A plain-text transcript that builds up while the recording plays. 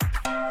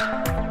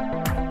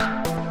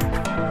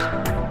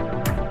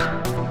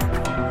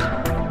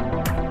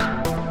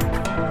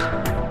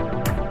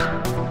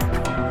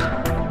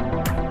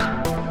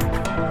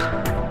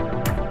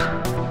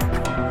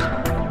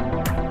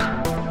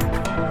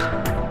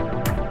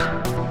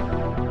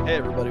Hey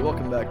everybody,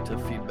 welcome back to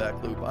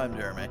Feedback Loop. I'm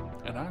Jeremy.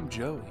 And I'm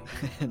Joey.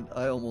 And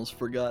I almost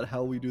forgot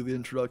how we do the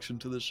introduction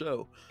to the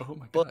show. Oh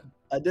my But god.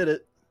 I did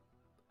it.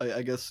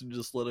 I guess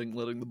just letting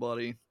the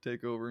body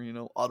take over,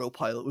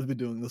 autopilot. We've been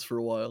doing this for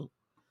a while.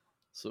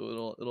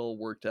 So it all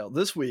worked out.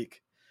 This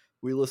week,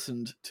 we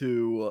listened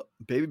to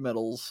Baby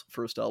Metal's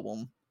first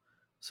album,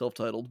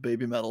 self-titled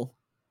Baby Metal,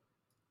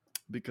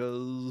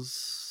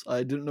 because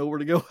I didn't know where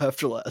to go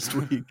after last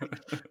week.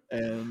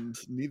 And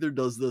neither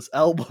does this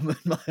album,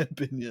 in my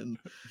opinion.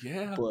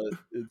 Yeah. But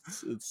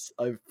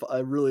I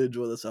really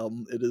enjoy this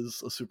album. It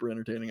is a super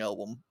entertaining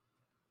album.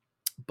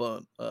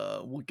 But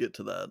we'll get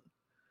to that.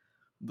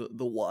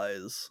 The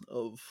whys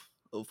of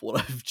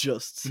what I've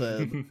just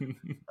said.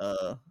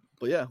 But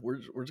yeah, we're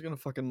just gonna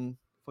fucking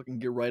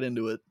get right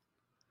into it.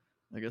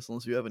 I guess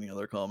unless you have any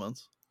other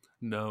comments.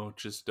 No,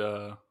 just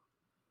the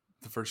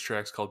first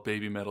track's called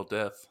Baby Metal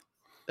Death.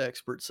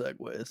 Expert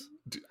segues.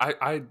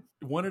 I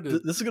wanted to.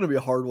 This is gonna be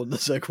a hard one to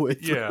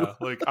segue through. Yeah,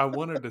 like I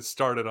wanted to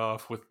start it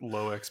off with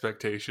low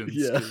expectations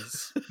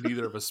because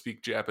neither of us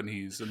speak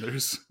Japanese, and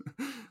there's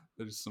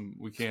some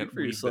we can't. Speak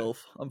for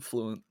yourself. I'm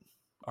fluent.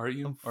 Are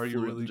you? Are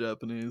you really in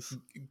Japanese?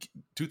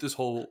 Do this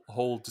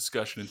whole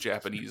discussion in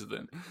Japanese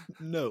then.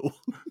 No.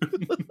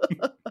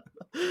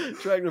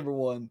 Track number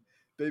 1,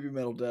 Baby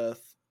Metal Death.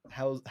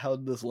 How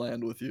did this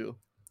land with you?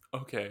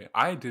 Okay,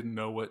 I didn't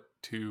know what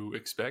to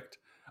expect.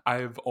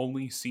 I've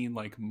only seen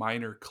like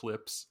minor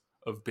clips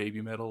of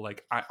Baby Metal.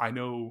 Like I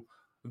know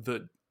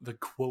the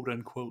quote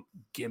unquote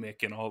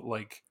gimmick and all,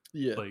 like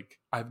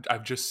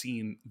I've just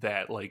seen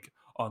that like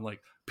on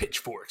like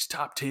Pitchfork's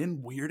top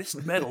 10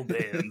 weirdest metal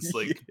bands,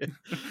 like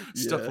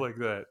stuff like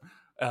that.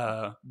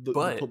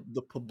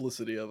 The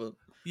publicity of it.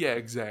 Yeah,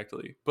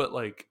 exactly. But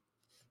like,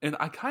 and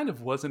I kind of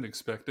wasn't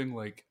expecting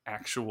like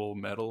actual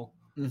metal,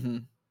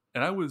 and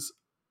I was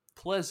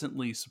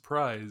pleasantly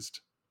surprised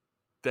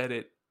that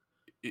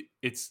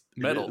it's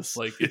metal.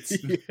 Like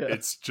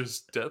it's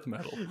just death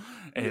metal,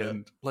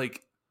 and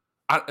like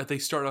they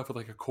start off with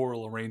like a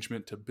choral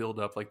arrangement to build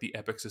up like the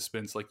epic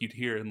suspense, like you'd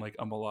hear in like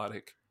a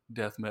melodic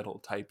death metal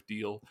type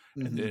deal,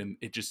 and then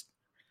it just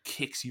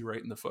kicks you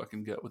right in the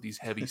fucking gut with these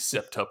heavy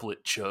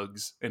septuplet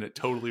chugs, and it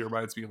totally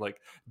reminds me of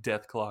like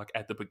Death Clock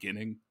at the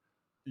beginning.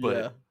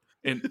 But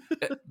and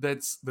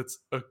that's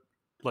a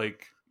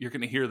like you're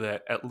gonna hear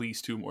that at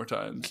least 2 more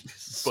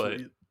times.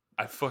 But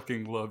I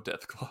fucking love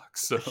Death Clock,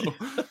 so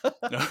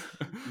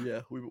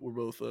yeah, we're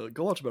both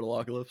go watch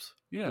Metalocalypse.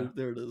 Yeah,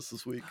 there it is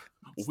this week.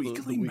 It's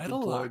weekly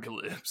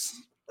Metalocalypse.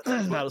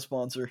 Not a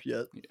sponsor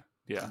yet.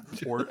 Yeah,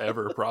 or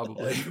ever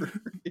probably.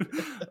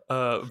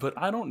 But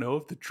I don't know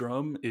if the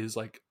drum is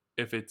like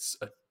if it's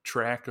a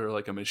track or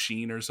like a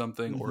machine or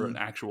something or an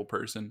actual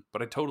person.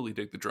 But I totally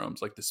dig the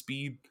drums, like the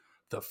speed,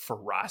 the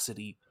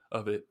ferocity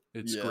of it.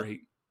 It's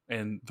great,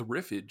 and the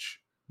riffage,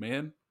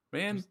 man.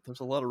 There's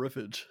a lot of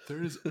riffage.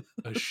 There's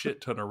a shit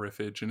ton of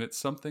riffage, and it's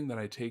something that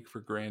I take for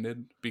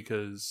granted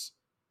because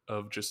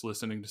of just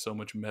listening to so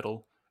much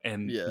metal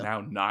and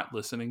now not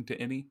listening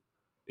to any.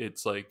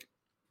 It's like,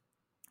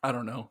 I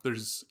don't know.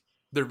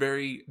 They're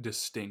very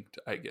distinct,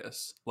 I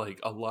guess. Like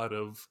a lot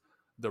of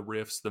the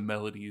riffs, the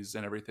melodies,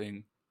 and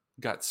everything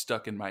got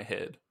stuck in my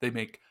head. They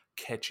make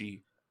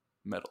catchy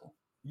metal.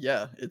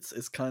 Yeah,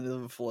 it's kind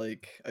of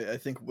like I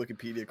think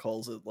Wikipedia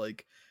calls it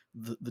like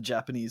the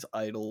Japanese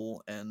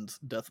idol and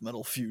death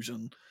metal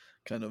fusion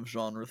kind of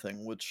genre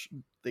thing, which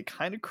they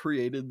kind of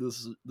created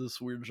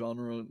this weird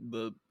genre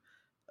that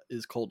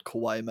is called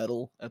kawaii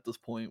metal at this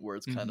point, where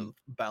it's kind of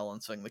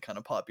balancing the kind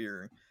of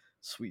poppier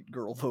sweet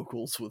girl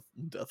vocals with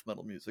death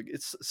metal music.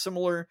 It's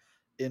similar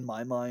in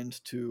my mind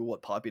to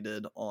what Poppy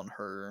did on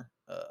her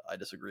I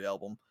Disagree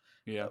album.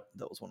 Yeah,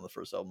 that was one of the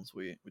first albums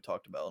we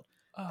talked about.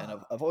 And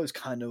I've always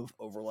kind of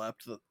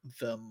overlapped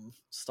them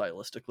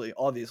stylistically.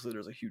 Obviously,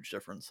 there's a huge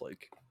difference,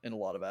 like in a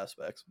lot of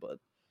aspects, but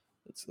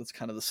it's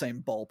kind of the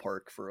same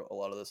ballpark for a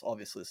lot of this.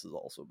 Obviously, this is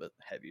also a bit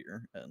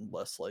heavier and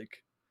less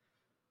like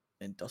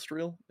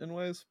industrial in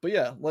ways. But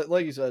yeah,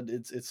 like you said,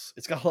 it's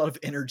got a lot of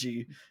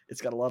energy.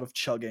 It's got a lot of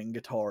chugging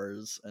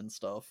guitars and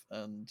stuff.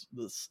 And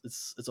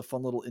it's a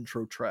fun little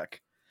intro track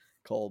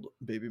called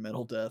Baby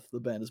Metal Death. The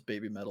band is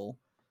Baby Metal.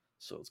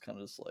 So it's kind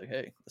of just like,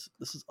 hey,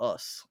 this is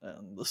us,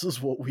 and this is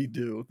what we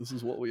do. This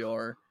is what we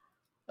are.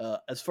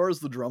 As far as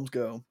the drums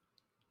go,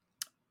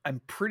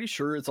 I'm pretty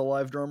sure it's a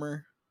live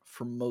drummer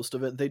for most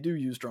of it. They do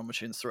use drum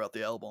machines throughout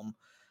the album,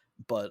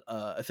 but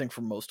I think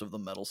for most of the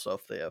metal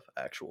stuff, they have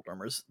actual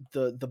drummers.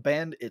 The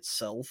band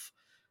itself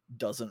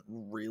doesn't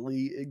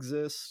really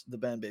exist. The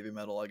band Baby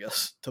Metal, I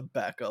guess, to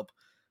back up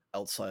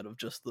outside of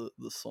just the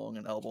song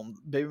and album.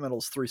 Baby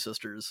Metal's 3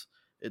 sisters.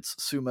 It's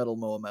Sue Metal,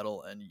 Moa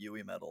Metal, and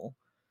Yui Metal.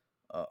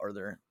 Are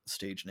their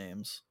stage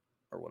names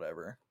or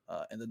whatever.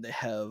 And then they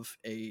have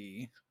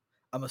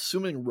I'm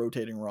assuming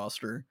rotating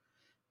roster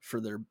for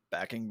their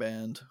backing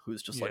band,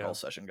 who's just like all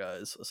session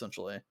guys,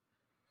 essentially,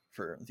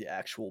 for the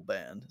actual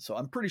band. So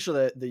I'm pretty sure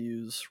that they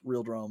use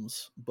real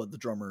drums, but the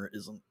drummer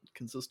isn't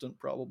consistent,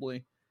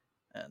 probably.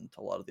 And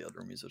a lot of the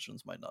other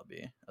musicians might not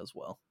be as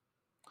well.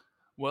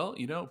 Well,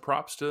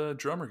 props to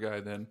drummer guy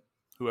then.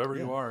 Whoever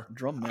you are.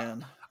 Drum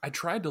man. I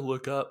tried to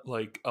look up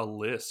like a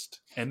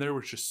list, and there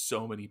was just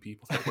so many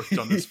people that worked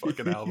on this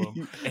fucking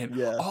album,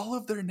 and all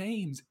of their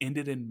names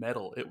ended in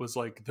metal. It was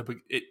like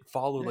it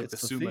followed like the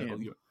Su metal,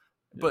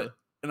 but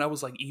and I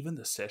was like, even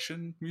the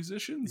session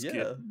musicians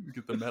get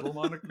the metal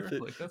moniker.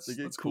 Like they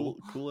get that's cool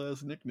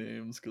ass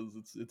nicknames because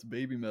it's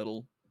baby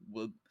metal.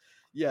 But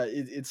yeah,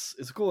 it's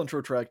a cool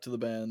intro track to the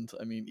band.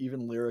 I mean,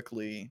 even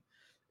lyrically,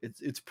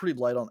 it's pretty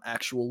light on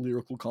actual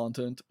lyrical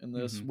content in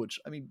this, which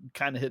I mean,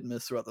 kind of hit and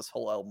miss throughout this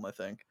whole album, I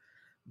think.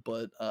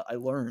 But I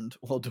learned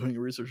while doing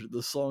research that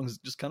this song is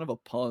just kind of a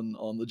pun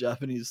on the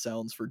Japanese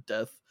sounds for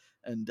death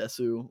and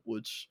desu,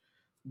 which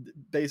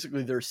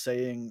basically they're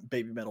saying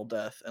baby metal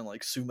death and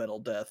like Su metal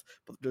death,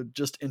 but they're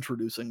just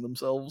introducing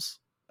themselves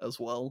as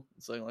well,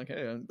 saying like,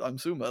 "Hey, I'm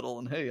Su metal,"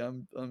 and "Hey,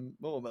 I'm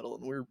Moa metal,"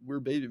 and we're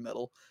baby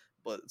metal.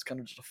 But it's kind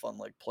of just a fun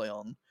like play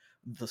on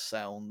the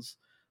sounds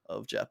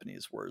of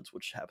Japanese words,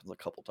 which happens a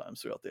couple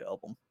times throughout the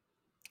album.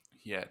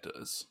 Yeah, it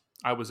does.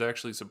 I was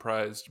actually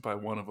surprised by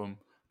one of them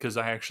because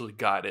I actually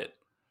got it,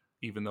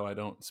 even though I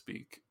don't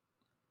speak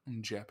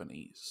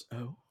Japanese.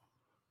 Oh,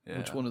 yeah.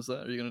 Which one is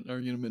that? Are you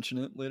gonna mention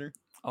it later?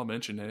 I'll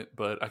mention it,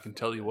 but I can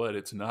tell you what,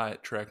 it's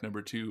not track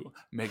number 2,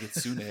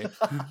 Megitsune.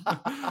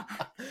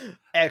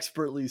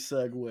 Expertly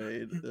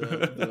segued.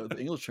 The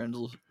English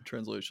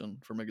translation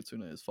for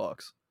Megitsune is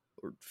fox,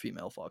 or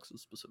female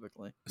foxes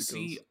specifically. Because...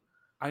 See,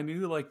 I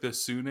knew like the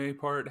Sune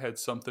part had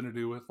something to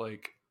do with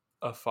like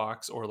a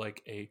fox or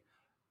like a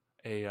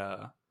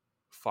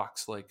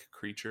fox-like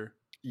creature.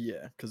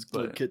 Yeah, because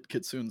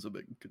kitsune's a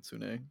big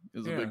kitsune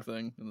is a big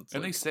thing, and it's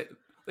and like,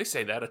 they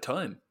say that a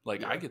ton.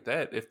 Like I get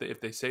that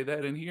if they say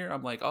that in here,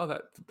 I'm like, oh,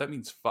 that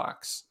means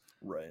fox.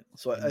 Right.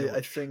 So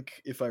I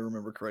think if I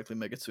remember correctly,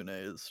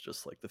 Megitsune is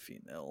just like the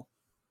female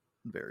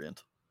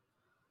variant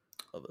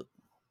of it.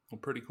 Well,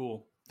 pretty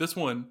cool. This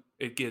one,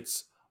 it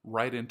gets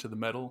right into the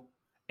metal,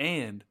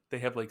 and they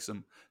have like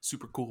some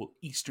super cool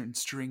Eastern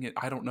string.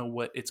 I don't know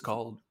what it's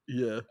called.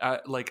 Yeah.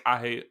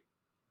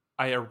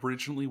 I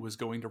originally was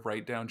going to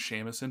write down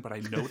shamisen, but I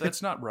know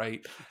that's not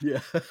right. Yeah.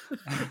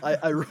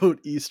 I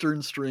wrote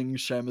Eastern string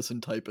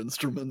shamisen type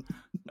instrument.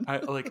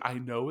 I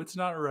know it's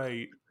not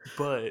right,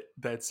 but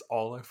that's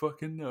all I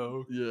fucking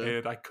know. Yeah.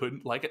 And I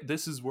couldn't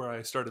this is where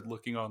I started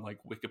looking on like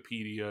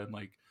Wikipedia and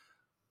like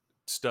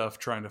stuff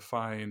trying to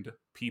find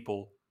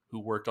people who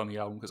worked on the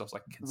album, because I was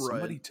like, can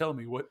somebody tell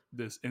me what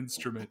this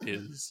instrument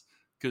is?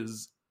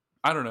 Because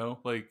I don't know.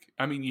 Like,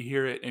 I mean, you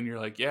hear it and you're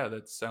like, yeah,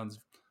 that sounds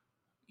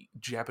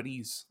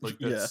Japanese. Like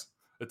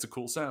it's a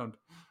cool sound.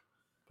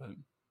 But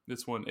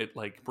this one, it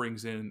like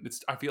brings in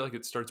I feel like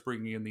it starts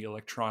bringing in the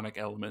electronic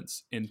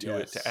elements into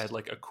it to add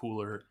like a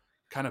cooler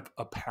kind of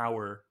a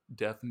power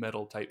death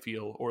metal type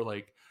feel, or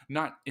like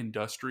not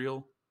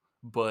industrial,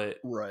 but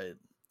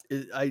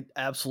I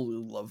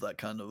absolutely love that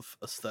kind of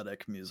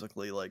aesthetic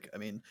musically. Like, I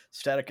mean,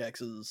 Static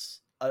X is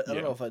I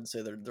don't know if I'd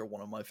say they're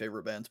one of my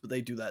favorite bands, but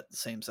they do that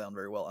same sound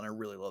very well, and I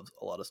really love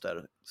a lot of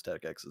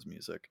Static X's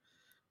music.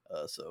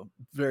 So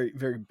very,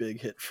 very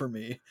big hit for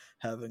me,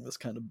 having this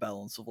kind of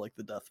balance of like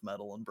the death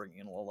metal and bringing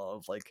in a lot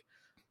of like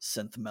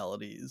synth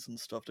melodies and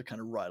stuff to kind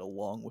of ride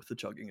along with the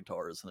chugging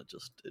guitars, and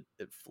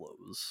it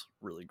flows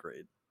really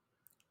great.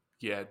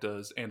 Yeah, it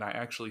does. And I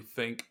actually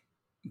think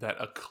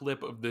that a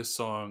clip of this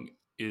song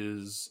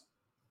is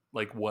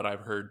like what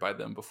I've heard by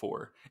them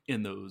before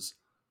in those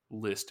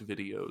list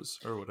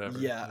videos or whatever.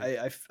 Yeah,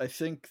 like, I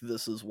think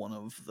this is one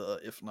of the,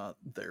 if not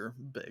their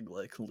big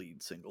like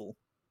lead single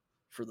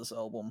for this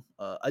album.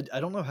 I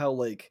don't know how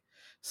like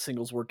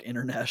singles work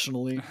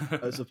internationally,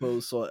 I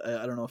suppose. So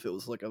I don't know if it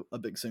was like a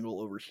big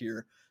single over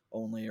here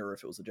only, or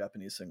if it was a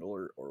Japanese single,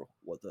 or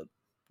what the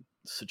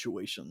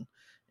situation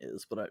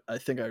is. But I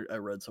think I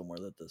read somewhere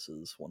that this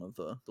is one of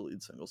the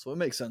lead singles. So it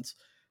makes sense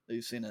that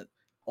you've seen it.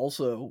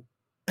 Also,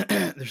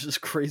 there's this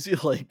crazy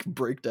like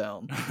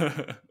breakdown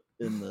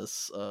in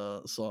this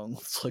song.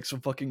 It's like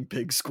some fucking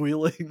pig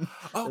squealing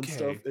and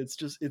stuff.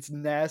 It's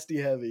nasty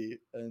heavy,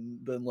 and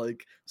then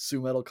like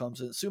Su metal comes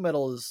in. Su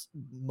metal is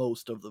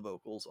most of the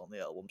vocals on the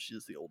album.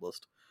 She's the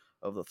oldest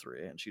of the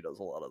three, and she does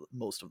a lot of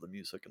most of the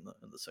music and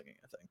the singing,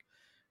 I think,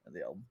 in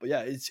the album. But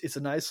yeah, it's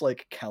a nice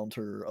like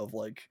counter of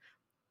like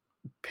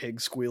pig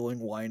squealing,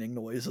 whining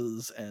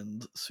noises,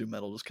 and Su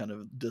metal just kind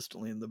of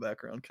distantly in the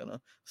background, kind of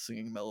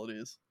singing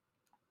melodies.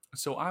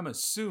 So I'm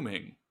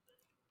assuming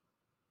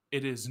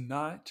it is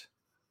not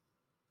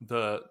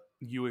the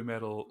Yui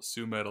metal,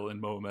 Su metal, and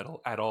Moa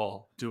metal at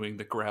all doing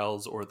the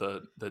growls or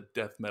the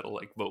death metal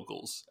like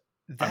vocals.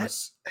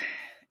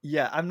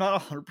 Yeah, I'm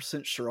not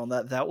 100% sure on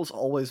that. That was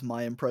always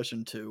my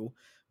impression too.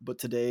 But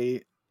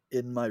today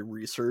in my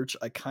research,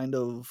 I think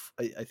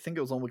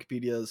it was on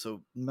Wikipedia,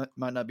 so it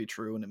might not be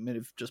true, and it may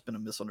have just been a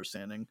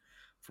misunderstanding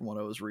from what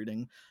I was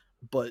reading.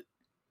 But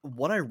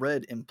what I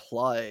read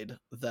implied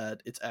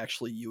that it's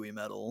actually Yui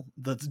metal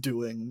that's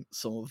doing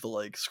some of the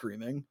like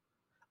screaming.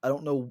 I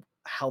don't know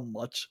how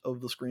much of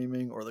the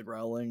screaming or the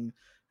growling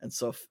and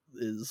stuff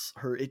is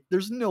her.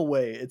 There's no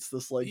way it's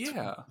this like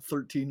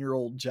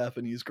 13-year-old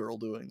Japanese girl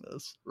doing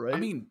this, right? I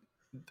mean,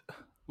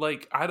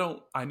 like I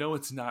know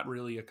it's not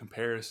really a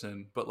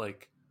comparison, but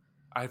like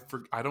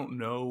I don't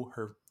know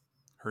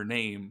her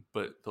name,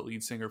 but the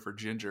lead singer for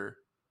Ginger,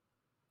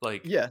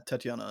 like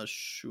Tatiana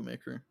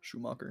Schumacher.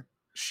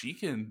 She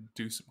can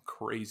do some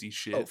crazy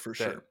shit. Oh, for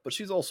sure. But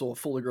she's also a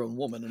fully grown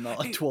woman and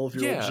not a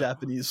 12-year-old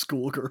Japanese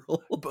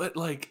schoolgirl. But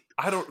like,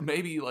 I don't.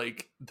 Maybe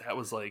like that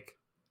was like,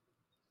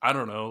 I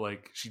don't know.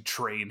 Like she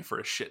trained for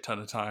a shit ton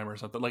of time or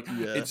something. Like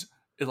it's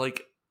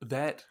like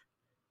that.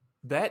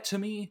 That to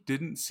me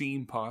didn't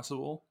seem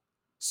possible.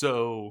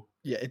 So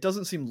yeah, it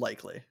doesn't seem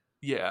likely.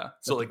 Yeah.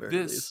 So like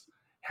this, least.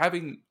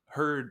 Having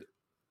heard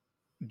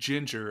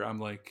Ginger, I'm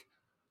like,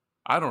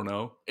 I don't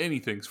know.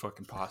 Anything's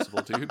fucking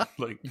possible, dude.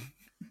 Like,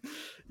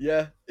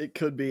 yeah, it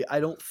could be. I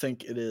don't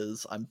think it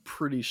is. I'm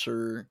pretty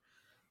sure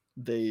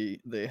they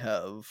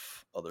have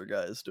other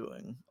guys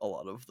doing a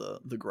lot of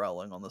the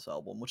growling on this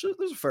album, which is,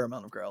 there's a fair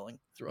amount of growling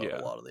throughout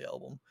a lot of the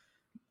album.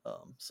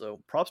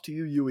 So props to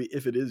you, Yui,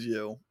 if it is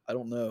you. I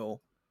don't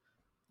know,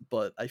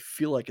 but I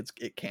feel like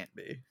it can't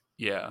be.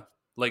 Yeah.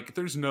 Like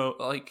there's no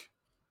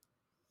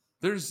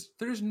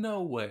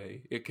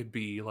way it could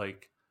be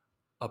like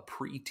a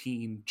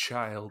preteen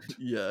child.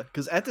 Yeah,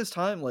 because at this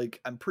time, like,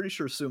 I'm pretty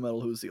sure Sue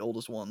Metal, who's the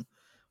oldest one,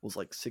 was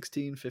like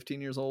 16,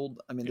 15 years old.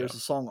 I mean, there's a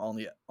song on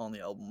the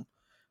album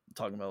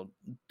talking about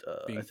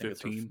being I think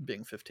 15. It's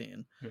being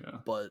 15. Yeah.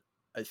 But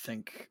I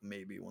think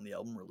maybe when the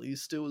album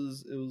released, it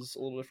was a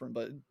little different.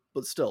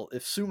 But still,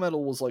 if Sue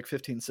Metal was like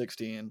 15,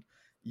 16,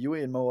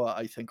 Yui and Moa,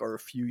 I think, are a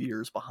few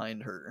years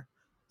behind her.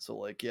 So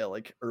like, yeah,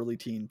 like early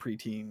teen,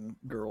 preteen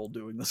girl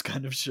doing this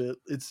kind of shit.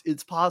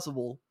 It's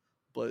possible,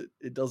 but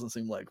it doesn't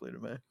seem likely to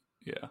me.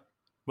 Yeah.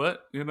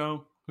 But, you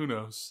know, who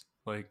knows?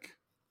 Like,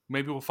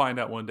 maybe we'll find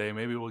out one day.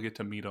 Maybe we'll get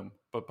to meet them.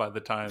 But by the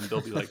time, they'll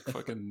be like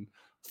fucking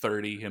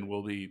 30 and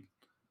we'll be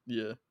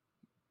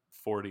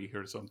 40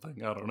 or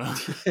something. I don't know.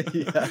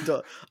 Yeah, I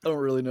don't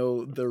really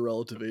know their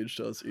relative age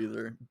to us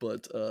either.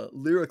 But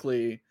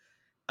lyrically,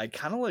 I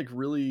kind of like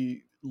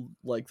really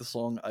like the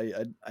song.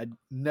 I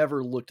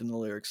never looked in the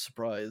lyrics,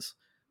 surprise,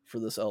 for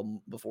this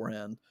album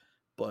beforehand.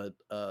 But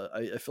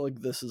I feel like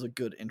this is a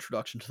good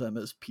introduction to them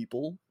as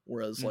people,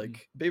 whereas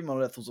like Baby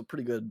Monolith was a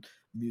pretty good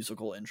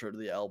musical intro to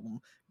the album.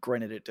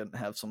 Granted, it didn't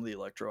have some of the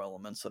electro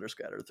elements that are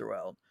scattered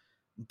throughout,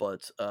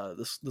 but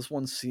this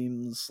one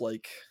seems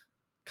like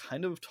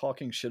kind of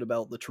talking shit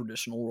about the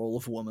traditional role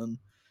of women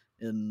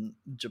in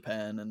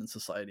Japan and in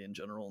society in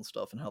general and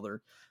stuff, and how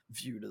they're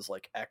viewed as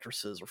like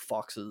actresses or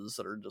foxes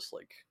that are just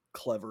like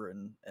clever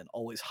and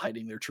always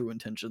hiding their true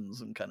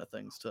intentions and kind of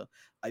things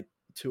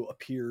to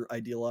appear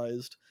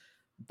idealized.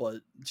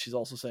 But she's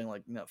also saying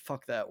like, no,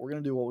 fuck that. We're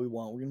gonna do what we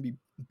want. We're gonna be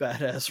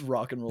badass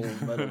rock and roll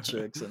metal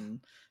chicks, and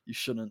you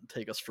shouldn't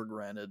take us for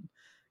granted,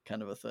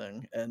 kind of a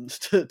thing. And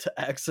to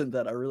accent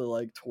that, I really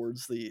like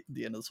towards the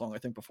end of the song. I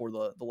think before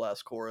the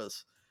last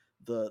chorus,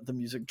 the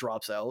music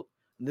drops out,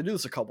 and they do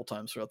this a couple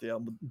times throughout the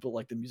album. But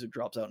like the music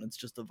drops out, and it's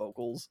just the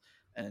vocals,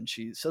 and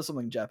she says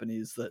something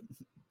Japanese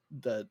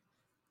that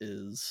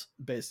is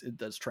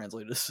that's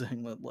translated as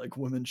saying that like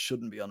women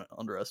shouldn't be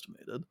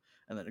underestimated,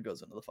 and then it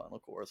goes into the final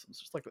chorus. And it's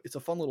just like, it's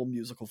a fun little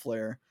musical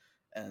flair,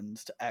 and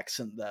to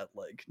accent that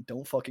like,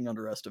 don't fucking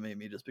underestimate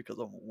me just because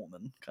I'm a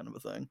woman, kind of a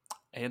thing.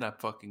 And I'm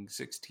fucking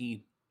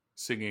 16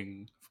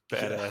 singing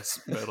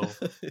badass metal,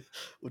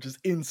 which is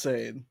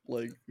insane.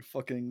 Like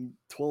fucking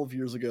 12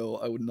 years ago,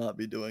 I would not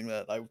be doing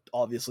that. I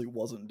obviously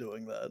wasn't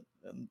doing that,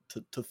 and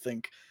to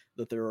think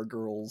that there are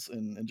girls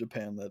in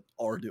Japan that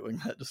are doing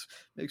that just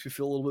makes me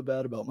feel a little bit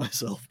bad about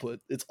myself,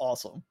 but it's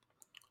awesome.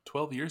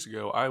 12 years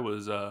ago, I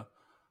was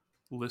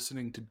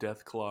listening to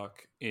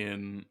Deathclock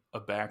in a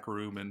back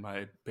room in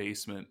my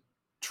basement,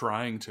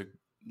 trying to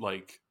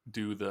like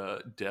do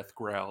the death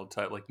growl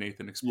type, like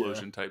Nathan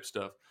Explosion type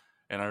stuff.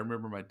 And I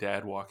remember my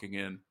dad walking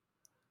in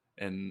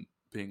and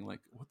being like,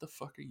 what the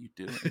fuck are you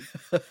doing?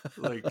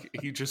 Like,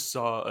 he just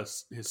saw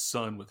his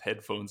son with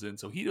headphones in,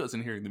 so he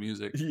wasn't hearing the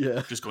music.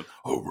 Yeah. Just going,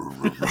 I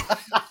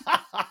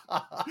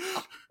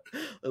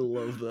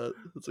love that.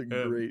 It's a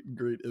great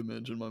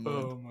image in my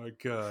mind. Oh my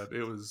God.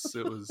 It was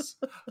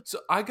so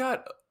I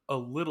got a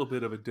little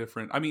bit of a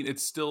different, I mean,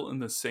 it's still in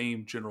the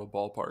same general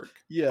ballpark.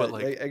 Yeah, but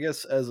like, I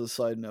guess as a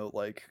side note,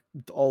 like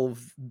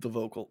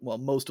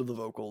most of the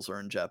vocals are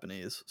in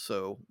Japanese,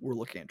 so we're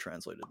looking at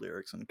translated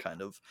lyrics, and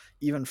kind of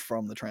even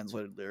from the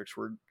translated lyrics,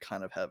 we're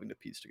kind of having to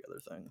piece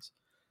together things.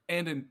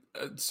 And in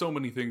so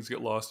many things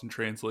get lost in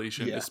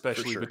translation,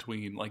 especially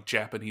between like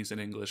Japanese and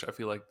English. I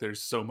feel like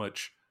there's so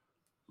much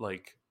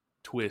like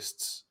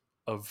twists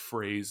of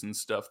phrase and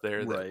stuff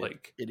there that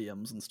like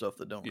idioms and stuff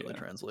that don't really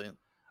translate.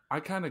 I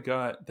kind of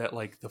got that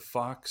like the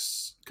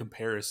Fox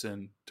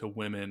comparison to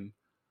women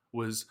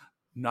was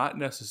not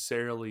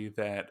necessarily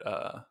that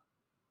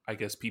I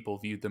guess people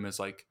viewed them as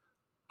like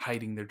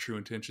hiding their true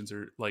intentions,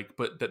 or like,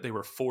 but that they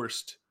were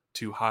forced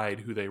to hide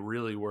who they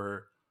really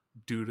were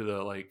due to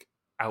the like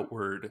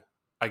outward,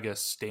 I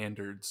guess,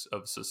 standards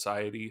of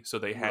society. So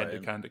they had to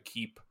kind of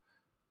keep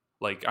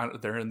like,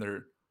 they're in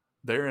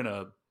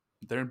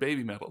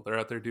baby metal. They're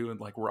out there doing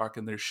like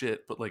rocking their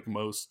shit, but like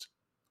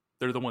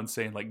they're the ones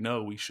saying like,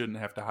 no, we shouldn't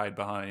have to hide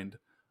behind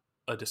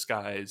a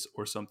disguise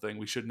or something.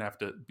 We shouldn't have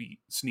to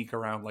sneak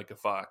around like a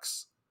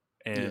fox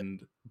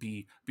and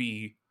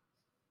be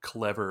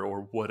clever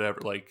or whatever,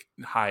 like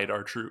hide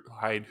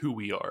who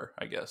we are,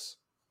 I guess.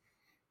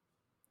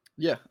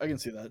 Yeah, I can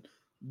see that.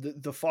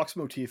 The fox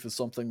motif is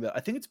something that I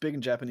think it's big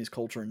in Japanese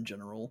culture in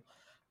general,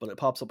 but it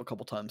pops up a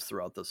couple times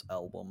throughout this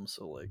album,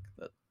 so like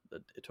that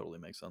it totally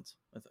makes sense,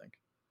 I think.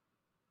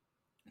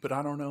 But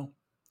I don't know.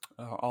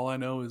 All I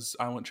know is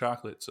I want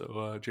chocolate.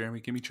 So Jeremy,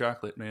 give me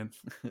chocolate, man.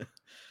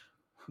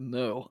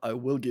 No, I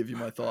will give you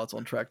my thoughts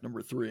on track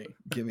number 3.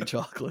 Give me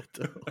chocolate.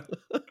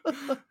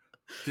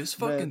 This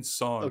fucking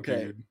song,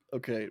 okay, dude.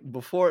 Okay,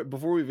 before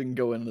we even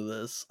go into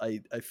this, I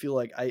feel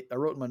like I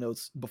wrote in my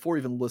notes before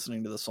even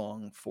listening to the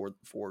song for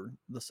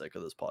the sake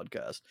of this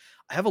podcast.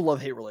 I have a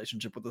love-hate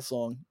relationship with the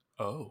song.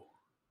 Oh.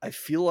 I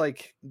feel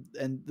like,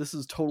 and this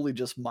is totally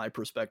just my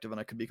perspective, and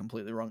I could be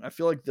completely wrong. I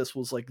feel like this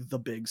was like the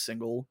big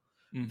single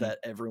that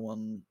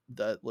everyone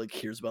that like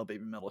hears about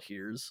Baby Metal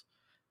hears,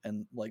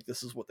 and like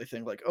this is what they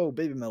think. Like, oh,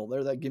 Baby Metal,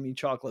 they're that Gimme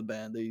Chocolate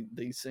band.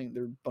 They sing.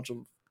 They're a bunch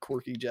of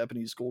quirky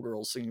Japanese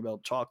schoolgirls singing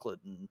about chocolate,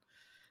 and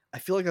I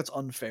feel like that's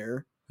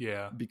unfair.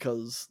 Yeah,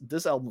 because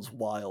this album's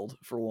wild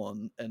for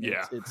one, and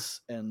it's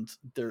and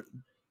the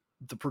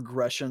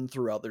progression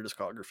throughout their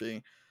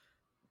discography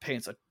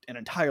paints an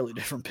entirely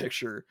different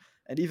picture.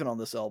 And even on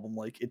this album,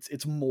 like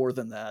it's more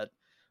than that.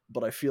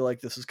 But I feel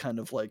like this is kind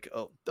of like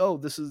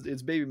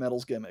it's Baby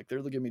Metal's gimmick.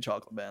 They're the Gimme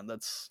Chocolate band.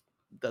 That's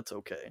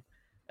okay.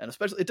 And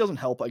especially it doesn't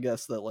help, I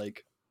guess, that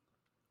like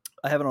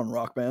I have it on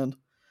Rock Band,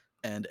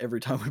 and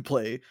every time we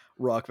play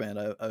Rock Band,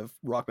 I have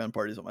Rock Band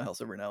parties at my house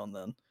every now and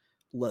then.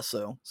 Less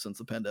so since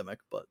the pandemic,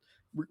 but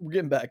we're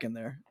getting back in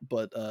there.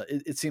 But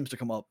it seems to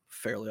come up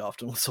fairly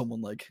often with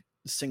someone like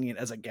singing it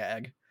as a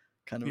gag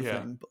kind of a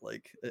thing. But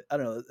like I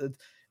don't know,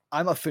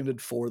 I'm offended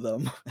for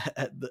them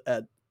at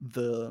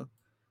the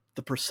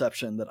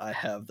perception that I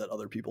have that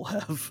other people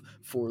have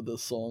for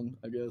this song,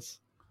 I guess.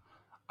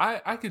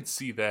 I could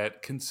see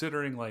that,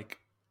 considering, like,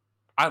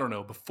 I don't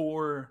know,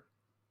 before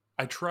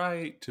I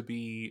try to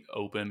be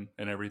open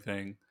and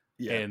everything,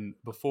 and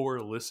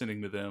before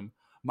listening to them,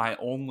 my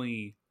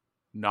only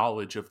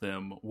knowledge of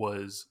them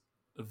was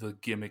the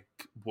gimmick,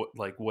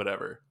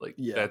 whatever, like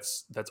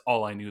that's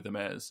all I knew them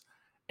as.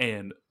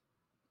 And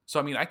so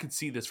I mean, I could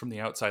see this from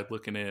the outside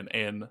looking in,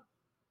 and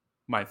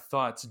my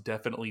thoughts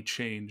definitely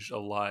changed a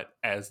lot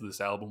as this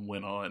album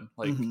went on.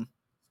 Like,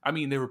 I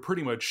mean, they were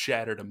pretty much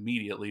shattered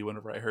immediately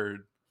whenever I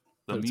heard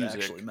the music. It's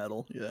actually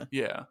metal,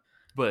 yeah.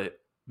 But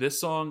this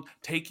song,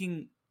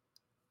 taking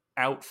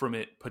out from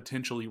it,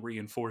 potentially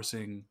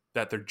reinforcing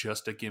that they're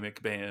just a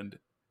gimmick band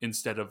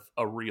instead of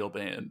a real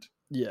band.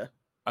 Yeah,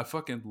 I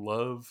fucking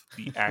love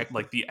the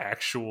the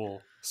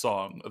actual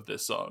song of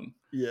this song.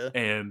 Yeah,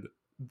 and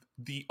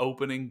the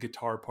opening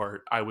guitar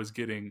part, I was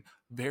getting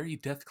very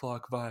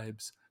Deathclock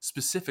vibes,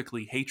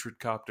 specifically Hatred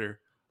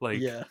Copter.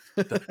 Like,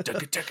 like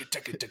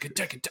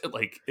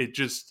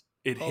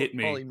it hit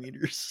me.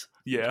 Polymeters.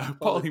 Yeah,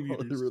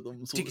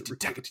 polymeters.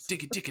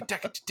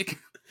 Polyrhythms.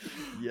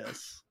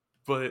 Yes.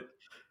 But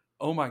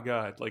oh my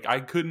god, like I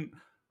couldn't.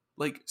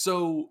 Like,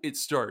 so it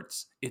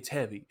starts, it's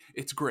heavy,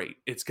 it's great,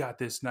 it's got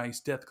this nice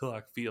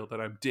Deathclock feel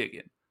that I'm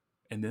digging,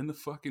 and then the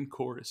fucking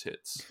chorus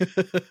hits.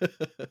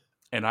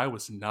 And I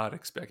was not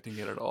expecting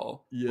it at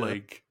all. Yeah.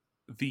 Like,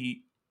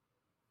 the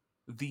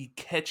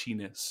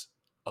catchiness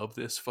of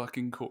this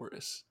fucking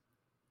chorus,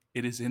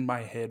 it is in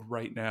my head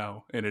right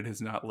now, and it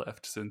has not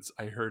left since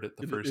I heard it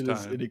the first time. It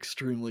is an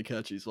extremely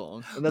catchy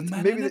song, and that's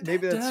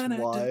maybe that's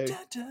why.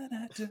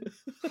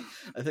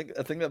 I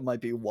think that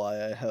might be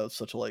why I have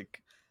such a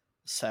like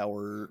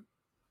sour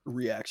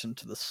reaction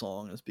to the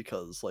song, is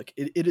because like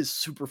it is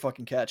super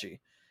fucking catchy,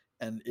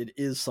 and it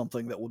is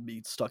something that would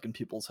be stuck in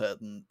people's head,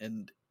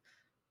 and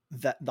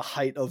that the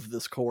height of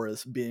this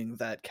chorus being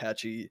that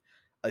catchy,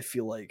 I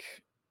feel like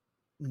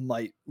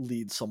might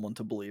lead someone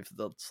to believe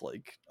that's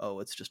like, oh,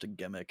 it's just a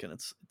gimmick, and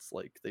it's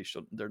like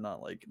they're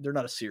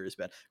not a serious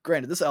band.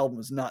 Granted, this album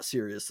is not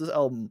serious. This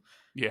album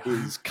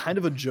is kind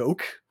of a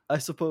joke, I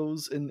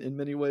suppose, in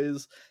many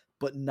ways,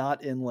 but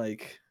not in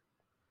like,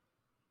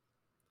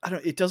 I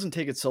don't, it doesn't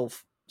take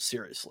itself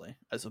seriously,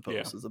 I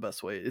suppose, is the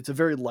best way. It's a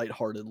very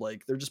lighthearted,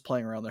 like they're just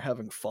playing around, they're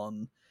having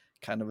fun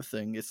kind of a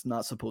thing. It's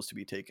not supposed to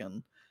be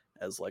taken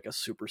as like a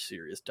super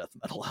serious death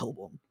metal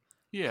album.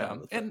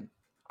 Kind of and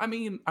I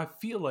mean, I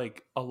feel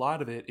like a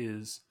lot of it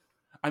is,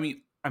 I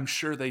mean, I'm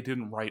sure they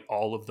didn't write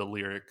all of the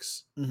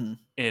lyrics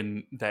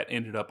and that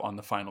ended up on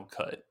the final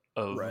cut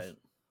of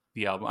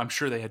the album. I'm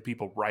sure they had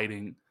people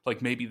writing,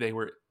 like maybe they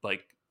were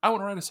like, I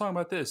want to write a song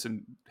about this,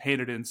 and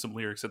handed in some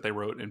lyrics that they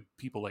wrote, and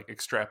people like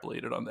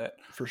extrapolated on that.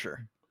 For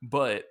sure.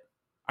 But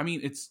I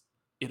mean,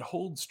 it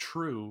holds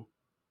true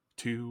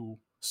to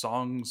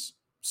songs,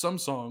 some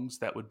songs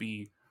that would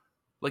be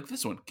like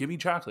this one, Gimme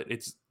Chocolate.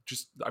 It's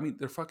just, I mean,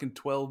 they're fucking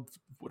 12,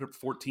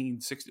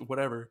 14, 16,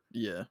 whatever.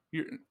 Yeah.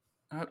 You're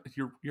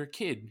a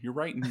kid. You're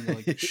writing, you're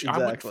like, exactly.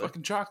 I want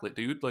fucking chocolate,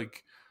 dude.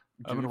 Like,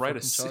 I'm gonna write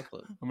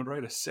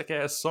a sick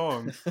ass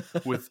song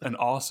with an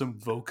awesome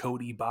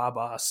vocody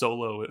baba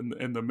solo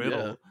in the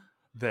middle.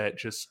 that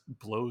just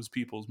blows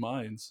people's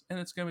minds, and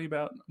it's going to be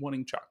about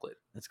wanting chocolate.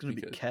 It's going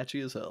to be catchy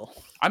as hell.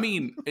 I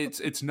mean,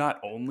 it's not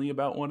only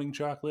about wanting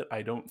chocolate.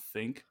 I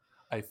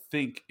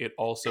think it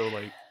also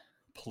like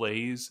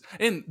plays,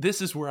 and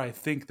this is where I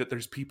think that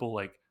there's people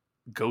like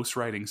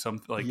ghostwriting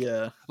something,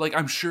 like like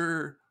I'm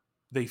sure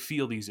they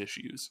feel these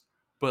issues,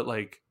 but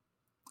like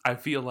I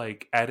feel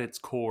like at its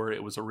core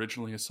it was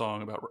originally a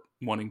song about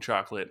wanting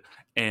chocolate,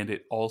 and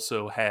it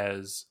also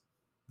has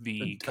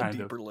the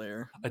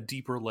a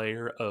deeper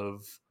layer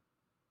of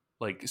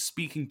like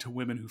speaking to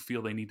women who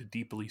feel they need to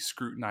deeply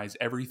scrutinize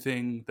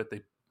everything that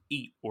they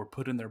eat or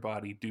put in their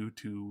body due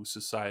to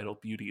societal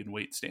beauty and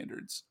weight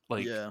standards.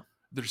 Like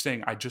they're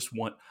saying, I just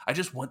want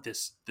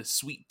this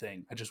sweet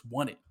thing. I just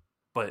want it,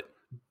 but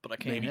I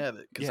can't have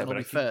it because I'll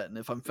be fat, and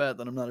if I'm fat,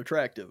 then I'm not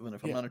attractive, and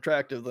if I'm not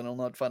attractive, then I'll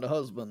not find a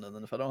husband, and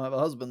then if I don't have a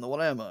husband, then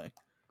what am I?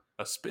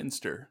 A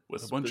spinster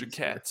with a bunch of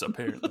cats,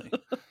 apparently.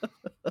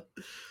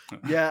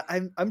 Yeah,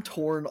 I'm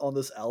torn on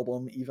this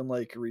album. Even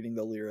like reading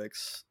the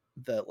lyrics,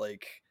 that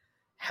like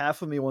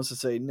half of me wants to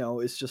say no,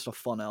 it's just a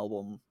fun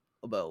album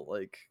about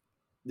like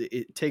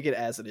take it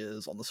as it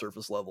is on the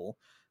surface level,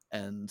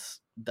 and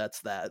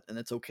that's that, and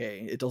it's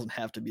okay. It doesn't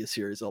have to be a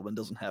serious album. It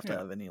doesn't have to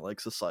have any like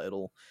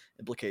societal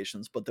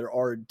implications, but there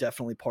are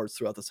definitely parts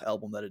throughout this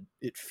album that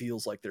it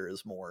feels like there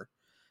is more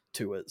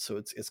to it. So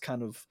it's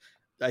kind of,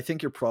 I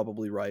think you're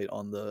probably right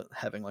on the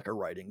having like a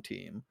writing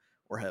team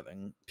or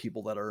having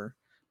people that are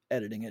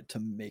editing it to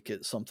make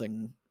it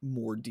something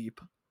more deep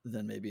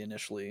than maybe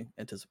initially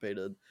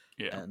anticipated.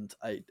 And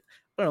I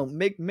don't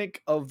know,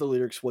 make of the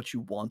lyrics what you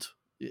want.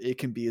 It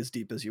can be as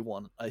deep as you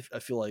want. I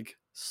feel like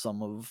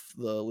some of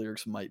the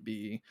lyrics might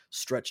be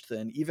stretched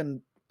thin.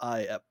 Even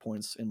I, at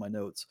points in my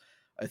notes,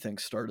 I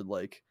think started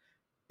like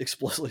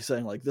explicitly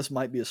saying like this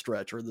might be a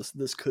stretch, or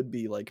this could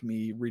be like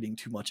me reading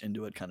too much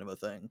into it, kind of a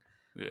thing.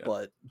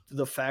 But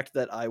the fact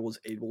that I was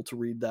able to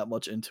read that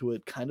much into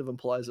it kind of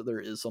implies that there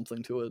is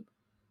something to it.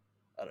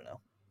 I don't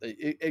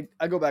know.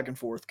 I go back and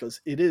forth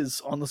because it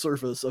is on the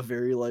surface a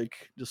very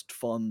like just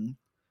fun,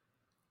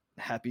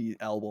 happy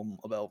album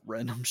about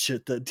random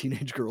shit that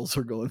teenage girls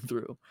are going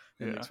through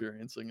and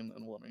experiencing and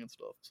wanting and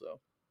stuff.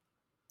 So,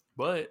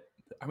 but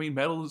I mean,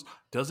 metal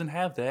doesn't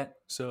have that,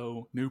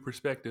 so new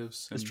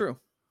perspectives. It's true.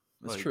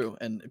 It's true,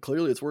 and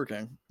clearly it's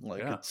working.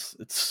 Like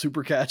it's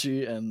super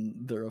catchy, and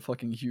they're a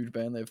fucking huge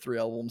band. They have 3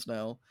 albums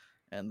now,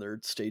 and their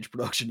stage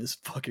production is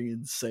fucking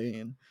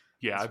insane.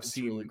 Yeah, it's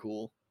really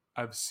cool.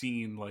 I've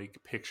seen like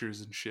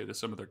pictures and shit of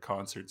some of their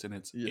concerts, and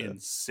it's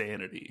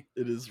insanity.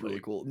 It is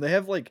really cool. And they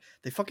have like,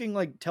 they fucking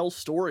like tell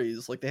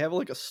stories. Like they have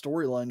like a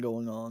storyline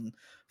going on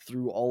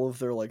through all of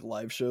their like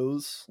live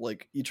shows.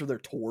 Like each of their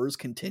tours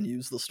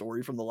continues the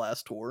story from the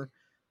last tour,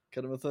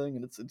 kind of a thing.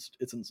 And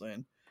it's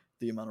insane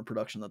the amount of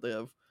production that they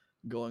have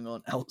going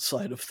on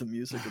outside of the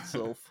music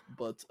itself.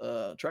 But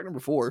track number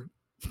 4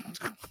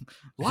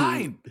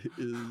 line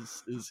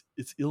is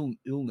it's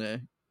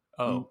Ilne.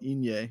 Oh,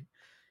 Inye.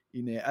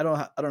 I don't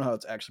know how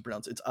it's actually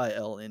pronounced. It's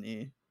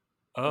ILNE.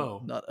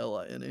 Oh, not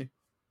LINE.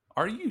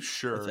 Are you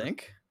sure? I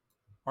think.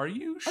 Are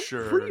you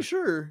sure? I'm pretty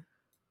sure,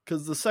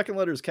 because the second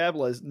letter is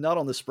capitalized, not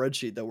on the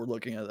spreadsheet that we're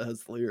looking at that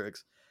has the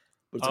lyrics,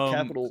 but it's a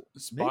capital.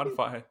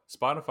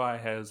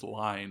 Spotify has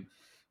line.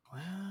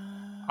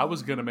 I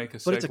was gonna make a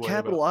segue, but it's a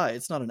capital I.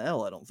 It's not an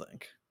L. I don't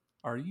think.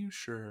 Are you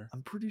sure?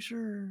 I'm pretty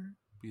sure.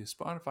 Because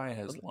Spotify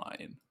has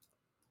line.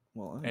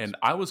 Well, and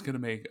I was going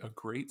to make a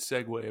great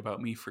segue about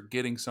me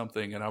forgetting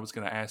something, and I was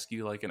going to ask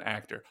you like an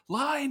actor.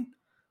 Line!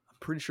 I'm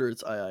pretty sure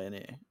it's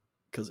IINE,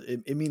 because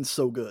it means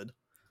so good.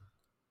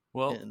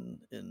 Well,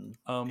 in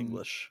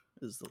English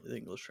is the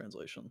English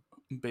translation.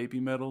 Baby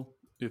metal,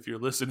 if you're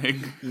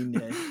listening.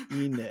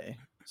 Ine.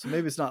 So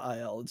maybe it's not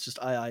IL, it's just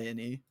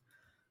IINE.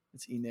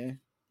 It's Ine.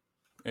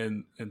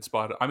 And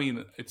Spotify, I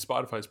mean,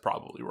 Spotify's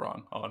probably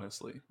wrong,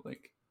 honestly.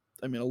 Like,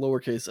 I mean, a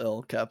lowercase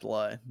L, capital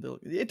I.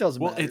 It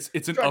doesn't matter. Well,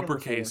 it's an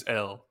uppercase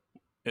L,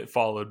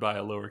 followed by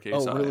a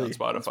lowercase I on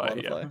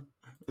Spotify. Yeah.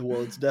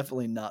 Well, it's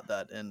definitely not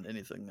that in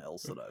anything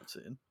else that I've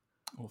seen.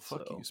 Well,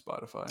 fuck you,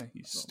 Spotify.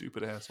 You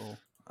stupid asshole.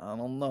 I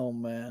don't know,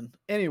 man.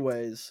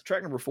 Anyways,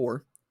 track number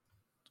 4.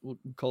 We'll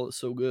call it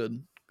So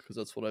Good, because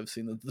that's what I've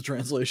seen that the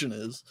translation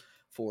is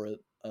for it.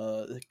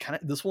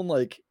 This one,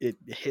 like, it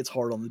hits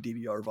hard on the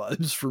DDR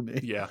vibes for me.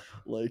 Yeah.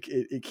 Like,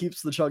 it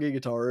keeps the chuggy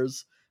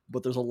guitars,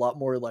 but there's a lot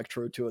more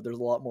electro to it. There's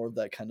a lot more of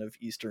that kind of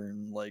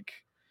Eastern, like,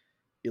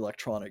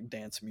 electronic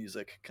dance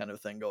music kind of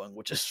thing going,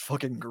 which is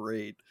fucking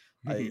great.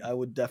 Mm-hmm. I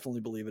would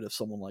definitely believe it if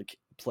someone like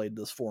played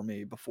this for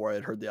me before I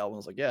had heard the album. I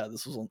was like, yeah,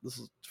 this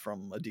is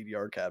from a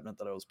DDR cabinet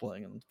that I was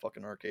playing in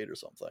fucking arcade or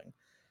something.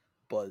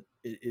 But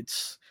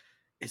it's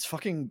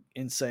fucking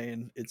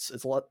insane. It's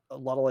a lot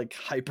of like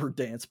hyper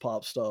dance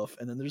pop stuff,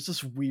 and then there's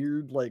this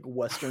weird like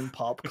Western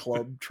pop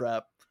club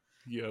trap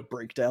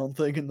breakdown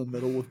thing in the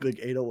middle with big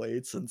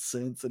 808s and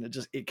synths, and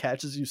it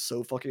catches you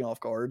so fucking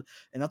off guard.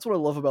 And that's what I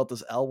love about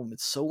this album.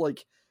 It's so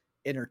like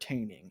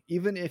entertaining,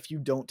 even if you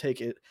don't take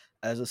it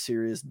as a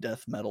serious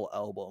death metal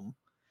album.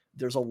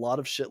 There's a lot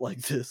of shit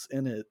like this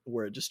in it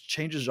where it just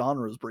changes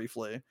genres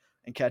briefly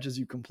and catches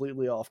you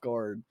completely off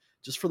guard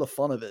just for the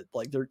fun of it.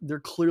 Like they're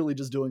clearly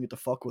just doing it to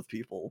fuck with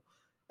people,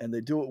 and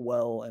they do it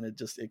well, and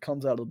it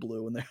comes out of the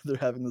blue, and they're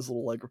having this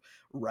little like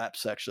rap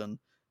section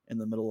in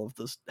the middle of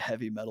this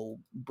heavy metal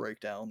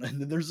breakdown,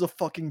 and then there's a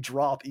fucking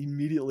drop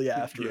immediately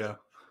after it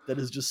that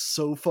is just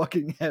so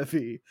fucking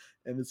heavy,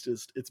 and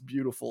it's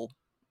beautiful.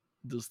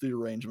 Just the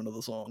arrangement of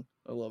the song,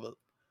 I love it.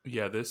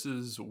 Yeah, this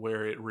is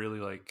where it really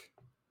like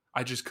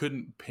I just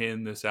couldn't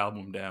pin this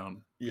album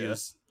down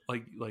because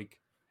like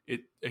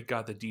it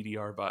got the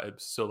DDR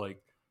vibes. So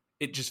like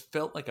it just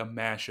felt like a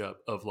mashup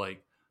of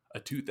like a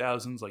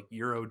 2000s like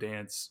Euro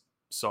dance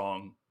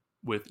song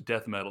with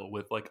death metal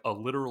with like a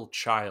literal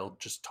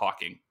child just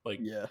talking like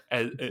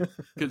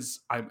because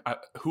I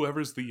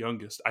whoever's the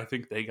youngest, I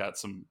think they got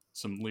some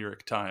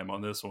lyric time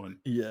on this one.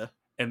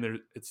 And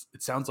it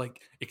sounds like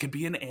it could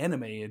be an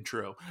anime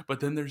intro, but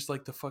then there's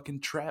like the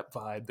fucking trap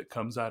vibe that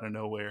comes out of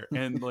nowhere,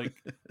 and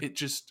like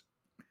it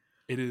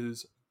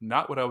is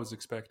not what I was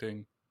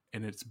expecting,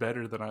 and it's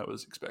better than I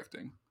was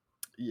expecting.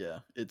 Yeah,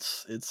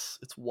 it's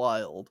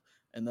wild,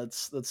 and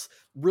that's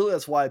really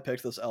that's why I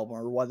picked this album,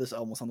 or why this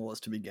album was on the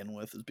list to begin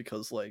with, is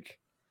because like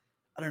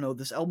I don't know,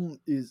 this album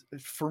is,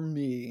 for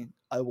me,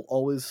 I will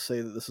always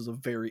say that this is a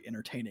very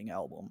entertaining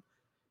album,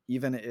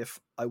 even if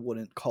I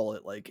wouldn't call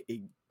it like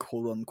a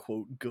quote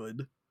unquote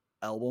good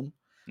album.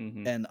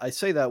 Mm-hmm. And I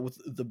say that with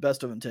the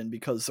best of intent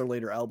because their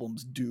later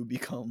albums do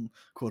become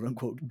quote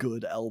unquote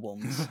good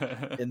albums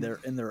in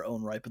their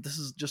own right. But this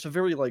is just a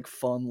very like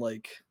fun,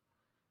 like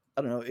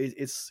I don't know,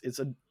 it's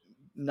a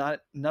not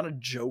a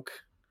joke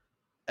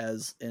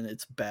as in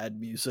it's bad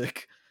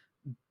music,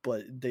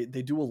 but they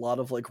do a lot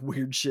of like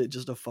weird shit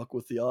just to fuck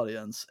with the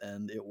audience,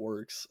 and it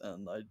works,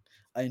 and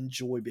I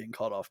enjoy being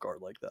caught off guard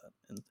like that,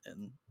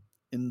 and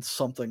in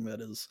something that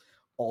is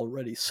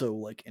already so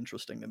like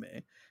interesting to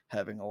me,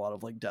 having a lot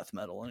of like death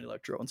metal and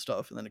electro and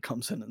stuff, and then it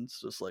comes in and it's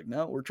just like,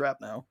 no, we're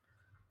trapped now,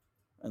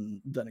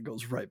 and then it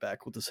goes right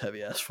back with this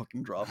heavy ass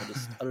fucking drop.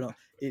 I don't know,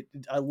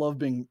 I love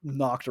being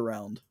knocked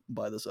around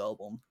by this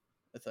album,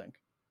 I think.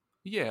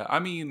 Yeah, I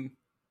mean,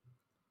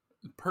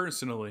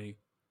 personally,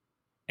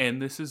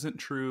 and this isn't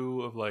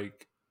true of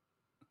like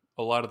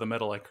a lot of the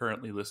metal I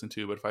currently listen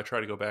to, but if I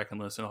try to go back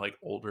and listen to like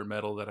older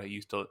metal that I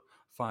used to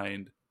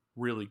find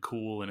really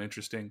cool and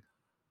interesting,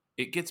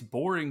 it gets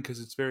boring because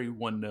it's very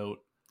one note.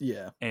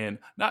 Yeah. And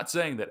not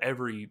saying that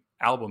every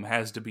album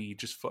has to be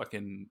just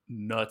fucking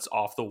nuts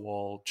off the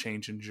wall,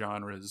 changing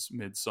genres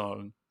mid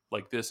song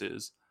like this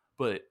is,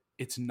 but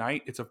it's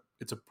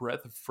a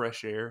breath of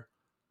fresh air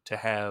to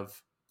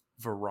have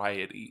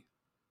variety.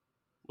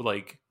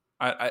 Like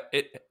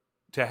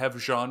to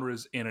have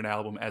genres in an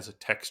album as a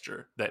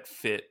texture that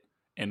fit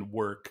and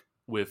work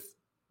with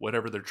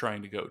whatever they're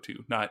trying to go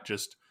to, not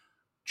just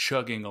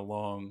chugging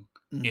along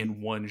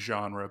in one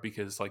genre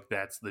because like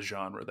that's the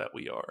genre that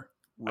we are,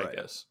 right. I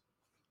guess.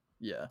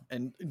 Yeah,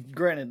 and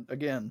granted,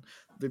 again,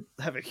 they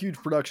have a huge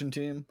production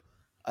team.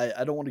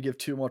 I don't want to give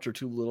too much or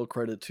too little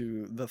credit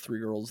to the three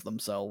girls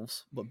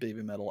themselves, but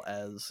Baby Metal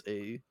as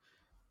a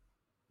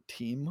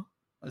team,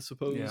 I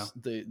suppose.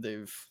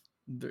 Yeah.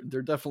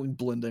 They're definitely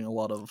blending a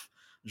lot of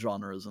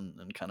genres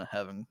and kind of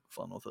having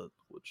fun with it,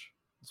 which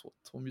is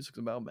what music's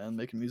about, man.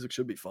 Making music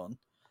should be fun.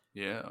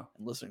 Yeah.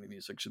 And listening to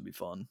music should be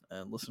fun,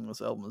 and listening to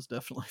this album is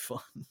definitely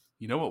fun.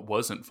 You know what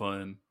wasn't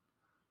fun?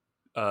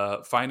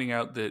 Finding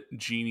out that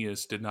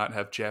Genius did not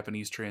have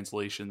Japanese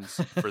translations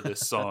for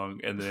this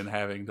song, and then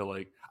having to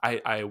like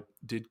I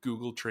did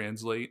Google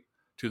Translate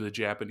to the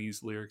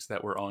Japanese lyrics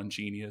that were on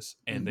Genius,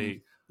 and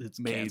they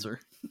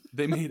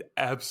made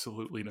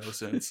absolutely no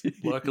sense.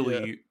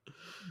 Luckily,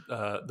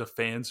 the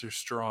fans are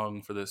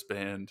strong for this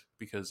band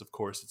because, of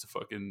course, it's a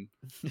fucking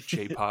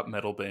J-pop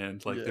metal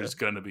band. Like, there's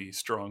gonna be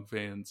strong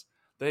fans.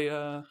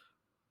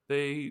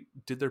 They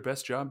did their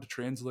best job to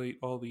translate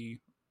all the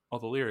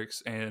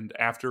lyrics, and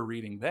after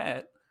reading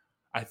that,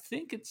 I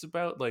think it's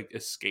about like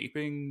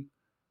escaping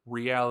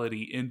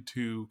reality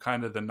into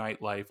kind of the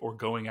nightlife, or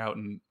going out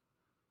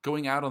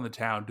on the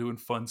town, doing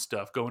fun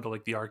stuff, going to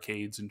like the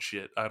arcades and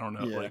shit. I don't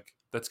know, like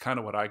that's kind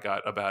of what I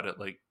got about it,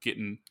 like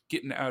getting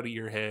out of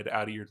your head,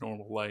 out of your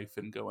normal life,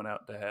 and going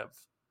out to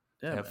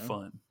have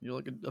fun. You're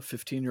like a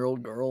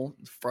 15-year-old girl.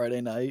 It's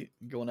Friday night,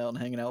 going out and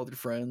hanging out with your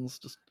friends.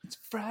 It's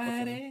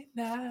Friday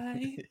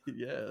night.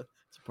 Yeah,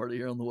 it's a party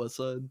here on the West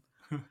Side.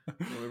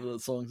 Whatever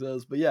that song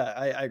says. But yeah,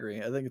 I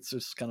agree. I think it's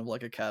just kind of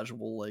like a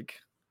casual, like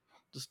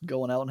just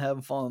going out and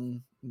having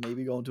fun,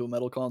 maybe going to a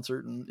metal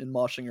concert and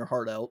moshing your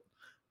heart out,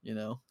 you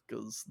know,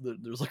 because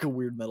there's like a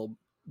weird metal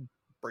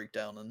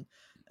breakdown and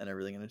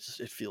everything, and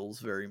it feels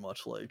very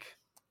much like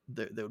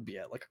they would be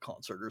at like a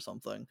concert or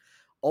something.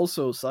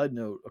 Also, side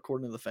note,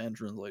 according to the fan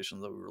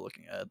translations that we were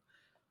looking at,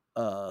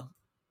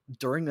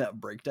 during that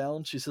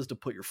breakdown, she says to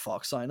put your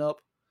fox sign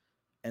up,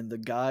 and the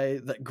guy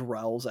that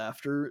growls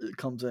after it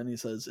comes in, he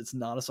says it's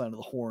not a sign of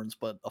the horns,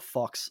 but a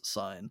fox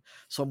sign.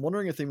 So I'm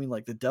wondering if they mean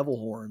like the devil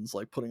horns,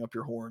 like putting up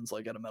your horns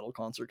like at a metal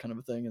concert kind of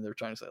a thing, and they're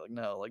trying to say like,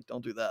 no, like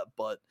don't do that,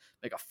 but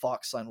make a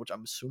fox sign, which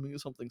I'm assuming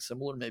is something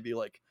similar, maybe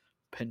like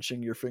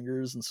pinching your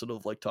fingers instead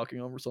of like tucking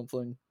them or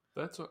something.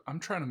 That's what I'm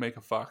trying to make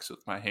a fox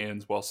with my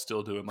hands while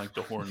still doing like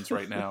the horns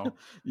right now.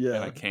 Yeah.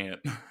 And I can't.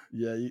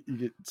 Yeah, you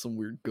get some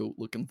weird goat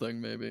looking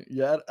thing maybe.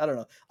 Yeah, I don't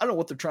know. I don't know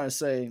what they're trying to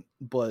say,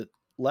 but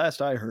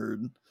last I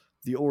heard,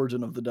 the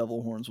origin of the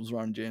devil horns was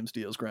Ronnie James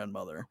Dio's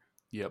grandmother.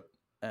 Yep.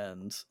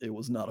 And it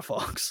was not a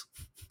fox.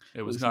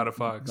 It was not a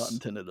fox. Not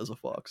intended as a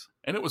fox.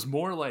 And it was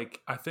more like,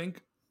 I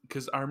think,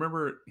 because I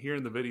remember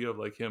hearing the video of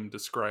like him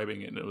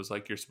describing it, and it was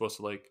like you're supposed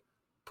to like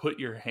put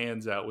your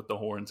hands out with the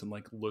horns and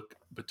like look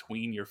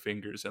between your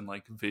fingers and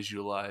like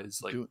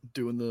visualize like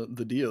doing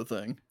the Dio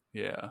thing.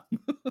 Yeah.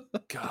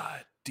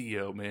 God,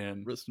 Dio,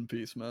 man. Rest in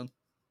peace, man.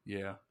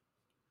 Yeah.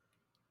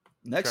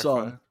 Next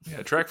song.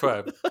 Yeah, track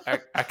 5.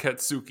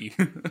 Akatsuki.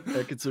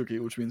 Akatsuki,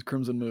 which means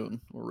Crimson Moon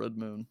or Red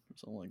Moon or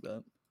something like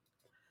that.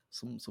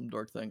 Some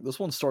dark thing. This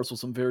one starts with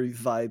some very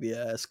vibey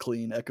ass,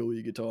 clean,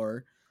 echoey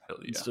guitar. Hell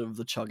yeah. Instead of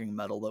the chugging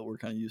metal that we're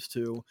kind of used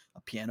to.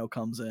 A piano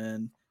comes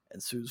in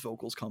and Sue's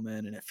vocals come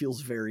in, and it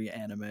feels very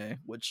anime,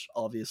 which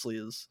obviously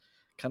is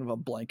kind of a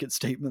blanket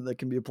statement that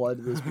can be applied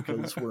to this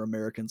because we're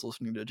Americans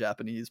listening to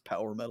Japanese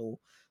power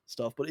metal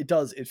stuff. But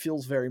it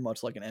feels very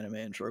much like an anime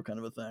intro kind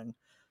of a thing.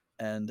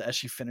 And as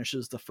she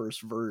finishes the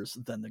first verse,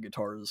 then the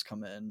guitars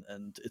come in,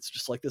 and it's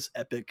just like this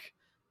epic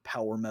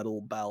power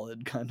metal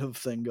ballad kind of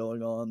thing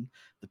going on.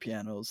 The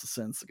pianos, the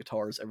synths, the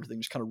guitars,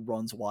 everything just kind of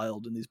runs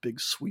wild in these big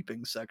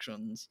sweeping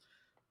sections.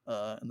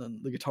 And then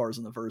the guitars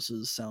in the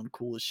verses sound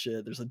cool as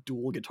shit. There's a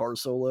dual guitar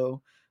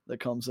solo that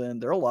comes in.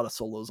 There are a lot of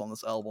solos on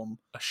this album.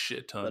 A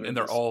shit ton. And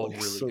they're all like,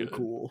 really so good.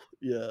 Cool.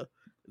 Yeah.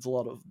 It's a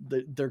lot of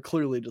they're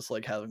clearly just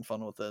like having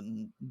fun with it,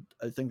 and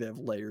I think they have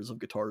layers of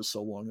guitars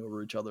soloing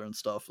over each other and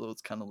stuff, so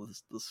it's kind of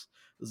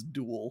this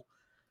dual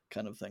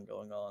kind of thing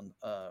going on.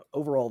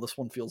 Overall, this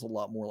one feels a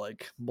lot more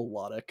like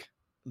melodic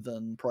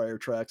than prior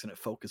tracks, and it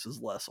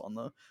focuses less on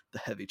the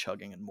heavy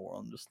chugging and more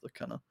on just the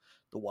kind of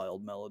the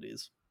wild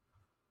melodies.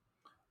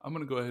 I'm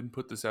gonna go ahead and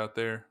put this out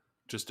there,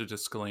 just a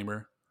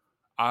disclaimer.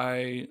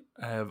 I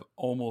have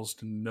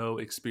almost no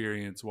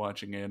experience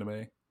watching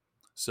anime,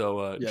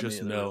 so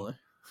just know. Really.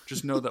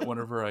 Just know that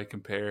whenever I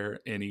compare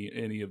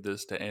any of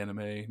this to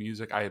anime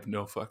music, I have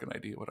no fucking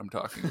idea what I'm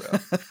talking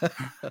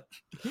about.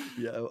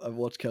 Yeah, I've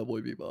watched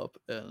Cowboy Bebop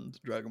and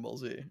Dragon Ball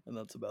Z, and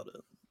that's about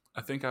it.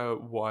 I think I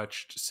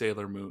watched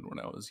Sailor Moon when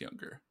I was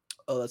younger.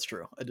 Oh, that's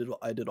true.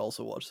 I did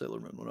also watch Sailor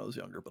Moon when I was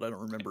younger, but I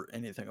don't remember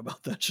anything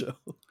about that show.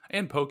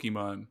 And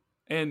Pokemon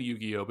and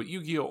Yu-Gi-Oh, but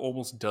Yu-Gi-Oh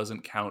almost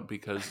doesn't count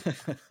because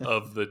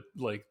of the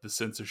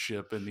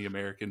censorship and the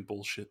American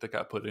bullshit that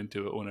got put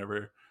into it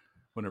whenever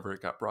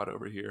it got brought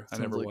over here. I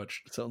never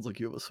watched. It sounds like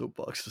you have a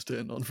soapbox to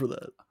stand on for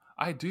that.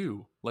 I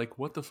do. Like,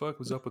 what the fuck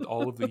was up with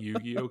all of the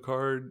Yu-Gi-Oh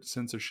card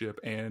censorship?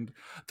 And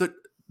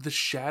the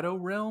Shadow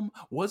Realm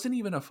wasn't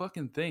even a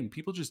fucking thing.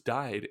 People just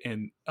died,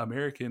 and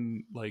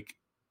American like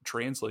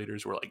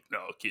translators were like, "No,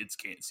 kids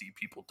can't see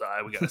people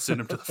die. We gotta send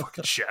them to the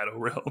fucking Shadow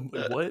Realm."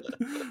 Like, what?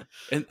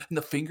 And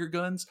the finger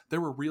guns,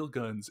 there were real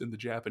guns in the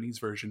Japanese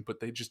version, but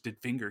they just did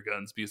finger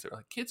guns because they're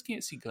like, kids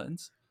can't see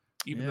guns,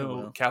 even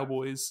though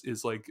Cowboys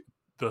is like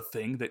the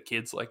thing that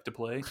kids like to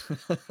play.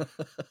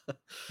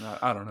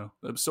 I don't know.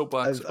 I'm so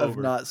boxed over. I've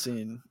not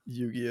seen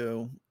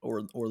Yu-Gi-Oh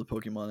or the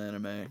Pokemon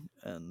anime,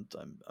 and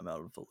I'm out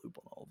of the loop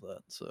on all of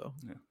that. So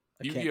yeah.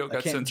 Yu-Gi-Oh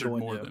got censored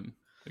more than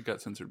it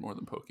got censored more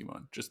than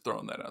Pokemon. Just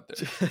throwing that out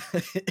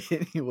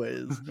there.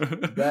 Anyways,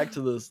 back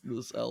to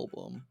this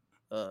album.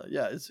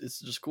 Yeah,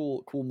 it's just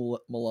cool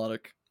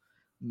melodic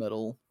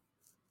metal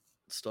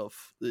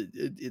stuff.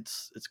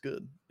 It's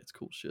good. It's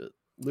cool shit.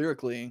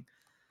 Lyrically,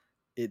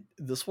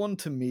 this one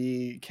to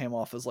me came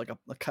off as like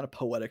a kind of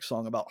poetic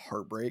song about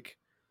heartbreak.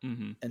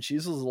 Mm-hmm. And she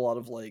uses a lot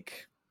of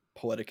like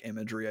poetic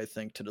imagery, I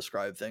think, to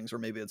describe things, or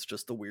maybe it's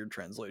just the weird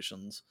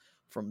translations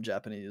from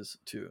Japanese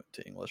to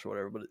English or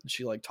whatever. But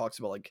she like talks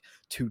about like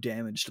two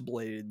damaged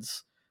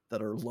blades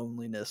that are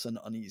loneliness and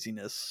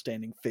uneasiness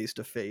standing face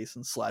to face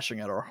and slashing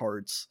at our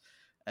hearts.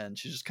 And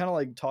she's just kind of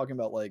like talking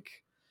about like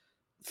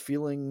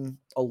feeling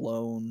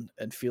alone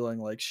and feeling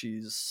like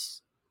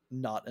she's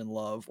not in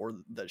love, or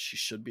that she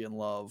should be in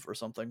love or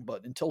something,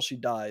 but until she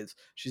dies,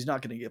 she's not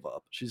going to give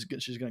up. She's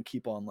going to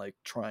keep on like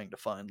trying to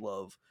find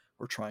love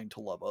or trying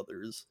to love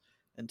others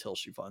until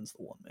she finds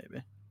the one.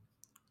 Maybe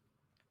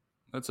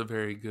that's a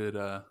very good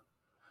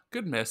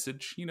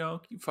message.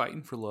 Keep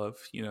fighting for love.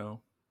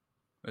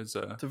 It's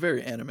a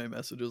very anime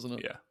message, isn't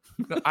it?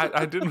 Yeah.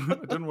 I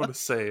didn't want to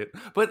say it,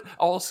 but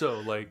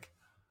also like,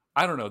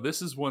 I don't know,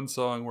 this is one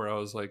song where I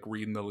was like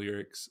reading the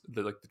lyrics,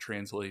 the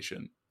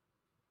translation,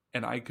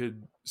 and I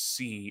could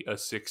see a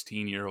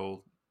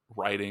 16-year-old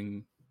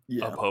writing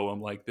a poem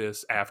like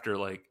this after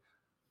like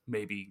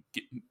maybe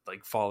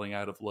falling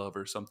out of love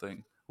or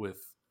something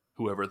with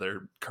whoever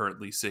they're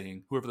currently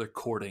seeing, whoever they're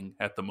courting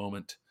at the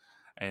moment,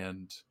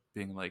 and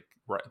being like,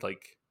 right,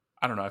 like,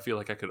 I don't know, I feel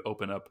like I could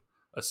open up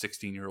a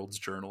 16-year-old's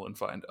journal and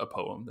find a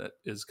poem that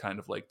is kind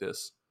of like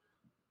this.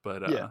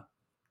 But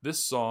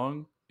this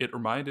song, it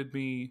reminded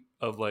me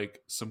of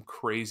like some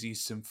crazy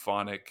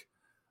symphonic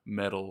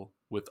metal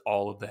with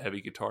all of the heavy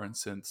guitar and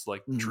synths,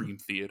 like Dream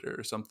Theater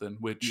or something,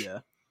 which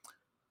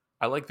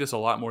I like this a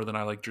lot more than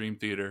I like Dream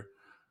Theater.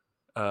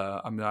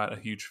 I'm not a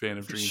huge fan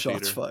of Dream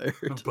Shots Theater,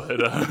 fired.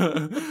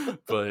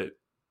 but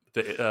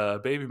the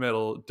Baby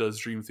Metal does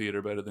Dream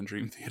Theater better than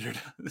Dream Theater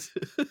does.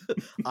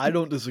 I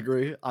don't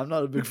disagree. I'm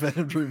not a big fan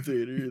of Dream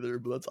Theater either,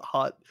 but it's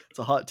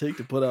a hot take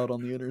to put out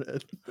on the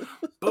internet.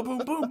 Boom,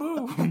 boom, boom,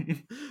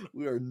 boom.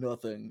 We are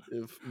nothing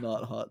if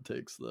not hot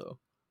takes, though.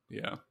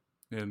 Yeah.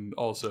 And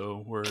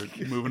also, we're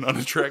moving on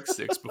to track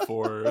 6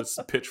 before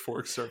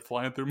pitchforks start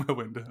flying through my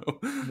window.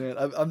 Man,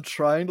 I'm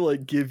trying to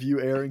like give you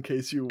air in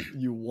case you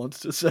want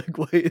to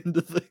segue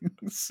into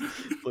things,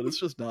 but it's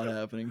just not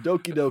happening.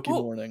 Doki Doki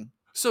Morning.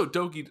 So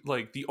Doki,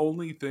 like the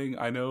only thing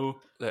I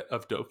know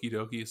of Doki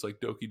Doki is like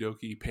Doki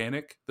Doki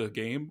Panic, the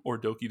game, or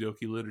Doki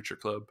Doki Literature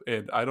Club,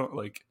 and I don't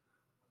like.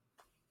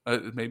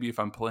 Maybe if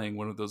I'm playing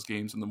one of those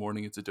games in the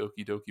morning, it's a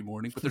Doki Doki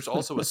Morning, but there's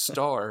also a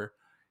star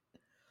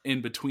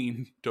in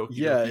between Doki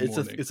Doki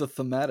Morning. It's a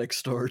thematic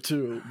star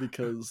too,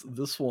 because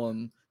this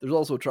one, there's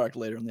also a track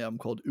later in the album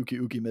called Uki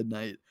Uki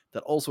Midnight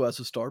that also has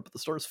a star, but the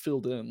star's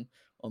filled in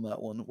on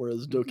that one,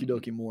 whereas Doki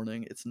Doki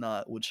Morning, it's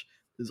not, which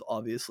is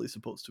obviously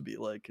supposed to be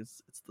like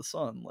it's the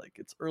sun, like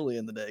it's early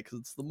in the day because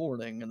it's the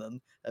morning, and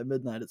then at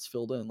midnight it's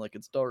filled in like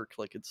it's dark,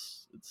 like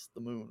it's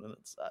the moon, and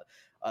it's that.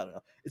 I don't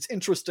know. It's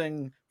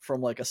interesting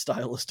from like a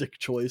stylistic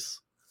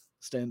choice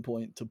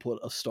standpoint to put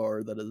a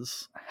star that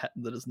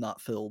is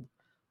not filled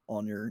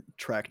on your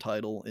track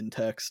title in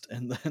text,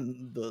 and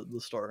then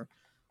the star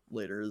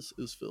later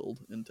is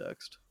filled in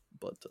text,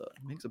 but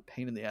it makes a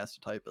pain in the ass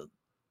to type it.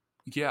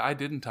 Yeah, I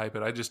didn't type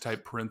it. I just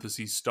typed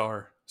parentheses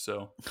star.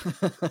 So,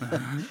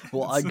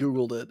 well, I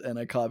googled it and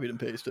I copied and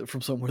pasted it from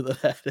somewhere that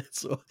had it,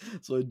 so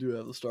I do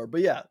have the star.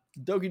 But yeah,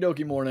 Doki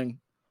Doki Morning.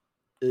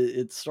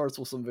 It starts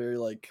with some very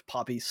like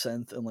poppy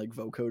synth and like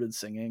vocoded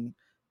singing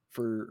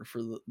for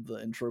the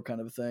intro kind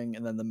of thing,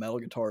 and then the metal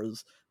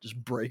guitars just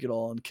break it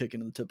all and kick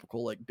into the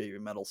typical like baby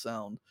metal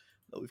sound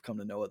that we've come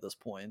to know at this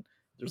point.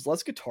 There's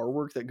less guitar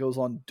work that goes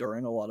on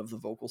during a lot of the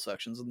vocal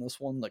sections in this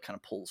one that kind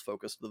of pulls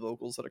focus to the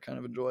vocals that I kind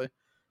of enjoy.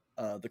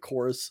 The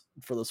chorus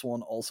for this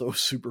one also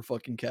super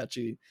fucking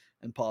catchy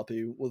and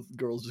poppy, with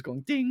girls just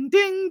going ding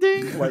ding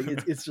ding. Like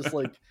it's just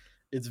like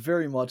it's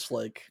very much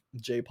like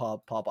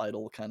J-pop, pop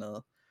idol kind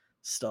of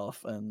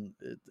stuff, and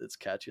it's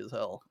catchy as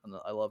hell, and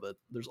I love it.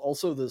 There's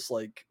also this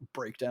like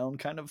breakdown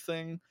kind of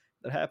thing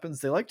that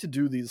happens. They like to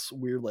do these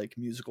weird like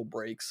musical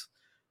breaks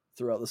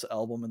throughout this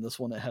album, and this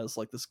one it has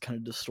like this kind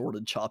of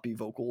distorted, choppy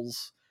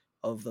vocals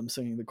of them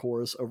singing the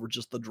chorus over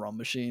just the drum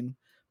machine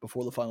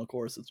before the final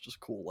chorus. It's just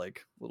cool,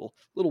 like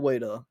little way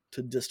to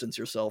distance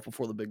yourself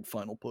before the big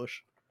final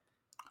push.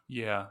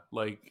 Yeah,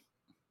 like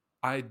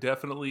I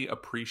definitely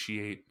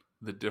appreciate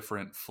the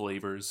different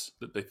flavors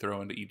that they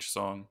throw into each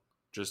song.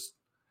 Just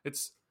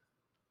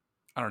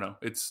I don't know.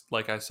 It's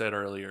like I said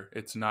earlier,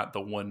 it's not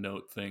the one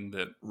note thing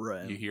that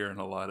you hear in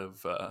a lot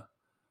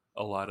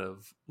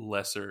of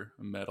lesser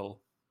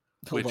metal.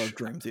 I love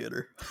Dream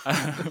Theater.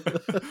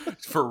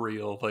 For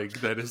real,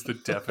 like that is the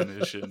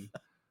definition.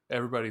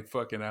 Everybody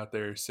fucking out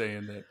there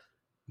saying that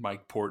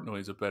Mike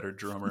Portnoy is a better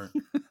drummer.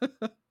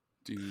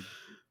 Dude.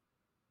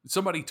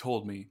 Somebody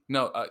told me.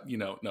 No,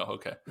 no,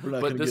 okay. We're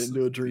not going to get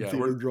into a Dream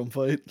Theater drum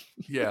fight.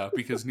 Yeah,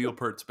 because Neil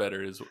Peart's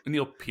better.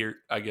 Neil Peart,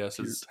 I guess,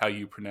 is how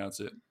you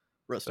pronounce it.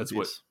 Rest in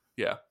peace.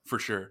 Yeah, for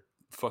sure.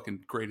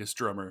 Fucking greatest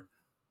drummer.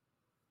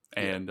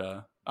 And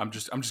I'm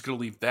just gonna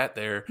leave that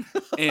there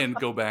and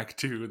go back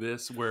to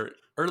this, where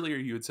earlier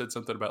you had said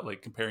something about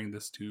like comparing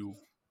this to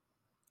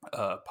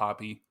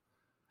Poppy.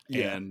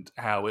 Yeah. And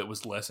how it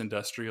was less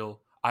industrial.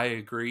 I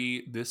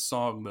agree. This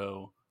song,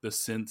 though, the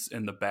synths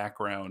in the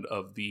background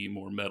of the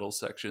more metal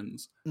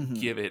sections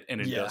give it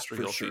an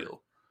industrial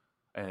feel.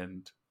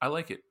 And I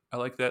like it. I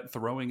like that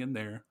throwing in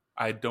there.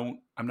 I'm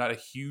not a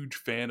huge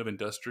fan of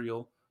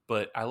industrial,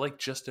 but I like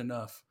just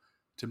enough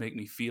to make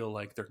me feel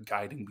like they're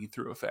guiding me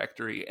through a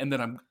factory, and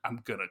then I'm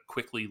gonna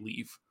quickly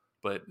leave.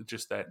 But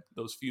just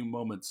those few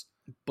moments.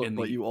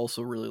 But you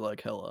also really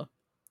like Hella.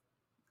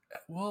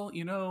 Well,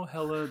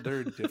 Hella,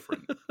 they're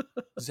different.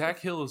 Zach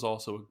Hill is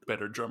also a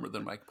better drummer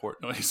than Mike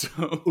Portnoy.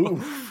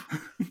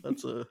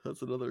 So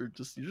that's another.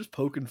 You're just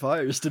poking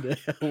fires today.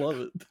 I love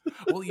it.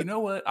 Well, you know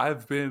what?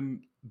 I've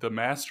been the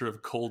master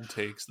of cold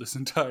takes this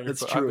entire.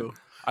 That's true.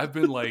 I've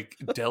been like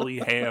Deli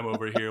Ham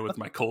over here with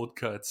my cold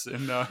cuts,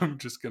 and now I'm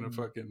just gonna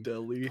fucking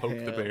Deli poke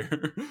Ham. the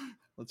bear.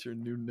 That's your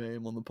new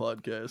name on the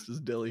podcast,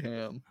 is Deli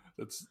Ham.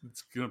 It's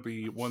gonna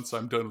be, once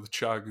I'm done with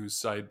Chagu's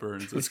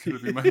sideburns, that's gonna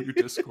be my new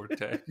Discord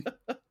tag.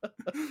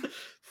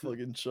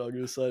 Fucking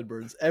Chagu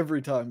sideburns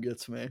every time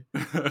gets me.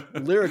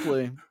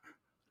 Lyrically,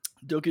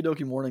 Doki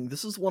Doki Morning,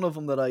 this is one of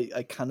them that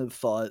I kind of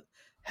thought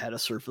had a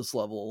surface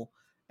level,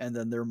 and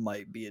then there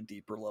might be a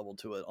deeper level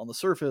to it. On the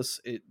surface,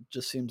 it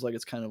just seems like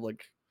it's kind of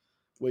like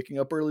waking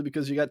up early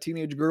because you got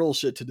teenage girl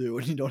shit to do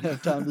and you don't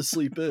have time to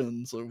sleep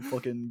in, so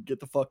fucking get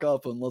the fuck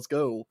up and let's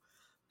go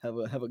have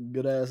a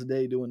good ass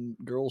day doing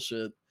girl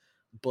shit.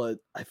 But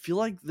I feel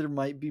like there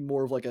might be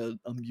more of like a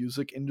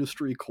music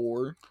industry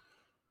core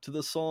to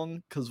this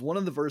song, because one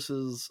of the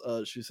verses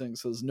she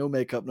sings says, no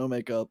makeup,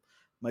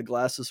 my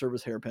glasses serve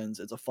as hairpins,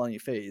 it's a funny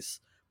face,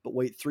 but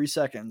wait 3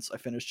 seconds, I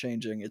finish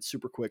changing, it's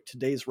super quick.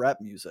 Today's rap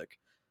music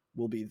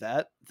will be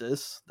that,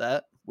 this,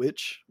 that,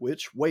 which,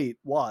 wait,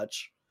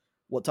 watch,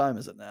 what time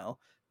is it now?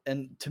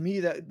 And to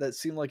me, that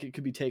seemed like it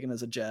could be taken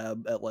as a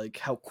jab at like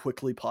how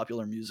quickly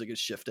popular music is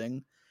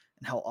shifting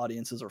and how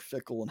audiences are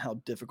fickle and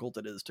how difficult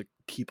it is to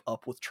keep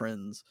up with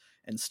trends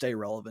and stay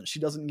relevant.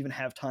 She doesn't even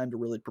have time to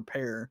really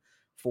prepare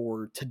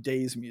for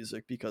today's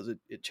music because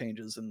it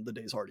changes and the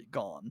day's already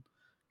gone,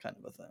 kind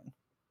of a thing.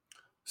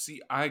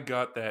 See, I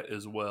got that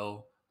as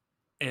well.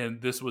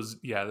 And this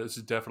is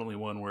definitely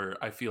one where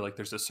I feel like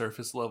there's a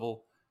surface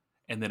level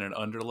and then an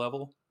under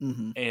level.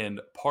 Mm-hmm.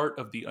 And part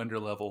of the under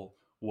level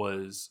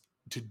was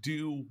to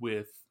do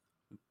with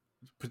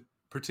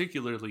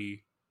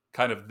particularly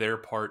kind of their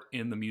part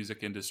in the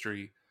music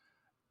industry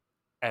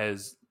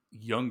as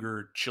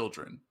younger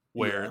children,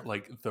 where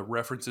like the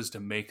references to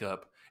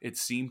makeup, it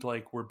seemed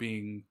like were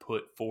being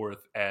put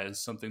forth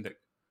as something that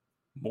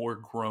more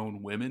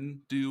grown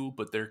women do,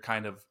 but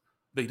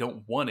they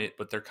don't want it,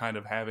 but they're kind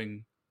of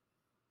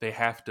they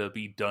have to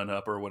be done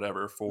up or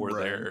whatever for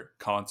their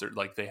concert.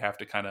 Like they have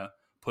to kind of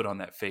put on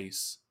that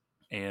face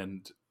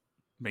and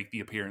make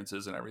the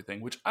appearances and everything,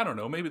 which I don't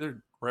know, maybe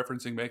they're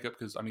referencing makeup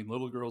because I mean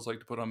little girls like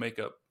to put on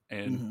makeup,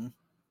 and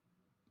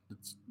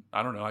it's,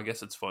 I don't know, I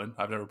guess it's fun.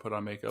 I've never put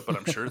on makeup, but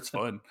I'm sure it's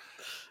fun.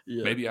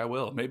 Maybe I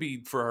will.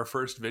 Maybe for our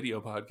first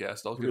video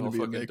podcast I'll get all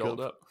fucking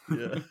dolled up.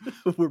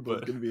 We're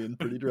both gonna be in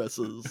pretty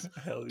dresses.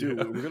 Hell dude,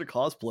 we're gonna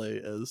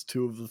cosplay as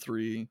 2 of the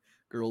 3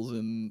 girls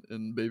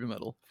in Baby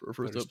Metal for our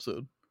first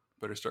episode.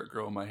 Better start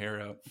growing my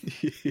hair out.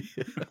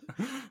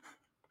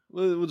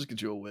 We'll just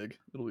get you a wig.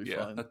 It'll be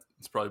fine.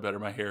 It's probably better.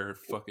 My hair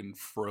fucking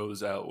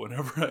froze out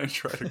whenever I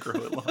try to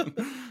grow it long.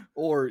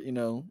 Or,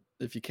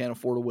 if you can't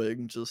afford a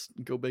wig, just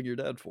go beg your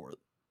dad for it.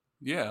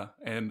 Yeah,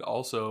 and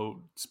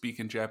also speak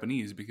in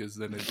Japanese because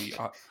then it'd be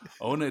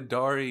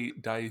Onedari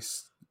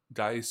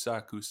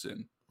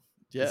Daisakusen.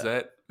 Yeah. Is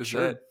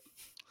that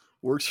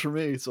works for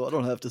me, so I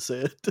don't have to say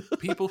it.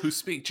 People who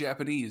speak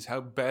Japanese,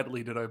 how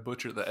badly did I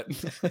butcher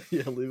that?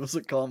 Yeah, leave us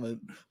a comment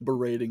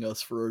berating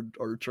us for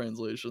our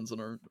translations and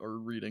our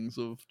readings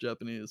of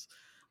Japanese.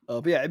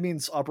 But yeah, it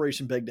means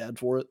Operation Beg Dad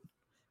for it,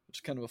 which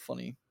is kind of a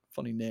funny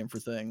name for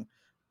thing.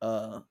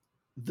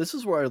 This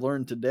is where I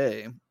learned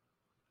today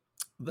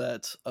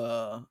that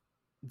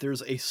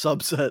there's a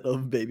subset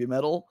of Baby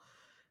Metal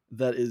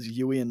that is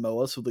Yui and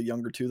Moa, so the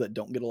younger 2 that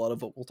don't get a lot of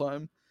vocal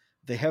time.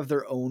 They have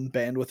their own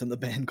band within the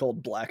band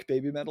called Black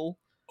Baby Metal.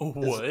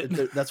 What?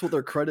 That's what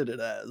they're credited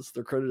as.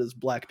 They're credited as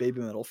Black Baby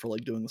Metal for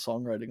like doing the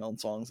songwriting on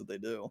songs that they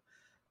do.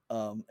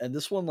 And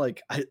this one,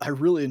 like, I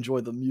really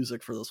enjoy the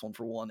music for this one.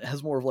 For one, it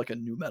has more of like a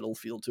new metal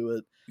feel to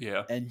it.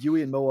 Yeah. And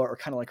Yui and Moa are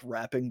kind of like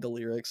rapping the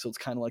lyrics, so it's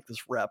kind of like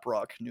this rap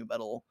rock new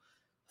metal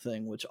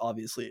thing, which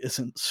obviously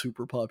isn't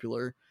super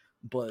popular,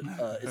 but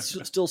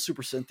it's still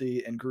super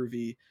synthy and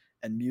groovy.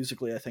 And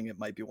musically, I think it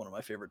might be one of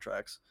my favorite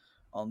tracks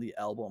on the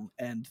album.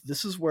 And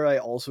this is where I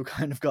also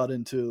kind of got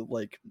into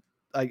like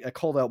I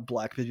called out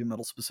Black Baby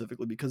Metal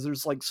specifically because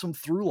there's like some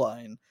through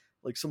line,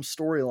 like some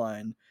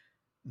storyline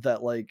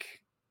that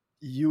like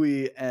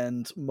Yui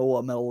and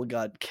Moa Metal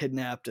got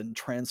kidnapped and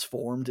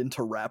transformed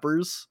into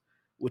rappers,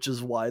 which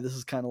is why this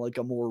is kind of like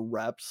a more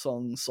rap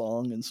song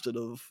instead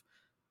of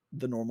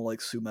the normal like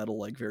Su Metal,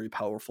 like very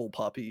powerful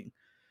poppy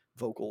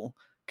vocal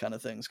kind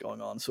of things going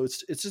on. So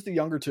it's just the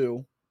younger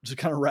 2 just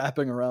kind of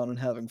rapping around and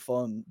having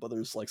fun, but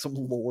there's like some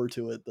lore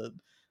to it that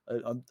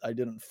I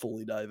didn't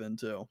fully dive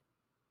into.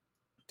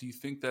 Do you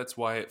think that's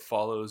why it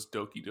follows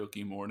Doki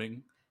Doki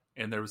Morning?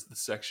 And there was the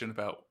section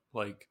about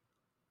like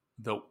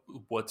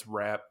what's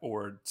rap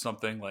or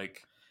something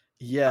like.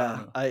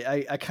 Yeah,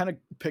 I kind of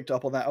picked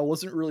up on that. I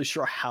wasn't really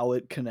sure how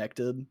it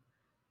connected,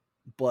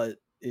 but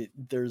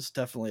there's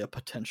definitely a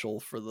potential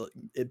for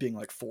it being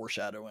like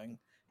foreshadowing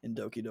in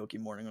Doki Doki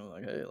Morning. I'm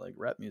like, hey, like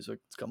rap music,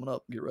 it's coming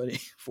up, get ready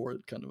for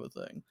it, kind of a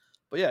thing.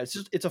 But yeah,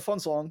 it's a fun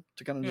song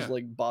to kind of just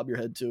like bob your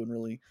head to and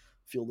really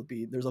feel the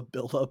beat. There's a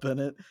build up in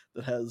it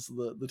that has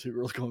the 2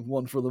 girls going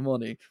 1 for the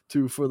money,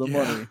 2 for the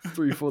money,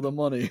 3 for the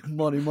money,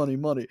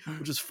 money,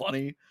 which is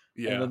funny.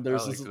 Yeah, and then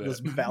there's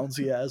this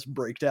bouncy ass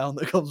breakdown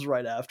that comes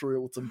right after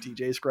it with some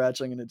DJ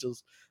scratching, and it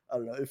just, I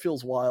don't know, it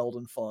feels wild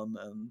and fun,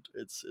 and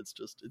it's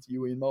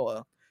Yui and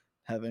Moa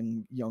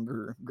having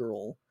younger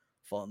girl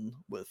fun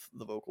with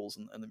the vocals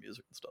and the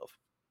music and stuff.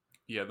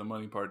 Yeah, the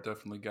money part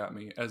definitely got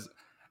me.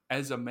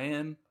 As a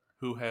man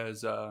who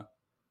has a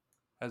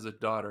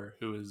daughter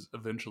who is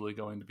eventually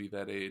going to be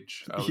that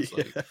age, I was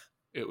like,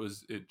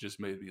 it just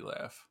made me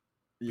laugh.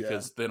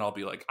 Because then I'll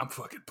be like, I'm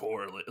fucking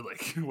poor.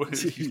 Like,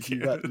 what? You're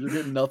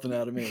getting nothing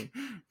out of me.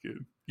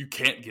 You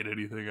can't get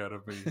anything out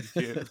of me.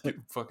 You can't get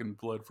fucking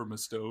blood from a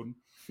stone.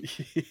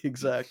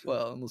 Exactly.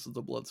 Well, unless it's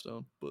a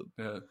bloodstone. But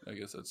yeah, I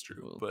guess that's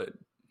true. Well, but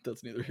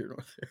that's neither here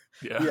nor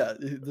there. Yeah.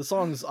 The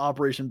song's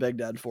Operation Beg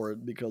Dad for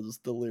it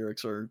because the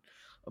lyrics are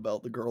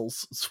about the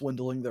girls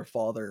swindling their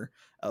father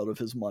out of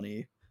his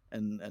money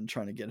and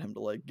trying to get him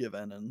to like give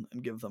in and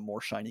give them more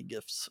shiny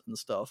gifts and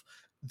stuff.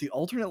 The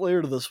alternate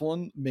layer to this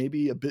one may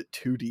be a bit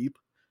too deep,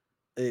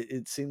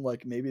 it seemed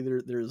like maybe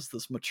there's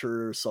this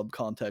mature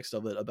subcontext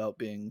of it about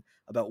being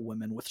about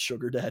women with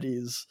sugar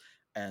daddies,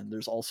 and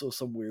there's also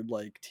some weird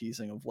like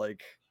teasing of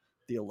like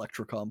the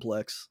Electra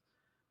complex,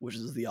 which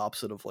is the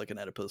opposite of like an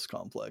Oedipus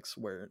complex,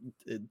 where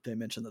they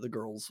mention that the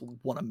girls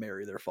want to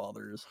marry their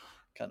fathers,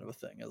 kind of a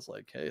thing. As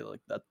like, hey, like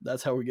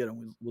that's how we get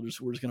him. We're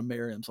just gonna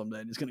marry him someday,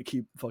 and he's gonna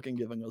keep fucking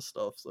giving us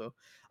stuff. So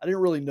I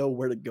didn't really know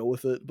where to go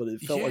with it, but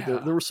it felt like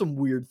there were some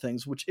weird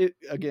things, which it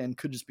again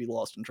could just be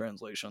lost in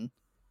translation.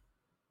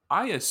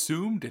 I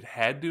assumed it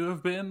had to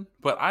have been,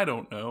 but I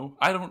don't know.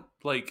 I don't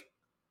like.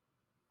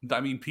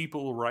 I mean,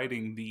 people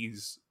writing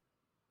these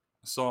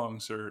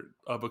songs are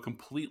of a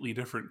completely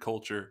different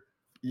culture,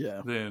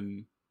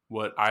 than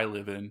what I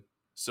live in.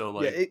 So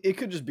like, it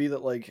could just be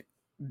that like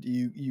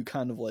you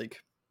kind of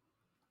like,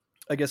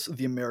 I guess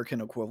the American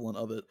equivalent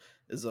of it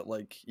is that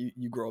like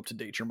you grow up to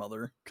date your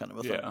mother, kind of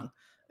a thing.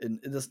 And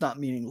that's not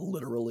meaning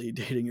literally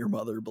dating your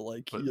mother, but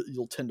like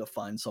you'll tend to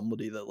find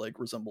somebody that like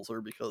resembles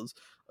her because,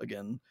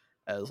 again,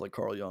 as like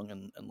Carl Jung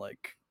and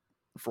like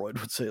Freud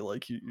would say,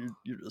 like you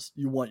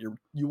want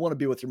to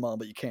be with your mom,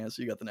 but you can't,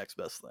 so you got the next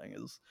best thing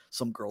is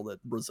some girl that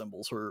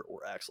resembles her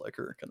or acts like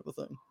her, kind of a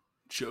thing.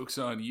 Joke's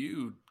on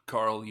you,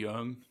 Carl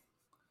Jung.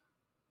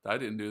 I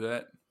didn't do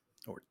that.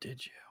 Or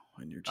did you?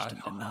 And you're just in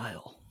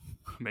denial.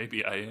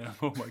 Maybe I am.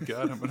 Oh my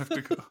god, I'm gonna have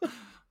to go. I'm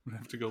gonna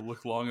have to go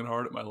look long and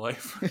hard at my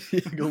life.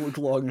 Go look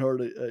long and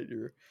hard at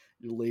your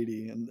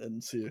lady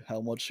and see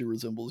how much she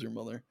resembles your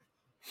mother.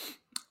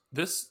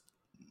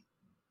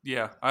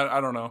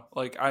 I don't know.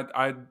 Like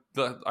I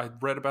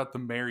read about the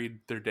married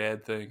their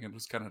dad thing and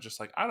was kind of just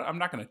like, I'm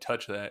not gonna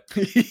touch that.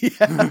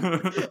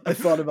 I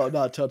thought about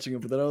not touching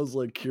it, but then I was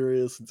like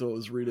curious, and so I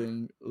was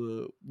reading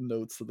the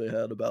notes that they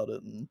had about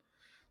it, and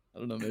I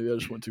don't know, maybe I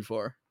just went too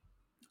far.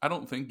 I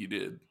don't think you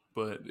did.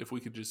 But if we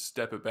could just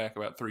step it back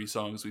about 3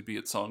 songs, we'd be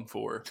at song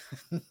 4.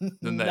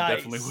 Then that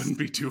definitely wouldn't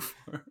be too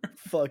far.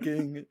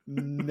 Fucking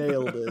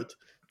nailed it.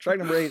 Track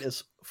number 8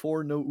 is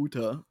For No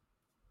Uta.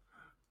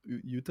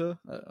 Uta?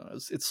 I don't know.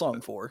 It's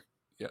song 4.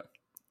 Yeah.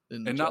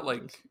 And not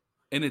like,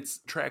 and it's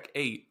track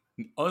 8,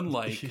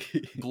 unlike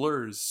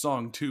Blur's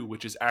song 2,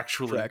 which is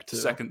actually the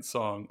second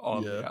song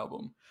on the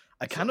album.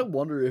 I kind of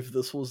wonder if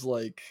this was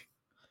like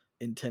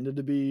intended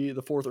to be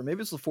the 4th, or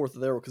maybe it's the 4th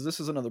of their, because this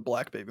is another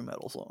Black Baby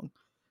Metal song.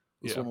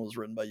 This one was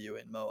written by Yue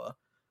and Moa.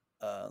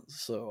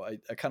 So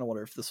I kind of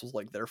wonder if this was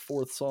like their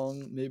 4th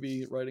song,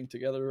 maybe writing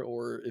together,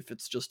 or if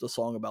it's just a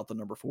song about the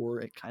number 4.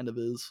 It kind of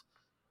is.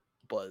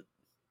 But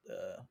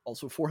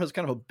also 4 has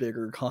kind of a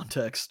bigger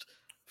context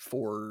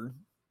for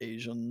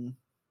Asian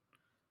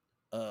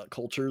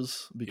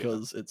cultures,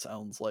 because it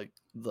sounds like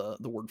the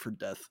word for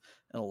death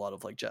in a lot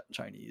of like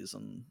Chinese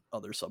and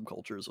other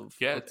subcultures of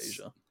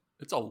Asia.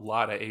 It's a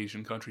lot of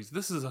Asian countries.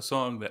 This is a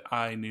song that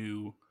I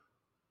knew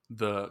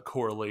the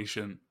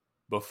correlation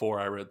before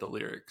I read the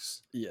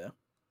lyrics. Yeah.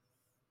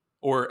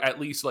 Or at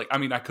least, like, I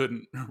mean, I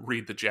couldn't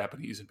read the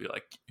Japanese and be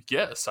like,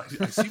 yes, I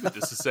see what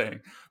this is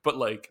saying. But,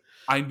 like,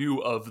 I knew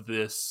of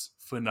this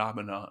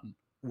phenomenon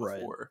before.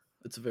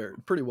 Right. It's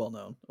pretty well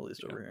known, at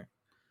least over here.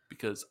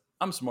 Because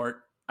I'm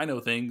smart. I know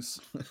things.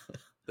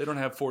 They don't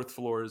have 4th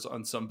floors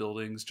on some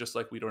buildings, just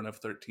like we don't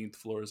have 13th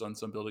floors on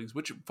some buildings,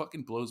 which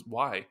fucking blows.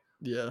 Why?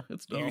 Yeah,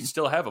 it's dumb. You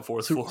still have a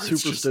 4th floor.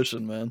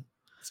 Superstition, man.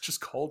 It's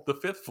just called the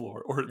 5th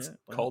floor, or it's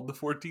called the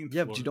 14th floor.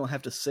 Yeah, but you don't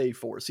have to say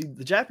 4. See,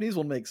 the Japanese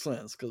one makes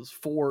sense, because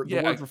 4,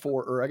 the word for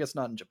 4, or I guess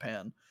not in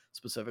Japan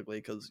specifically,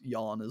 because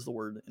yan is the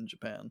word in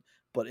Japan,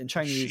 but in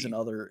Chinese and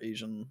other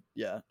Asian,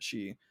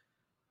 shi,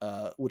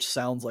 which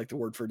sounds like the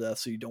word for death,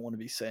 so you don't want to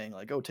be saying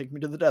like, oh, take me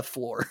to the death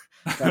floor,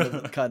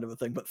 kind of a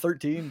thing. But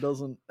 13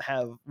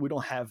 we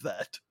don't have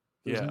that.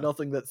 There's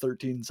nothing that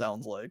 13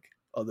 sounds like,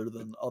 other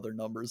than other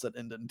numbers that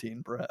end in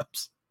teen,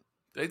 perhaps.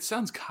 It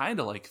sounds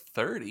kind of like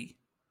 30.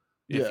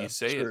 If you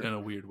say it in a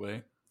weird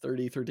way.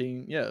 30,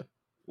 13,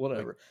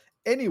 whatever.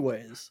 Like,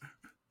 anyways,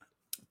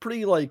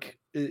 pretty like,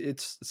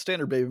 it's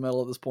standard baby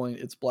metal at this point.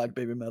 It's Black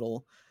Baby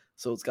Metal,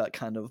 so it's got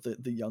kind of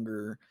the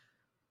younger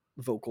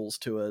vocals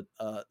to it.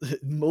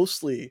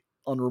 Mostly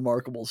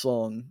unremarkable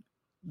song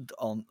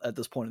at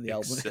this point in the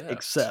album,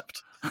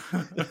 except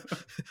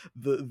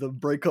the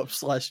breakup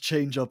 /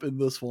 change up in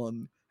this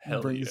one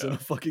brings in a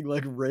fucking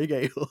like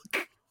reggae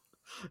hook.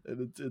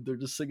 And they're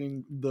just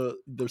singing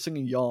they're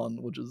singing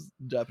yawn, which is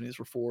Japanese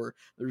for 4.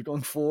 They're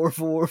going 4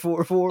 4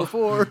 4 4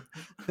 4.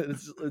 And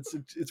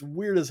it's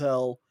weird as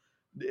hell.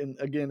 And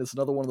again, it's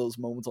another one of those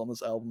moments on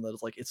this album that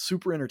is like, it's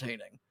super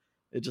entertaining.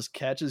 It just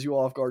catches you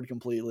off guard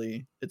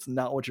completely. It's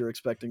not what you're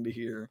expecting to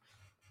hear,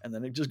 and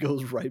then it just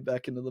goes right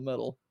back into the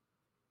metal.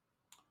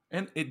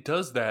 And it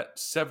does that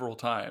several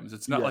times.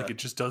 It's not like it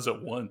just does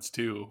it once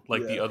too,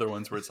 like the other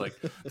ones where it's like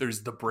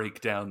there's the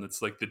breakdown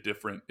that's like the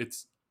different.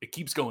 It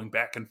keeps going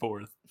back and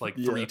forth like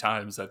 3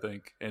 times, I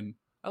think. And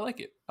I like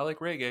it. I like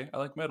reggae. I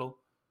like metal.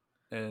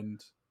 And,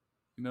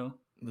 you know.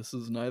 This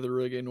is neither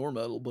reggae nor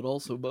metal, but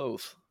also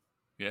both.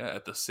 Yeah,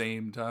 at the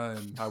same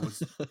time.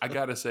 I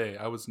gotta say,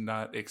 I was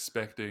not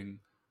expecting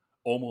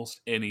almost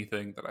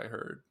anything that I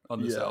heard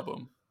on this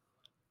album.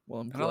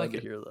 Well, I'm glad to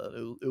hear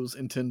that. It was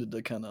intended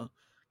to kind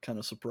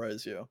of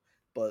surprise you.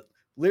 but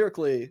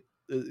lyrically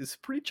it's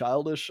pretty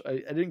childish.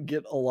 I didn't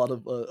get a lot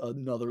of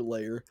another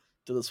layer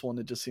to this one.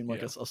 It just seemed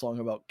like a song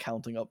about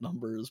counting up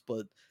numbers,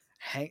 but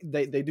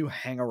they do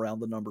hang around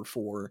the number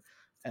 4,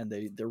 and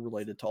they're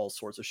related to all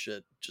sorts of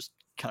shit, just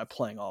kind of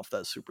playing off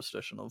that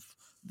superstition of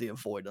the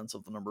avoidance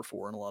of the number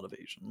 4 in a lot of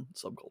Asian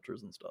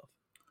subcultures and stuff.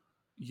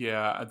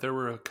 Yeah, there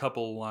were a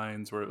couple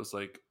lines where it was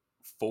like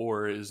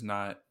 4 is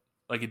not,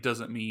 like, it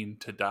doesn't mean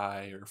to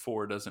die, or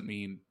 4 doesn't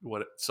mean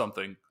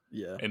something.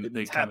 Yeah, and it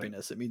means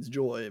happiness, it means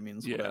joy, it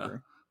means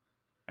whatever.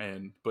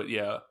 But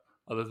yeah,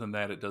 other than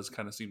that, it does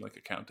kind of seem like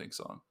a counting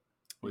song.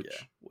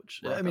 Which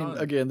I mean,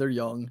 again, they're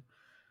young.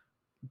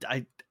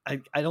 I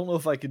don't know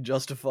if I could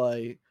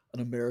justify an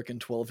American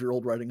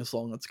 12-year-old writing a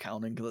song that's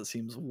counting, because that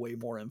seems way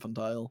more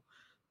infantile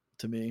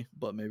to me.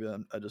 But maybe I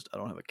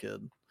don't have a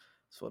kid,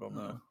 so I don't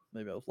know.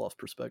 Maybe I've lost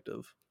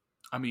perspective.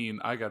 I mean,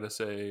 I gotta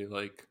say,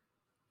 like,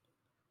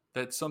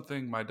 that's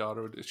something my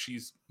daughter would.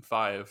 She's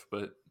 5,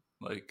 but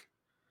like,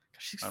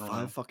 she's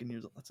 5 fucking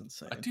years old. That's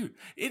insane, dude.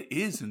 It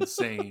is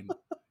insane.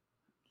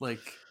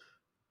 Like,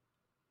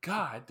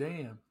 god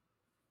damn.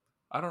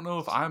 I don't know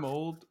if I'm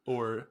old,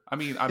 or I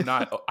mean, I'm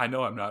not. I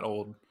know I'm not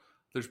old.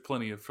 There's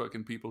plenty of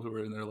fucking people who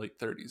are in their late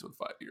 30s with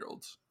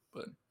 5-year-olds,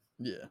 but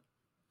yeah,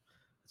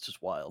 it's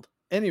just wild.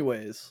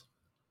 Anyways,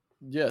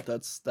 yeah,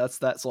 that's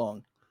that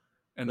song.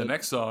 And the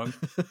next song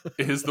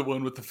is the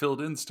one with the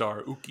filled-in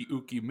star, Uki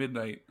Uki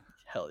Midnight.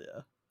 Hell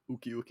yeah,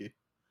 Uki Uki.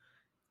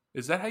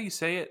 Is that how you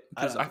say it?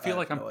 Because I feel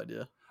like no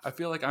idea. I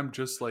feel like I'm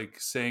just like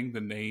saying the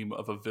name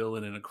of a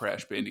villain in a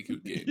Crash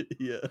Bandicoot game.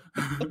 Yeah.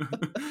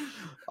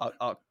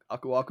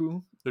 Aku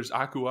Aku. There's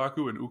Aku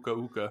Aku and Uka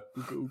Uka.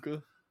 Uka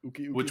Uka.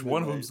 Uki Uki. Which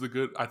one of them's the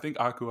good? I think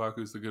Aku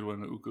Aku is the good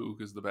one, and Uka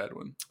Uka is the bad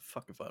one.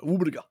 Fucking fine. I don't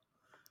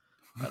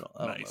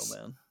know,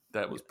 man.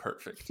 That was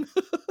perfect.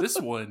 This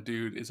one,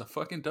 dude, is a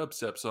fucking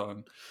dubstep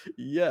song.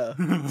 Yeah,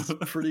 it's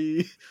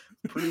pretty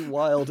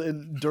wild.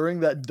 And during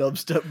that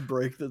dubstep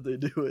break that they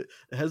do, it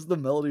has the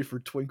melody for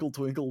Twinkle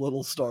Twinkle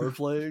Little Star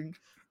playing,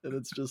 and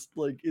it's just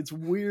like, it's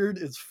weird,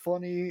 it's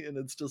funny, and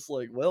it's just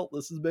like, well,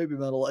 this is baby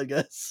metal, I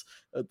guess,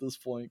 at this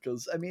point.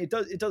 Because I mean,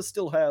 it does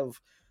still have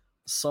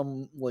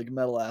some like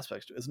metal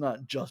aspects to it. It's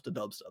not just a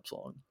dubstep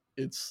song.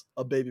 It's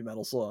a baby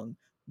metal song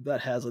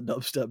that has a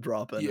dubstep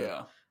drop in it.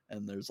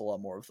 And there's a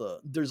lot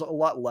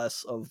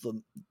less of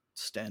the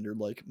standard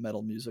like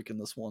metal music in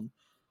this one,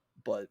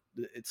 but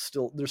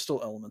there's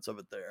still elements of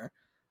it there.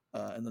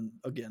 And then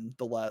again,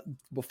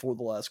 before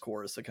the last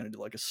chorus, they kind of do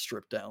like a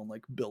stripped down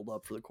like build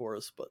up for the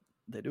chorus, but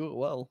they do it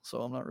well,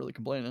 so I'm not really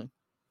complaining.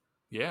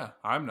 Yeah,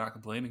 I'm not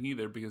complaining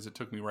either, because it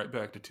took me right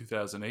back to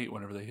 2008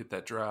 whenever they hit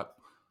that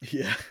drop.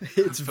 Yeah,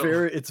 it's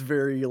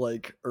very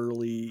like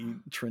early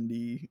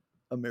trendy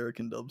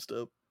American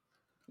dubstep.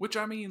 Which,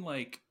 I mean,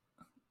 like,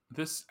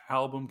 this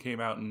album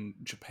came out in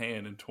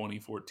Japan in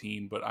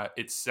 2014, but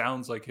it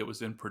sounds like it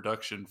was in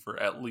production for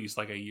at least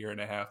like a year and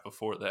a half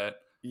before that.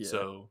 Yeah.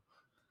 So,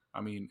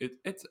 I mean,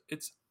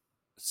 it's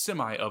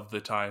semi of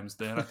the times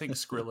then. I think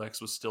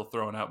Skrillex was still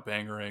throwing out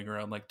Bangarang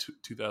around like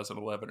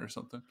 2011 or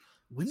something.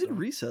 When did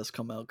Recess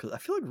come out? Because I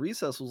feel like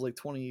Recess was like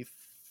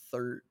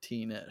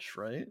 2013-ish,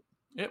 right?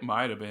 It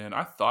might have been.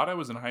 I thought I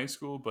was in high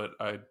school, but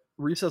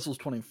Recess was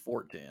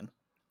 2014.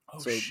 Oh,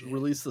 so shit.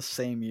 Released the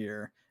same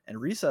year. And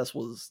Recess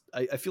was,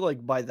 I feel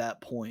like by that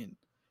point,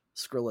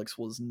 Skrillex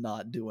was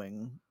not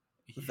doing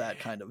that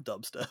kind of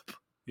dubstep.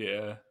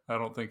 Yeah, I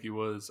don't think he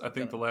was. I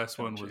think the last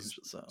one was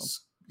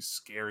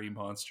Scary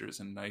Monsters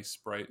and Nice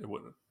Sprite.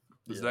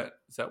 Is that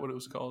what it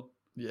was called?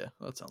 Yeah,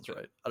 that sounds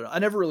right. I don't know. I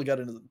never really got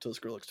into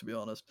Skrillex, to be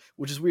honest,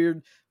 which is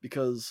weird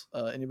because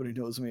anybody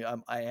who knows me,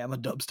 I am a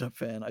dubstep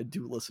fan. I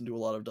do listen to a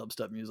lot of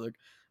dubstep music,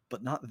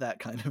 but not that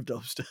kind of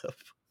dubstep.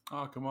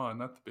 Oh, come on,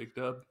 not the big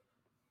dub.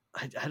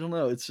 I don't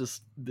know. It's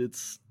just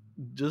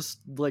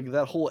like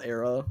that whole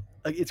era.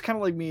 Like, it's kind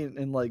of like me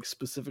in like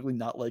specifically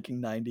not liking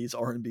 90s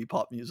R&B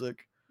pop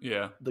music.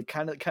 Yeah, the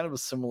kind of a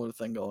similar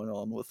thing going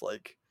on with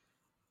like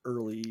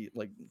early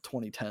like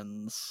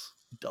 2010s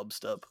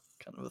dubstep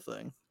kind of a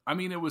thing. I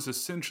mean, it was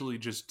essentially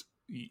just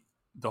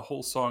the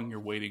whole song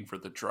you're waiting for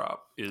the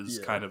drop is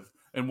kind of,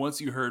 and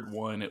once you heard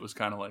one, it was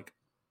kind of like,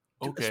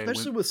 okay.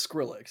 Especially with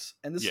Skrillex.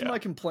 And this is my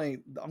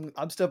complaint.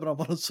 I'm stepping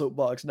up on a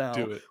soapbox now.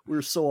 Do it.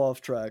 We're so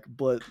off track,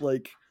 but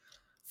like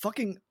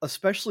fucking,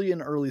 especially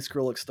in early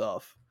Skrillex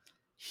stuff,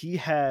 he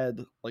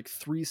had like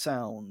 3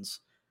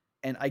 sounds,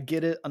 and I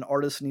get it, an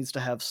artist needs to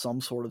have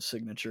some sort of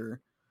signature,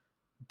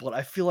 but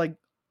I feel like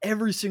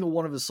every single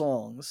one of his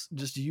songs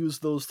just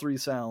used those 3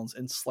 sounds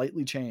and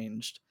slightly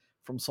changed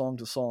from song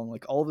to song.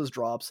 Like all of his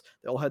drops,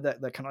 they all had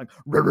that kind of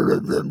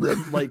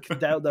like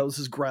that was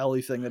his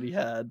growly thing that he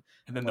had.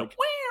 And then like,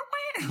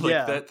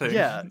 like that thing.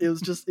 Yeah,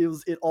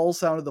 it all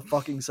sounded the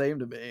fucking same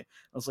to me. I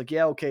was like,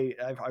 yeah, okay,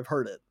 I've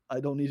heard it.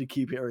 I don't need to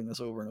keep hearing this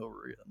over and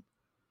over again.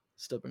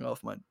 Stepping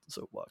off my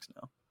soapbox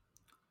now.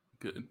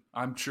 Good.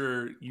 I'm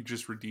sure you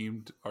just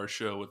redeemed our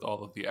show with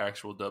all of the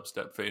actual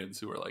dubstep fans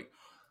who are like,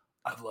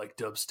 I've liked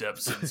dubstep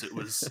since it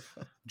was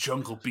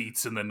jungle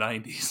beats in the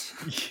 90s.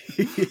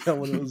 Yeah,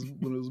 when it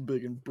was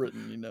big in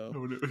Britain, you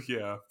know.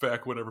 Yeah,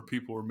 back whenever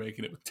people were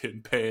making it with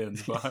tin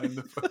pans behind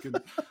the fucking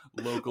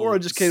local Or I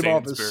just came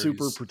off as Sainsbury's.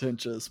 super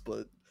pretentious,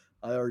 but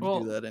I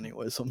already do that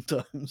anyway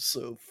sometimes,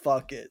 so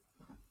fuck it.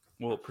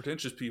 Well,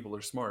 pretentious people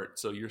are smart,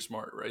 so you're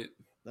smart, right?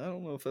 I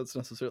don't know if that's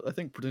necessarily. I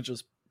think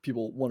pretentious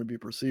people want to be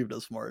perceived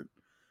as smart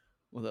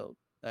without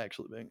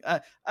actually being.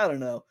 I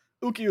don't know.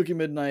 Uki Uki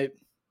Midnight.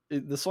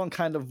 The song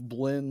kind of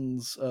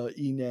blends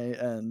Ine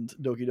and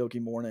Doki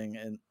Doki Morning,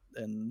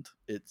 and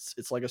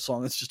it's like a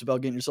song that's just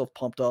about getting yourself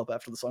pumped up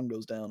after the sun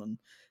goes down and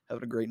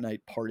having a great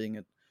night partying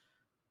at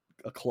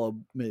a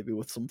club, maybe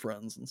with some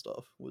friends and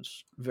stuff,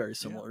 which very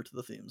similar to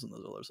the themes in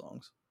those other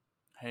songs.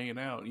 Hanging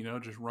out,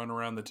 just run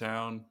around the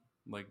town,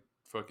 like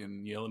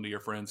fucking yelling to your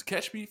friends,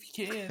 catch me if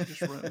you can,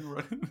 just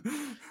run.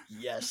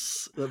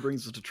 Yes, that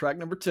brings us to track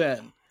number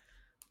 10,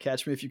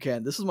 Catch Me If You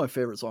Can. This is my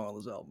favorite song on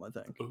this album, I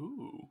think.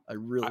 Ooh. I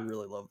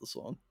really love the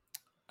song.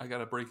 I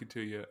gotta break it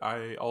to you.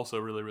 I also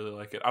really, really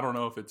like it. I don't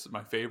know if it's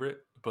my favorite,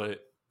 but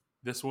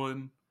this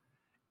one,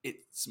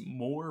 it's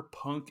more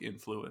punk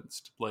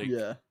influenced. Like,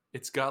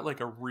 it's got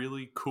like a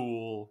really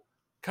cool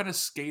kind of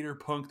skater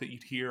punk that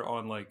you'd hear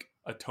on like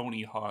a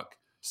Tony Hawk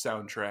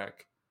soundtrack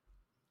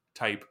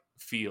type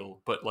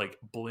feel, but like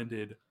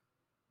blended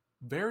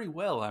very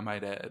well, I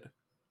might add,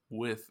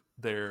 with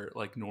their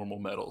like normal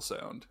metal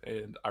sound.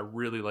 And I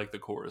really like the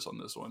chorus on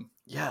this one.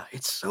 Yeah,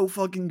 it's so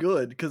fucking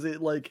good because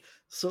it like,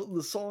 so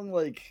the song,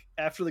 like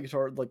after the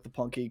guitar, like the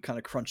punky kind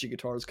of crunchy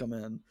guitars come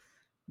in,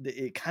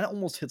 it kind of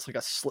almost hits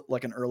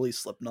like an early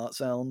Slipknot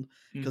sound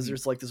because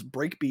there's like this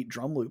breakbeat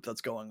drum loop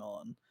that's going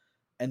on,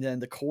 and then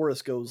the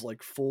chorus goes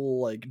like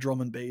full like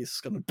drum and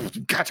bass, kind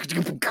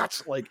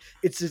of like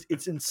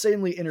it's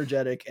insanely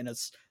energetic and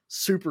it's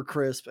super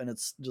crisp and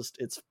it's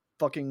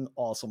fucking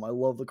awesome. I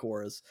love the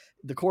chorus.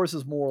 The chorus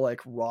is more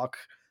like rock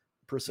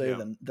per se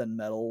than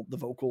metal. The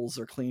vocals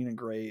are clean and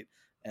great,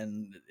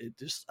 and it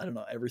just, I don't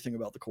know, everything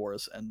about the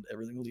chorus and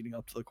everything leading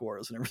up to the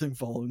chorus and everything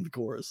following the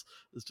chorus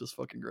is just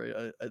fucking great.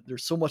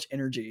 There's so much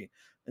energy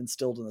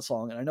instilled in the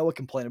song, and I know I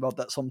complain about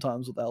that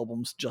sometimes with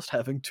albums just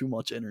having too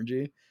much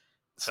energy.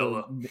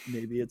 So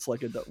maybe it's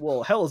like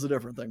Hell is a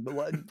different thing, but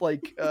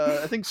like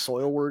I think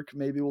Soilwork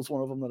maybe was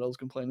one of them that I was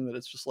complaining that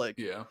it's just like,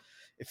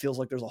 it feels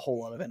like there's a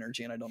whole lot of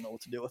energy and I don't know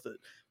what to do with it.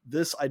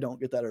 This, I don't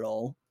get that at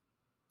all.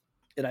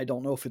 And I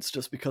don't know if it's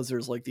just because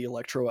there's like the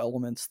electro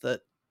elements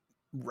that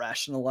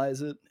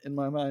rationalize it in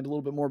my mind a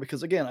little bit more,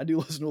 because again, I do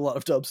listen to a lot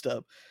of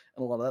dubstep and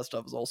a lot of that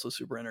stuff is also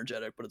super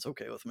energetic, but it's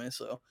okay with me.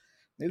 So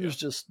maybe there's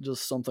just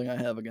something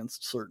I have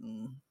against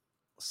certain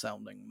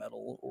sounding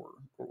metal or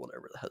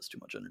whatever that has too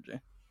much energy.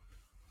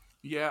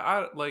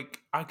 Yeah,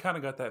 I kind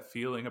of got that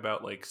feeling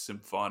about like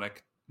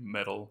symphonic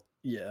metal.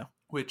 Yeah.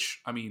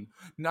 Which, I mean,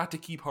 not to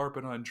keep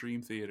harping on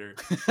Dream Theater,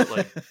 but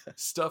like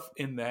stuff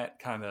in that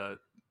kind of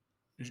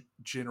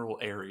general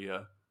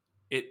area,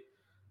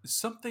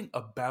 something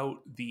about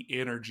the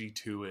energy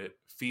to it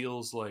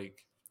feels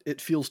like it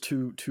feels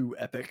too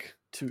epic,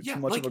 too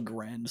much of a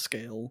grand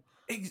scale.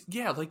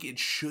 Yeah, like it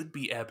should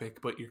be epic,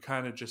 but you're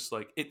kind of just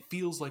like, it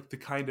feels like the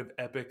kind of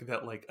epic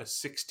that like a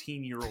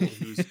 16-year-old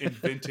who's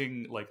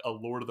inventing like a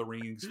Lord of the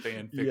Rings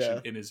fan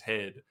fiction in his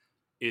head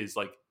is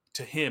like,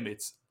 to him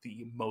it's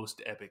the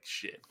most epic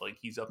shit. Like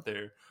he's up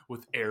there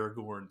with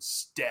Aragorn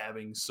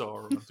stabbing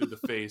Sauron through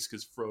the face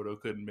because Frodo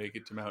couldn't make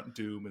it to Mount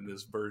Doom in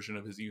this version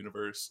of his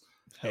universe.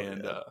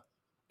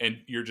 And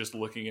you're just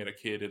looking at a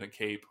kid in a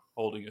cape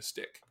holding a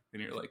stick,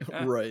 and you're like,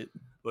 right,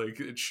 like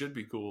it should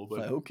be cool,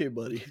 but okay,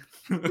 buddy.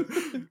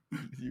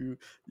 you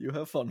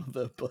have fun with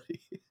that, buddy.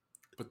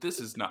 But this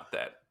is not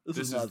that. This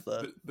is not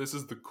that. This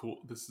is the cool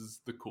one.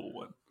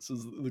 This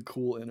is the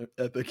cool and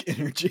epic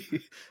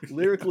energy.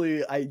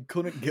 Lyrically, I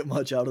couldn't get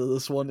much out of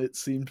this one. It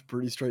seemed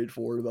pretty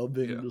straightforward about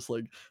being just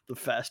like the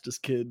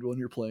fastest kid when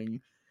you're playing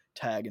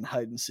tag and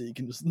hide and seek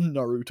and just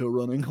Naruto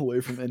running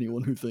away from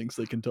anyone who thinks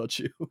they can touch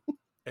you.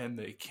 And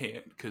they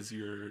can't because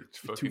you're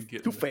fucking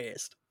too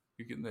fast.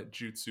 You're getting that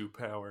jutsu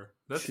power.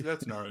 That's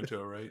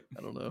Naruto, right?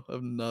 I don't know.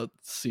 I've not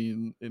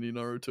seen any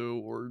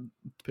Naruto or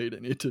paid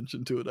any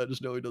attention to it. I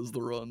just know he does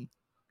the run.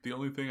 The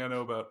only thing I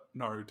know about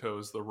Naruto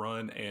is the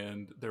run,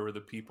 and there were the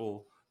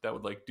people that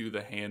would like do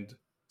the hand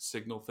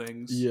signal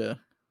things. Yeah.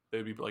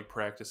 They'd be like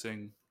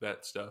practicing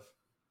that stuff.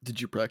 Did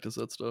you practice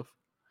that stuff?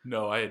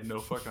 No, I had no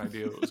fucking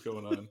idea what was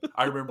going on.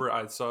 I remember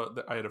I saw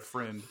that I had a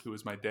friend who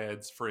was my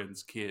dad's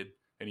friend's kid,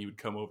 and he would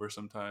come over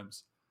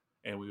sometimes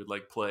and we would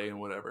like play and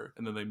whatever.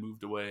 And then they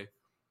moved away.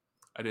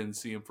 I didn't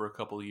see him for a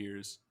couple of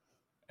years,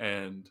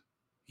 and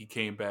he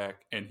came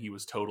back and he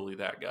was totally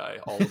that guy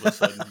all of a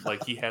sudden.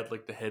 Like he had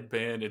like the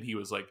headband, and he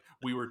was like,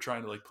 we were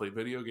trying to like play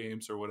video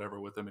games or whatever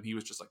with him, and he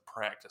was just like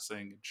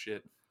practicing and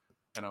shit.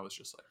 And I was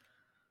just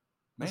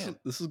like, man,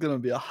 this is gonna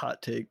be a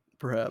hot take.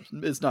 Perhaps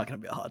it's not gonna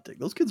be a hot take.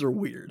 Those kids are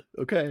weird.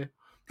 Okay.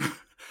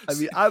 I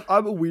mean,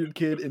 I'm a weird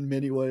kid in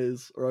many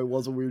ways, or I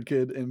was a weird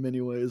kid in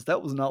many ways.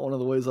 That was not one of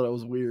the ways that I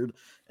was weird.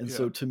 And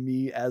so to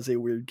me, as a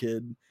weird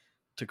kid,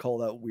 to call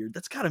that weird,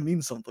 that's got to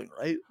mean something,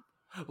 right?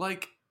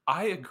 Like,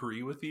 I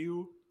agree with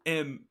you.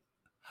 And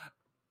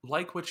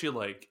like what you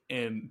like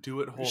and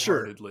do it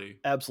wholeheartedly. Sure,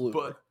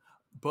 absolutely.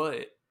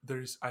 But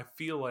there's, I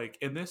feel like,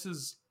 and this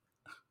is,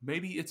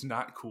 maybe it's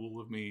not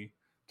cool of me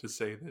to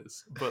say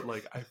this, but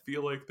like I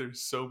feel like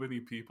there's so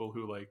many people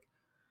who like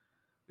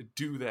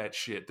do that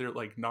shit. They're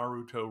like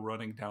Naruto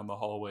running down the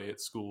hallway at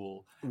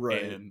school,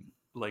 right, and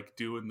like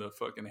doing the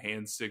fucking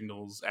hand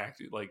signals,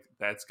 acting like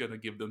that's gonna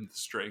give them the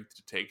strength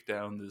to take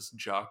down this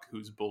jock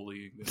who's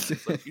bullying them.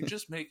 It's like, you're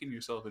just making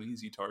yourself an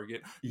easy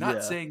target.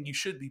 Not saying you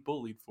should be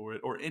bullied for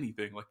it or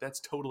anything. Like, that's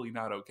totally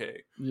not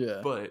okay.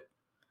 Yeah.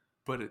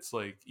 But it's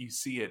like, you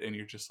see it and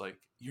you're just like,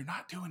 you're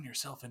not doing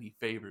yourself any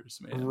favors,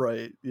 man.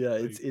 Right. Yeah.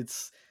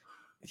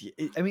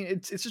 Like, I mean,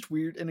 it's just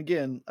weird. And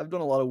again, I've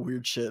done a lot of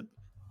weird shit.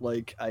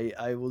 Like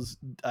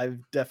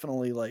I've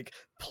definitely like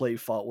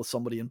fought with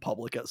somebody in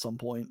public at some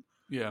point.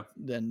 Yeah.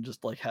 Then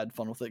just like had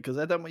fun with it. Cause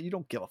at that point you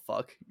don't give a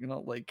fuck. You're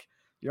not like,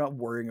 you're not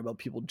worrying about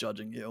people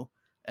judging you,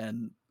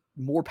 and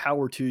more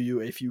power to you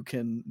if you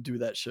can do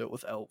that shit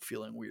without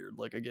feeling weird.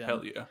 Like, again,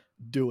 hell yeah,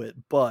 do it.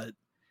 But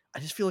I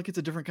just feel like it's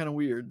a different kind of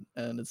weird,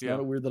 and it's not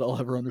a weird that I'll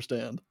ever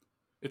understand.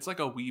 It's like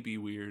a weeby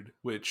weird,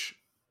 which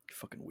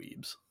fucking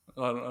weebs.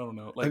 I don't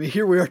know. Like, I mean,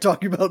 here we are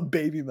talking about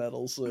baby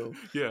metal, so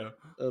yeah.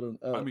 I don't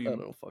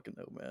fucking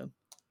know, man.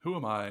 Who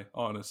am I,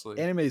 honestly?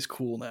 Anime's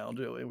cool now,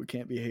 Joey. We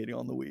can't be hating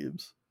on the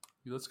weebs.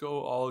 Let's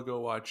all go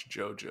watch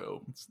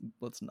JoJo.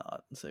 Let's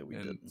not say we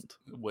didn't.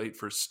 Wait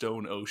for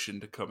Stone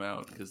Ocean to come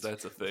out, because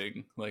that's a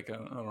thing. Like, I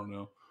don't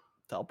know.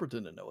 Talbert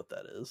didn't know what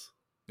that is.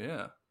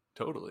 Yeah,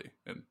 totally.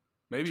 And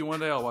maybe one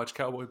day I'll watch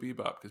Cowboy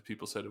Bebop because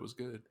people said it was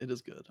good. It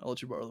is good. I'll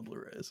let you borrow the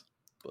Blu-rays.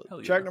 But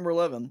yeah. Track number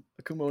 11,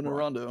 Akumo no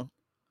Rondo.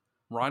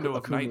 Rondo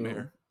of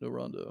Nightmare. No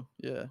Rondo.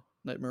 Yeah.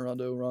 Nightmare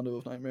Rondo, Rondo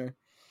of Nightmare.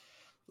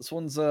 This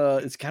one's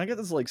it's kind of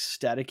got this like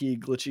staticky,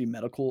 glitchy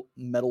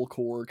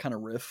metalcore kind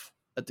of riff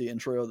at the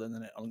intro, then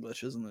it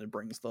unglitches, and then it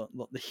brings the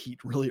heat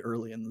really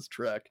early in this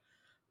track.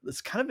 It's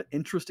kind of an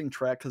interesting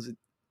track because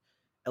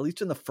at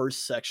least in the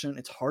first section,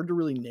 it's hard to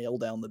really nail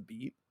down the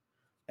beat,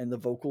 and the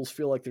vocals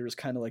feel like they're just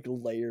kind of like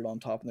layered on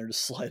top, and they're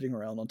just sliding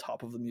around on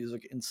top of the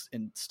music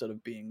instead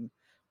of being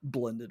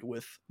blended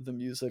with the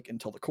music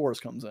until the chorus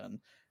comes in.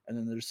 And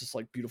then there's this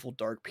like beautiful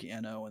dark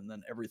piano, and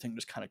then everything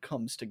just kind of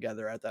comes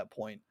together at that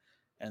point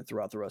and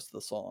throughout the rest of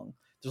the song.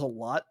 There's a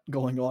lot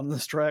going on in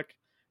this track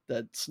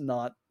that's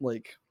not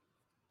like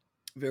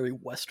very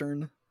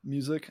Western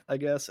music, I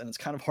guess, and it's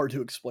kind of hard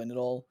to explain it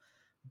all,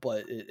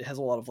 but it has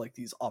a lot of like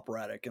these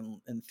operatic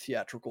and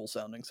theatrical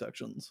sounding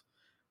sections.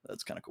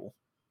 That's kind of cool.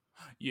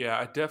 Yeah,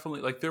 I definitely,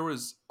 like, there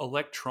was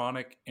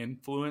electronic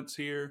influence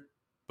here,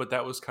 but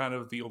that was kind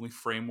of the only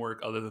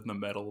framework other than the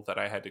metal that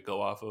I had to go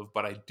off of.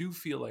 But I do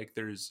feel like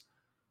there's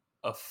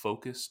a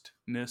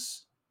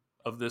focusedness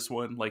of this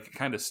one. Like, it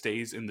kind of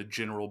stays in the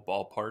general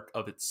ballpark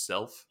of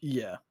itself.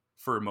 Yeah.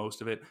 For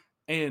most of it.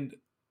 And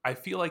I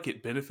feel like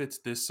it benefits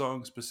this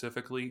song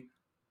specifically,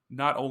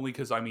 not only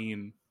because, I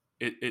mean,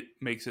 it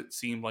makes it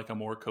seem like a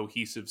more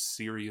cohesive,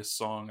 serious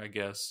song, I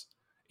guess,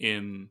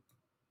 in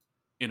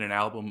an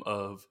album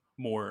of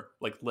more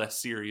like less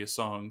serious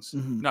songs.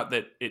 Mm-hmm. Not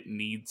that it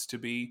needs to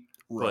be,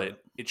 right,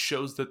 but it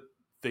shows that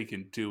they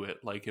can do it.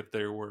 Like, if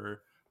there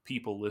were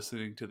people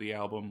listening to the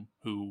album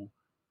who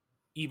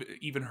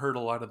even heard a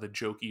lot of the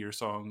jokier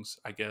songs,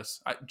 I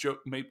guess.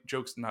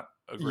 Joke's not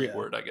a great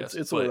word, I guess.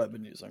 It's what I've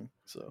been using,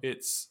 so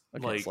it's I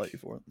can't slight you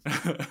for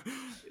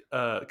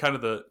it. Kind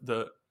of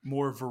the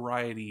more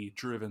variety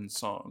driven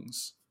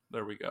songs.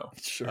 There we go.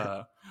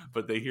 Sure.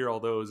 But they hear all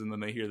those, and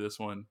then they hear this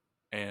one,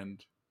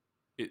 and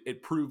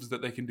it proves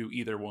that they can do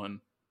either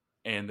one,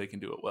 and they can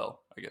do it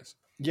well, I guess.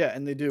 Yeah,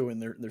 and they do in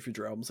their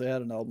future albums. They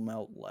had an album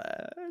out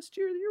last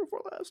year, the year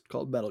before last,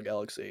 called Metal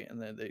Galaxy,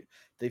 and then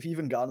they've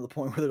even gotten to the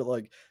point where they're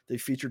like, they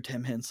featured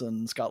Tim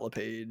Henson, Scott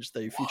LePage,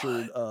 they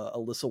featured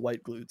Alyssa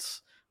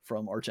Whiteglutz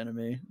from Arch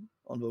Enemy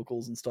on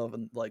vocals and stuff,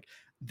 and like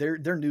their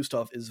new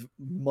stuff is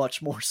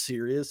much more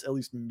serious, at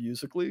least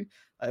musically.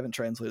 I haven't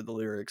translated the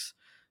lyrics,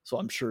 so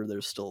I'm sure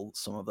there's still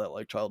some of that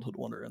like childhood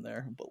wonder in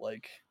there, but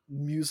like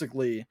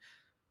musically,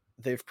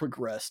 they've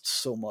progressed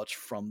so much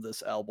from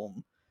this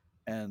album.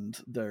 And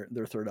their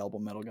third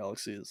album, Metal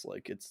Galaxy, is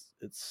like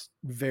it's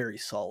very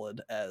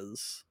solid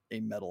as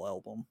a metal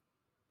album.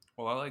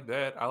 Well, I like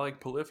that. I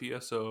like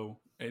Polyphia, so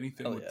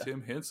anything with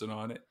Tim Henson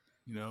on it,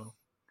 I'll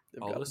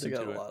listen to it.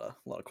 They got a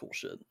lot of cool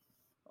shit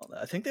on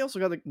that. I think they also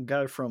got a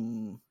guy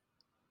from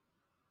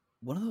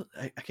one of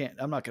the. I can't.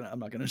 I'm not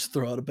gonna just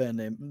throw out a band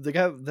name. They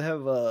have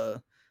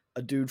a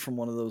dude from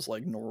one of those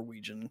like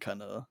Norwegian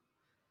kind of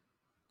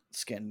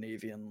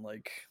Scandinavian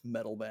like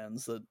metal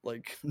bands that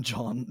like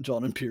John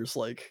and Pierce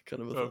like,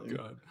 kind of a thing.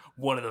 God,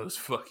 one of those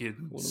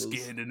fucking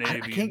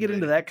Scandinavian. I can't get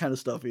into that kind of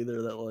stuff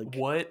either. That like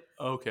what?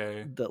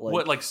 Okay, that like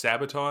what, like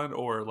Sabaton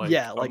or like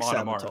like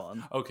Amon Sabaton.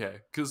 Amarth? Okay,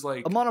 because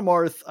like Amon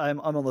Amarth, I'm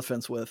on the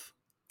fence with.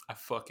 I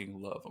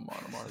fucking love Amon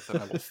Amarth,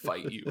 and I will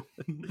fight you.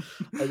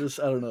 I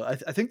don't know. I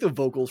think the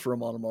vocals for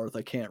Amon Amarth,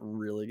 I can't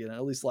really get in.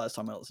 At least last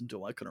time I listened to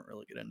them, I couldn't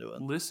really get into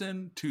it.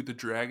 Listen to The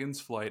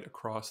Dragon's Flight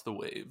Across the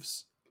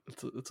Waves.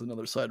 It's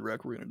another side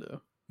rec we're gonna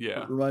do.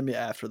 Yeah, remind me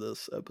after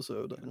this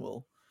episode, and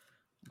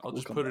I'll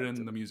just put it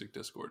in the music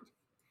Discord.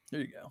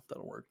 There you go.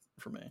 That'll work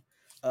for me.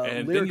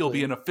 And then you'll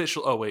be an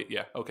official. Oh wait,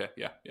 yeah, okay,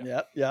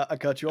 yeah. I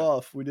cut you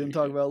off. We didn't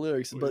talk about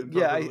lyrics, but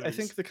yeah, I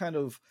think the kind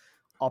of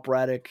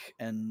operatic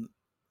and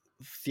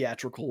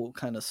theatrical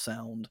kind of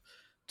sound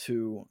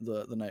to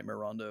the Nightmare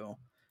Rondo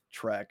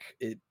track,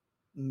 it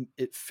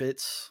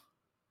fits,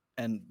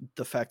 and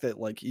the fact that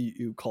like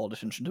you called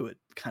attention to it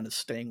kind of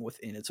staying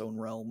within its own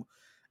realm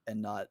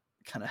and not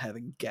kind of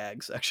having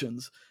gag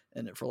sections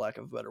in it, for lack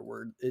of a better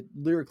word. It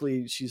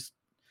lyrically, she's,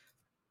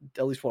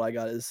 at least what I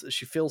got is,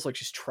 she feels like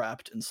she's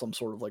trapped in some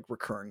sort of like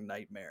recurring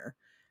nightmare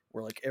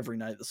where like every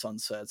night the sun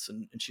sets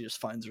and she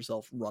just finds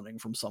herself running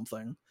from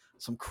something,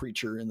 some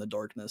creature in the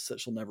darkness that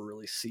she'll never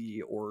really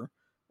see or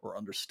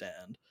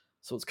understand.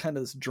 So it's kind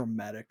of this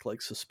dramatic, like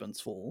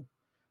suspenseful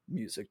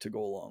music to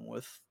go along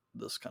with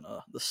this kind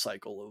of the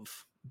cycle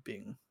of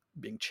being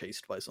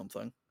chased by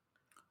something.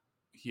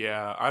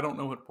 Yeah, I don't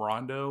know what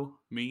rondo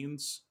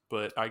means,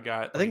 but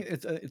I think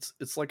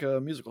it's like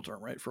a musical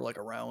term, right, for like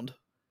a round.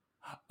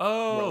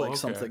 Oh, where like okay.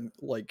 something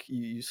like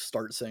you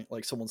start saying,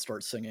 like someone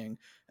starts singing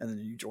and then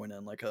you join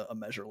in like a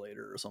measure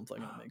later or something,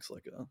 and it makes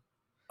like a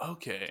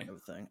kind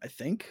of thing. I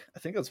think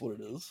that's what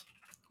it is.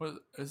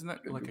 Isn't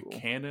that like Google, a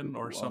canon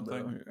or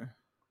something? Here.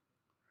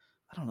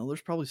 I don't know.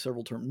 There's probably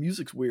several terms.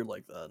 Music's weird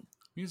like that.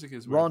 Music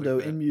is weird rondo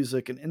like that. In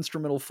music, an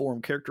instrumental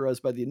form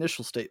characterized by the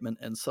initial statement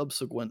and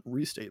subsequent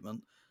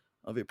restatement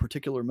of a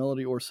particular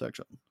melody or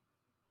section.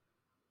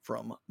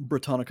 From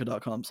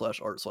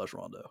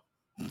Britannica.com/art/rondo.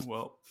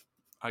 Well,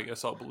 I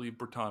guess I'll believe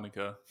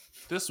Britannica.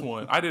 This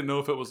one, I didn't know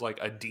if it was like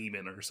a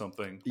demon or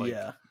something. Like,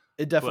 yeah,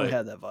 it definitely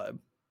had that vibe.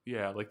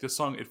 Yeah, like this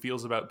song, it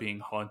feels about being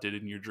haunted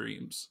in your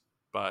dreams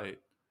by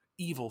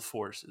evil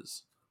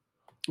forces.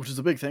 Which is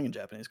a big thing in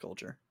Japanese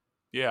culture.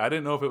 Yeah, I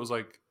didn't know if it was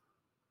like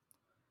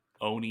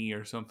Oni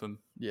or something.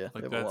 Yeah,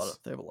 like they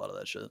have a lot of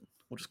that shit,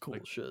 which is cool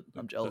as shit.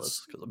 I'm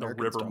jealous because the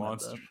river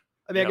monster.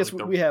 I mean, I guess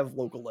like we have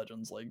local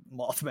legends like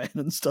Mothman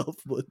and stuff,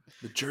 but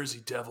the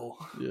Jersey Devil.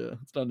 Yeah,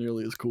 it's not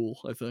nearly as cool,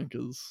 I think,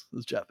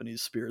 as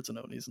Japanese spirits and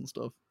Onis and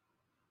stuff.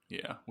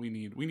 Yeah, we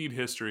need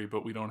history,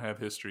 but we don't have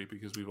history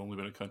because we've only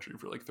been a country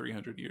for like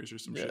 300 years or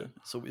some shit.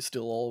 So we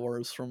steal all of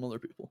ours from other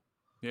people.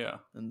 Yeah,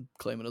 and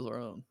claim it as our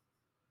own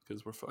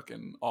because we're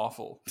fucking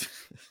awful.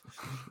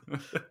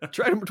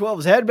 Track number 12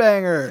 is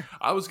Headbanger.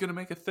 I was gonna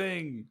make a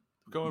thing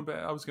going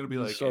back. I was gonna be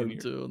like,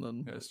 started to, and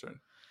then started.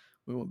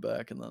 We went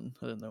back, and then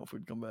I didn't know if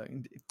we'd come back.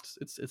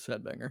 It's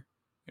Headbanger.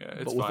 Yeah,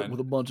 it's but fine. With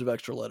a bunch of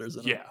extra letters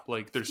in it. Yeah,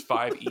 like there's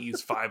 5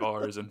 E's, 5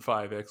 R's, and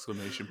 5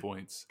 exclamation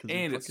points.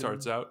 And it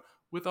starts out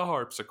with a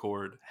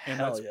harpsichord. And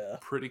that's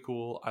pretty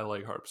cool. I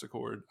like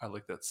harpsichord. I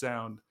like that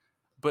sound.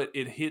 But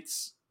it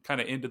hits kind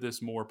of into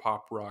this more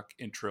pop rock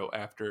intro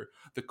after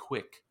the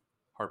quick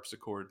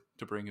harpsichord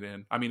to bring it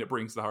in. I mean, it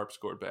brings the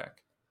harpsichord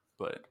back.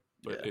 But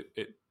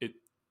it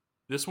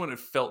this one, it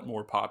felt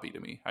more poppy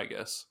to me, I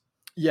guess.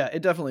 Yeah,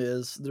 it definitely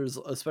is. There's,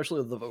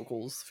 especially the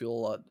vocals feel a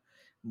lot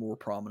more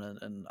prominent,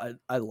 and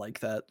I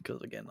like that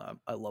because, again,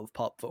 I love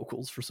pop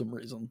vocals for some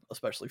reason,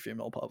 especially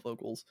female pop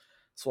vocals,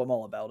 so I'm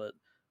all about it.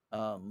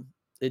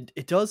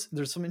 It does,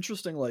 there's some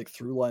interesting like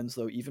through lines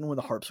though, even when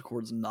the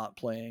harpsichord's not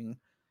playing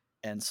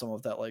and some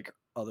of that like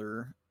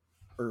other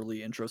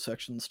early intro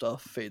section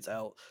stuff fades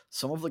out,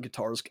 some of the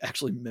guitars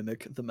actually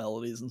mimic the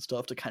melodies and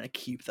stuff to kind of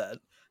keep that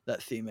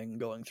theming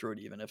going through it,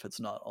 even if it's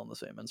not on the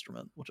same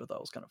instrument, which I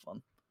thought was kind of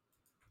fun.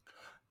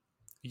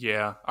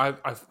 Yeah, I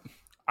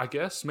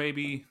guess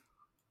maybe,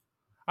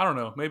 I don't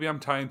know, maybe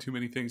I'm tying too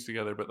many things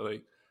together, but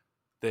like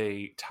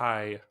they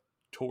tie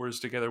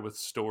tours together with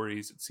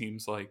stories. It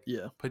seems like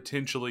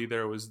potentially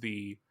there was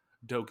the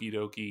Doki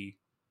Doki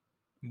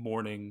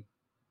morning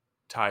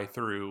tie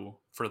through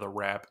for the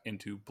rap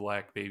into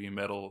Black Baby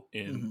Metal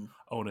in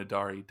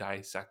Onodari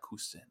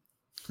Daisakusen.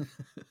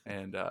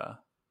 And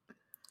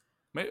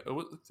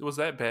was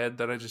that bad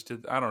that I just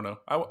did? I don't know.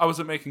 I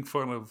wasn't making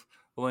fun of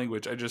the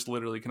language. I just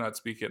literally cannot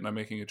speak it, and I'm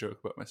making a joke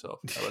about myself.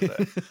 How about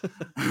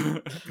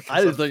that? I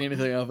didn't think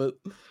anything of it.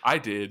 I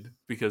did,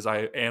 because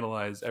I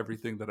analyze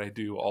everything that I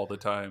do all the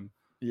time.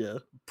 Yeah,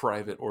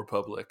 private or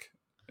public,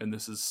 and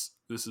this is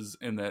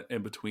in that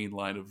in between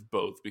line of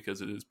both, because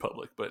it is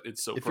public, but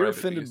it's so. If you're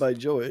offended by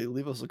Joey,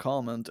 leave us a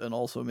comment, and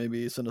also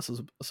maybe send us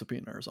a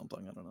subpoena or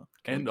something. I don't know.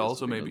 And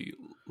also maybe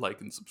like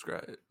and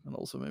subscribe. And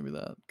also maybe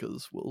that,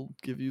 because we'll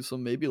give you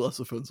some maybe less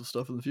offensive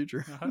stuff in the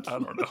future. I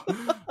don't know.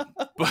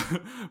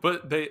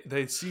 but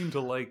they seem to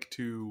like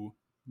to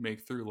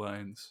make through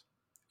lines,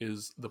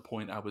 is the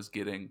point I was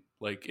getting.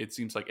 Like, it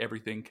seems like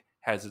everything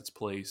has its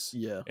place.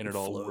 Yeah, and it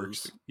all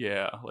works.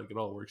 Yeah, like it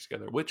all works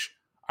together, which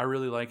I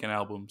really like in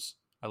albums.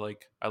 I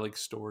like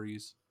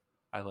stories.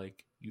 I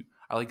like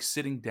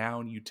sitting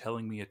down, you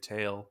telling me a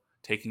tale,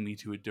 taking me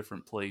to a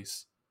different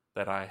place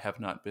that I have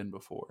not been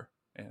before.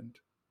 And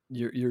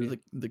you're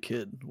the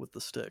kid with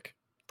the stick,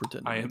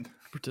 pretending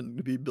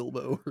to be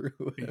Bilbo or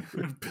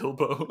whatever.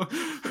 Bilbo.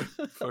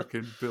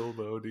 Fucking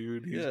Bilbo,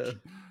 dude. He's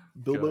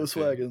Bilbo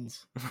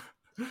Swaggins.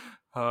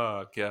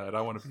 Oh god,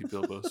 I want to be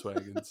Bilbo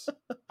Swaggins.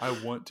 I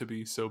want to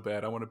be so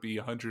bad. I want to be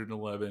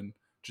 111,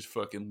 just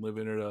fucking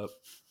living it up.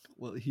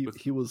 Well,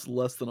 he was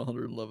less than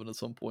 111 at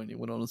some point. He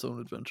went on his own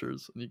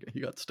adventures, and he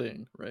got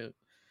Sting, right?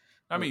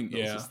 I mean, that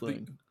yeah. was his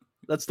thing.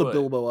 That's the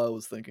Bilbo I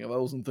was thinking of. I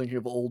wasn't thinking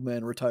of old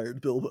man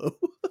retired Bilbo.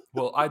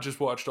 Well, I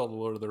just watched all the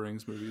Lord of the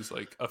Rings movies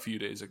like a few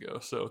days ago,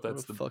 so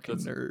that's the fucking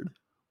nerd.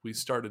 We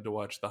started to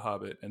watch The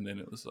Hobbit, and then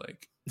it was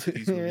like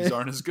these movies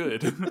aren't as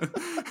good.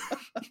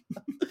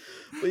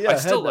 But yeah, I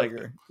still like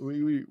it.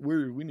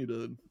 We need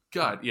to.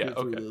 God, yeah, get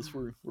through this.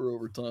 We're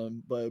over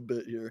time by a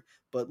bit here,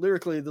 but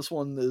lyrically, this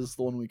one is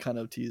the one we kind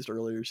of teased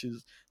earlier.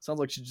 Sounds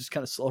like she's just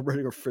kind of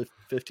celebrating her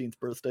 15th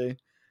birthday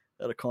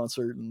at a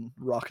concert and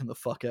rocking the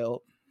fuck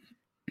out.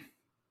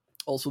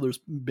 Also, there's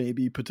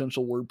maybe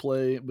potential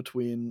wordplay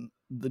between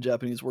the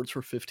Japanese words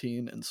for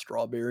 15 and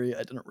strawberry.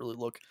 I didn't really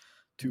look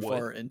too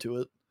far into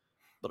it,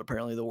 but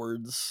apparently the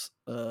words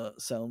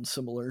sound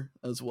similar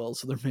as well.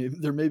 So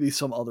there may be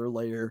some other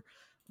layer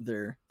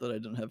there that I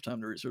didn't have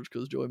time to research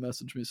because Joey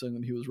messaged me saying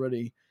that he was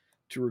ready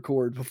to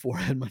record before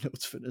I had my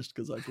notes finished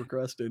because I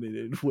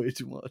procrastinated way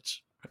too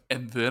much.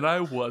 And then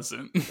I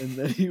wasn't. And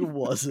then he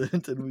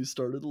wasn't, and we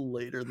started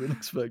later than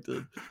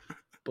expected.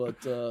 But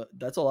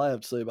that's all I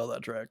have to say about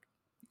that track.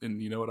 And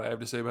you know what I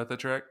have to say about that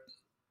track?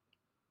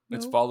 No.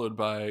 It's followed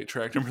by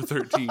track number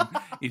 13,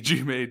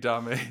 Ijime,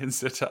 Dame, and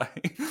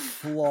Setai.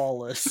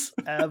 Flawless.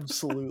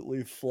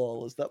 Absolutely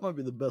flawless. That might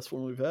be the best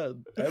one we've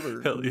had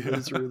ever in the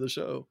history of the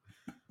show.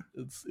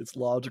 It's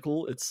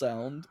logical, it's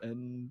sound,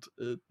 and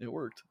it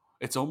worked.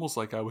 It's almost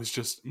like I was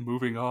just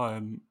moving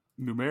on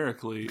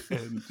numerically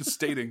and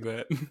stating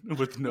that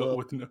with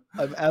no.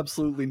 I'm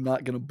absolutely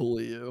not going to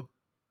bully you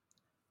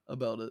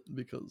about it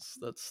because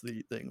that's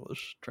the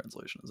English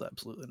translation is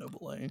absolutely no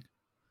bullying.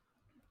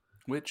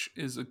 Which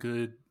is a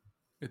good.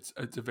 It's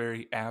a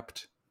very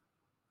apt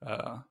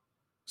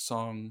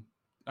song,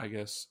 I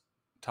guess.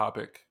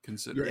 Topic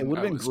considering. Yeah, it would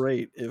have been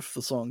great if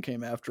the song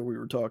came after we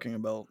were talking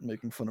about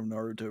making fun of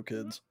Naruto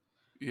kids.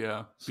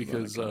 Yeah, so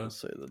because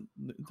say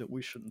that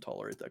we shouldn't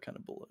tolerate that kind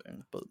of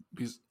bullying, but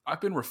because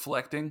I've been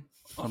reflecting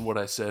on what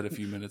I said a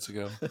few minutes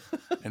ago,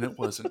 and it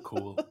wasn't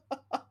cool.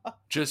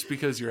 Just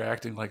because you're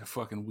acting like a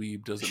fucking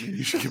weeb doesn't mean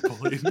you should get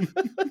bullied.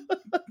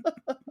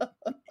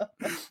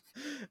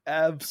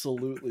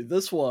 Absolutely.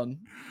 This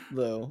one,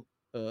 though,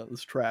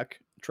 this track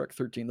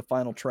 13, the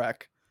final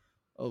track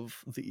of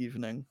the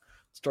evening,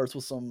 starts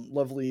with some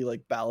lovely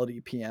like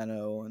ballady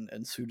piano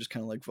and Sue just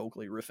kind of like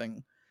vocally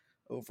riffing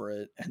over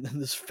it, and then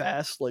this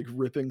fast like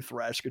ripping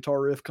thrash guitar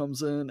riff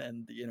comes in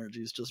and the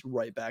energy is just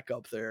right back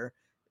up there.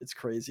 It's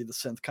crazy. The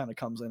synth kind of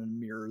comes in and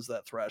mirrors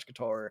that thrash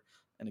guitar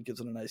and it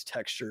gives it a nice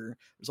texture.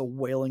 There's a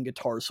wailing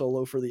guitar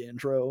solo for the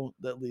intro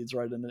that leads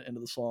right into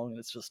the song, and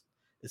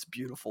it's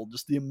beautiful.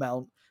 Just the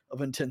amount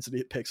of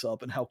intensity it picks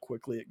up and how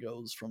quickly it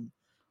goes from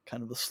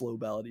kind of the slow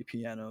ballady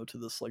piano to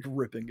this like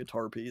ripping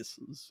guitar piece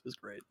is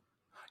great.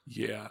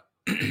 Yeah.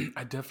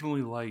 I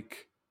definitely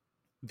like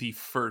the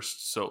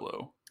first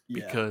solo.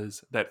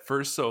 Because that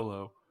first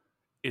solo,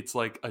 it's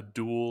like a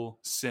dual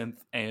synth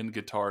and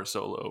guitar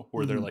solo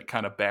where they're like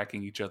kind of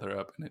backing each other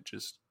up, and it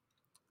just,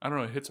 I don't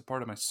know, it hits a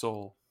part of my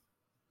soul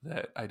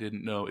that I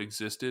didn't know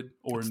existed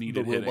or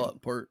needed hitting. The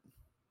robot part.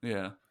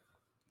 Yeah,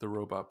 the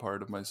robot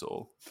part of my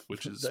soul,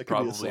 which is that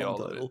probably all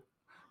title.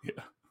 of it.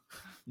 Yeah,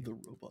 the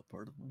robot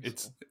part of my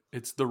soul.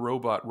 It's the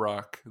robot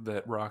rock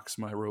that rocks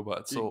my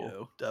robot soul. There you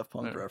go. Daft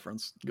Punk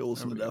reference. Go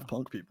listen to Daft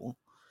Punk, people.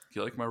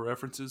 You like my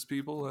references,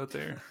 people out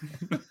there?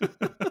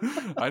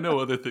 I know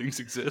other things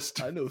exist.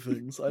 I know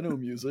things. I know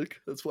music.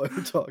 That's why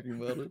we're talking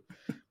about it.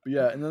 But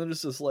yeah, and then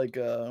there's this like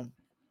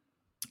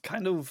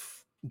kind of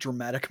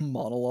dramatic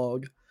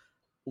monologue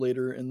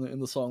later in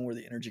the song where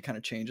the energy kind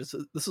of changes.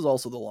 This is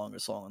also the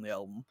longest song on the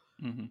album.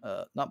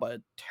 Not by a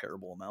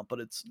terrible amount, but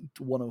it's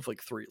one of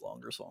like 3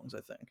 longer songs,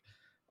 I think,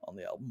 on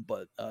the album.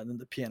 But then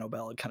the piano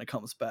ballad kind of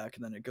comes back,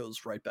 and then it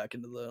goes right back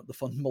into the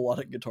fun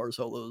melodic guitar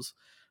solos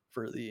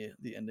for the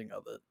ending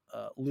of it.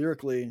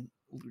 Lyrically,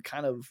 it's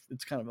kind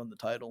of on the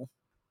title.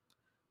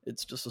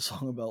 It's just a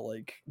song about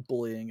like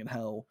bullying and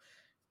how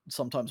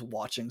sometimes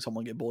watching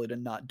someone get bullied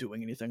and not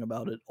doing anything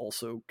about it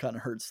also kind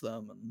of hurts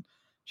them. And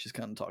she's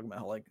kind of talking about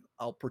how like,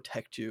 I'll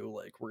protect you.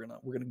 Like we're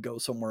gonna go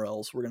somewhere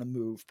else. We're gonna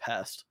move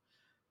past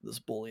this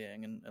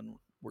bullying and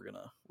we're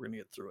gonna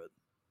get through it.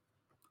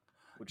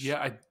 Which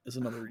is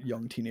another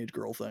young teenage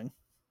girl thing.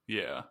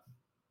 Yeah,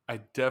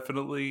 I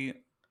definitely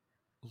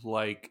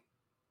like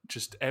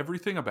just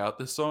everything about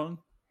this song,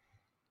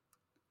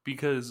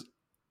 because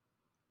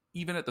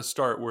even at the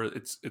start where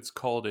it's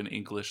called in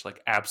English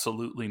like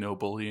absolutely no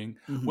bullying,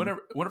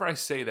 whenever I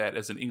say that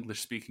as an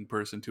English speaking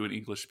person to an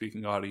English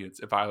speaking audience,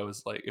 if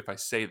I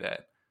say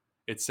that,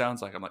 it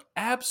sounds like I'm like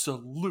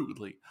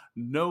absolutely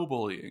no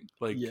bullying,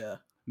 like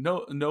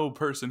no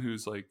person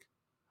who's like,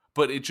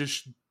 but it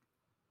just,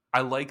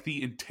 I like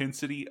the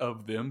intensity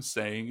of them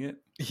saying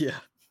it,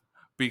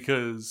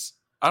 because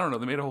I don't know,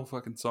 they made a whole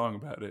fucking song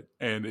about it,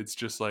 and it's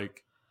just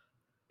like,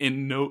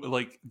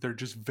 they're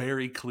just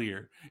very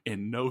clear,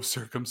 in no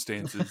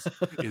circumstances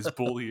is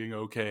bullying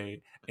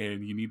okay,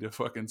 and you need to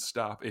fucking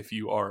stop if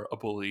you are a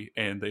bully,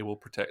 and they will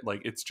protect,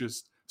 like, it's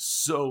just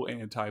so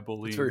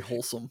anti-bullying. It's very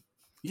wholesome.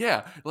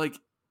 Yeah, like,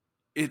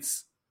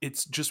 it's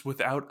it's just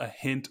without a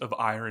hint of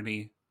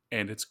irony,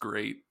 and it's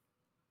great.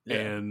 Yeah,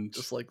 and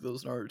just like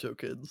those Naruto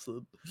kids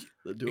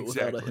that do it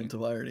without a hint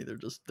of irony.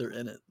 They're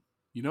in it.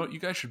 You know what? You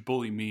guys should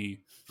bully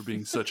me for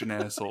being such an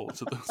asshole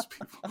to those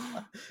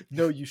people.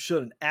 No, you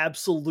shouldn't.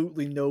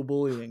 Absolutely no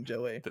bullying,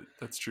 Joey.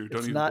 That's true.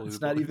 It's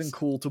not even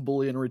cool to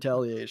bully in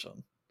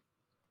retaliation.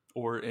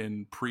 Or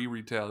in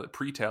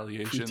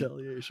pre-retaliation.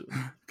 Retaliation.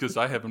 Because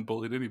I haven't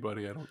bullied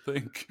anybody, I don't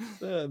think.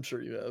 I'm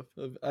sure you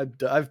have.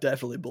 I've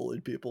definitely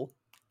bullied people,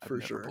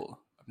 for sure.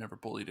 I've never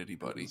bullied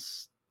anybody.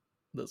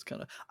 That's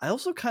kind of... I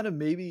also kind of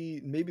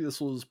maybe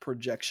this was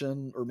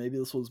projection, or maybe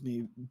this was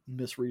me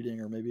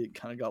misreading, or maybe it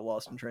kind of got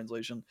lost in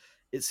translation.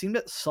 It seemed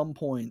at some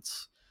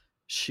points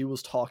she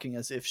was talking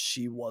as if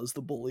she was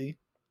the bully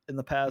in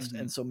the past,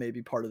 and so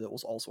maybe part of it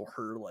was also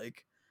her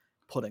like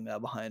putting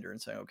that behind her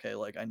and saying, okay,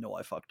 like I know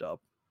I fucked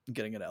up,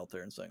 getting it out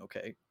there and saying,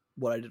 okay,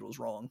 what I did was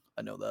wrong.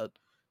 I know that.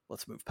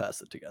 Let's move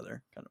past it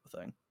together, kind of a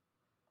thing.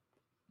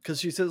 Because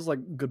she says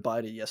like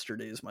goodbye to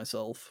yesterday's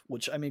myself,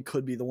 which I mean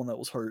could be the one that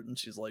was hurt, and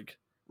she's like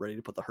ready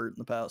to put the hurt in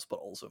the past, but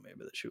also maybe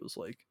that she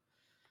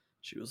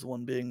was the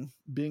one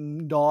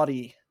being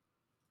naughty.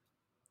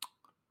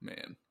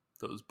 Man,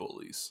 those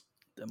bullies.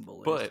 Them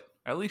bullies. But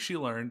at least she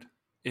learned,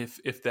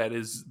 if that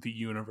is the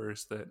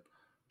universe that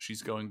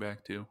she's going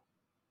back to.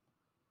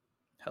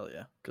 Hell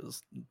yeah,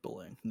 because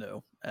bullying,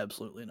 no,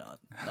 absolutely not.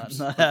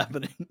 Not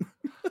happening.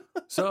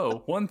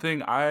 So one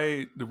thing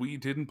we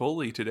didn't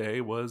bully today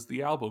was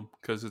the album,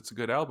 because it's a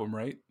good album,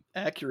 right?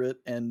 Accurate,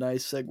 and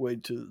nice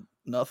segue to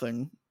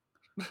nothing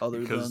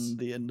other than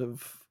the end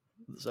of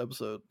this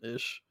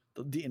episode-ish.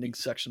 The ending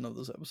section of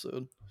this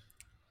episode.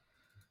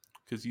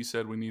 Because you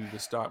said we needed to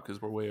stop because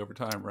we're way over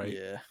time, right?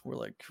 Yeah, we're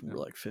like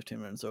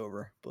 15 minutes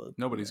over, but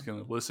nobody's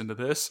gonna listen to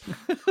this.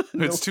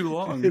 It's too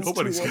long.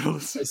 Nobody's gonna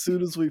listen. As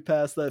soon as we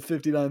pass that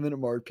 59-minute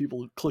mark,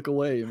 people click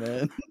away,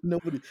 man.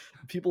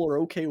 People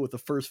are okay with the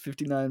first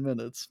 59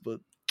 minutes, but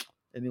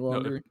any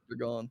longer, they're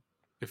gone.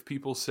 If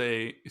people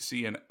see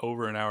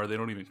over an hour, they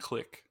don't even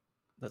click.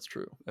 That's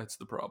true. That's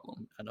the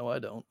problem. I know I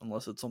don't,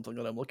 unless it's something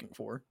that I'm looking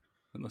for.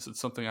 Unless it's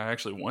something I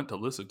actually want to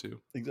listen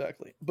to.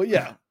 Exactly. But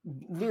yeah,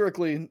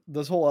 lyrically,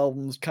 this whole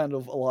album's kind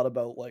of a lot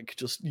about like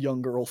just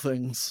young girl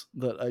things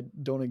that I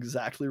don't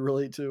exactly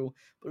relate to.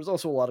 But there's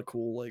also a lot of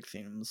cool like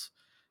themes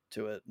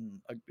to it. And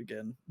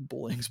again,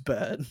 bullying's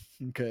bad.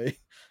 Okay.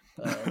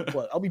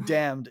 But I'll be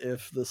damned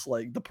if this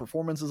like the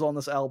performances on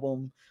this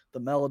album,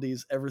 the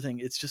melodies, everything,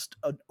 it's just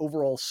an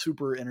overall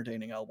super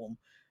entertaining album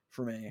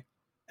for me.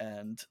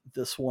 And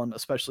this one,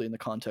 especially in the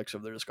context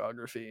of their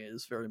discography,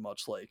 is very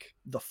much like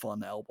the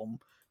fun album,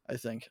 I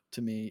think,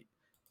 to me.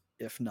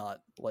 If not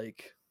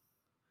like,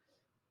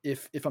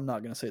 if I'm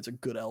not going to say it's a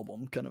good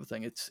album kind of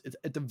thing, it's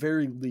at the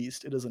very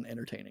least, it is an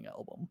entertaining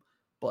album,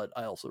 but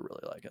I also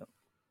really like it.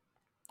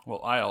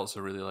 Well, I also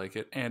really like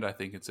it, and I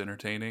think it's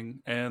entertaining,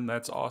 and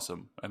that's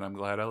awesome, and I'm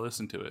glad I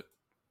listened to it.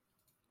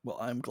 Well,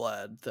 I'm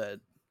glad that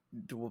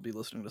we'll be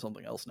listening to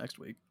something else next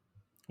week.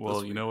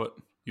 Well, you know what?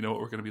 You know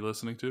what we're going to be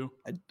listening to?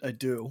 I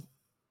do.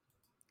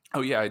 Oh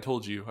yeah, I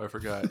told you. I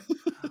forgot.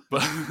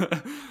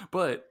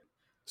 but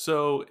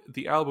so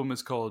the album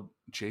is called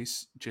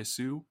Jesu.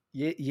 Jesu.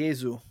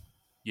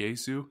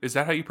 Jesu. Is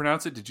that how you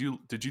pronounce it? Did you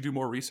do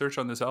more research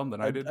on this album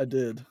than I did? I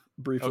did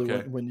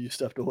briefly when you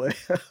stepped away.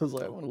 I was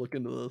like, I want to look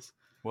into this.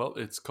 Well,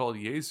 it's called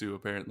Jesu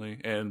apparently,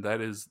 and that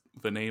is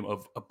the name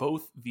of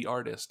both the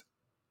artist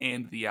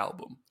and the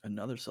album.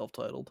 Another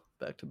self-titled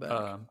back to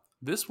back.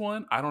 This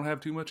one, I don't have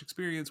too much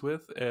experience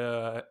with.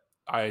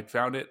 I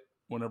found it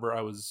whenever I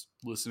was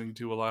listening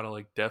to a lot of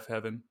like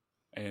Deafheaven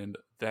and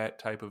that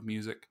type of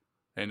music,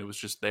 and it was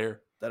just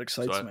there. That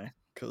excites me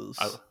because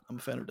I'm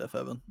a fan of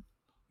Deafheaven.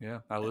 Yeah,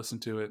 I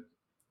listened to it.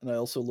 And I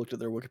also looked at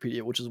their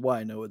Wikipedia, which is why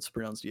I know it's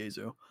pronounced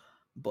Jesu.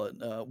 But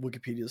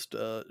Wikipedia's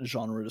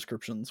genre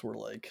descriptions were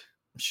like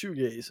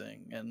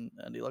shoegazing and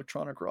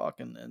electronic rock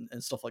and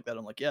stuff like that.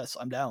 I'm like, yes,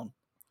 I'm down.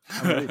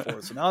 I'm ready for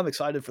it. So now I'm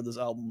excited for this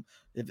album.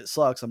 If it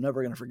sucks, I'm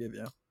never going to forgive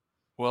you.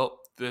 Well,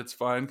 that's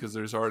fine because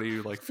there's already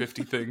like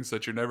 50 things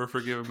that you're never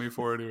forgiving me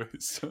for anyway.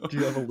 So. Do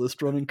you have a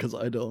list running? Because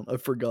I don't.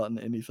 I've forgotten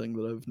anything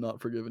that I've not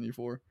forgiven you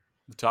for.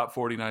 The top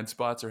 49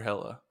 spots are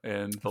hella,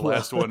 and the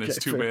last one is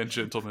Two Man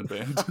Gentleman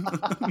Band.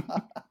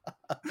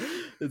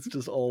 It's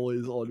just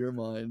always on your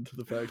mind,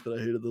 the fact that I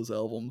hated those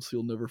albums.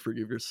 You'll never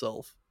forgive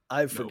yourself.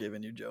 I've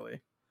forgiven you,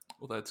 Joey.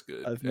 Well, that's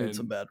good. I've made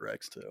some bad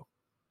wrecks too.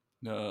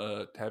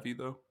 Have you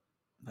though?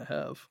 I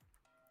have.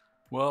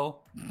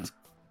 Well,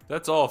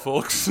 that's all,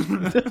 folks.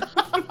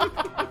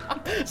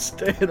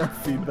 Stay in our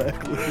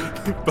feedback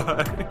loop.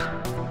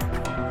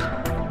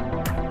 Bye.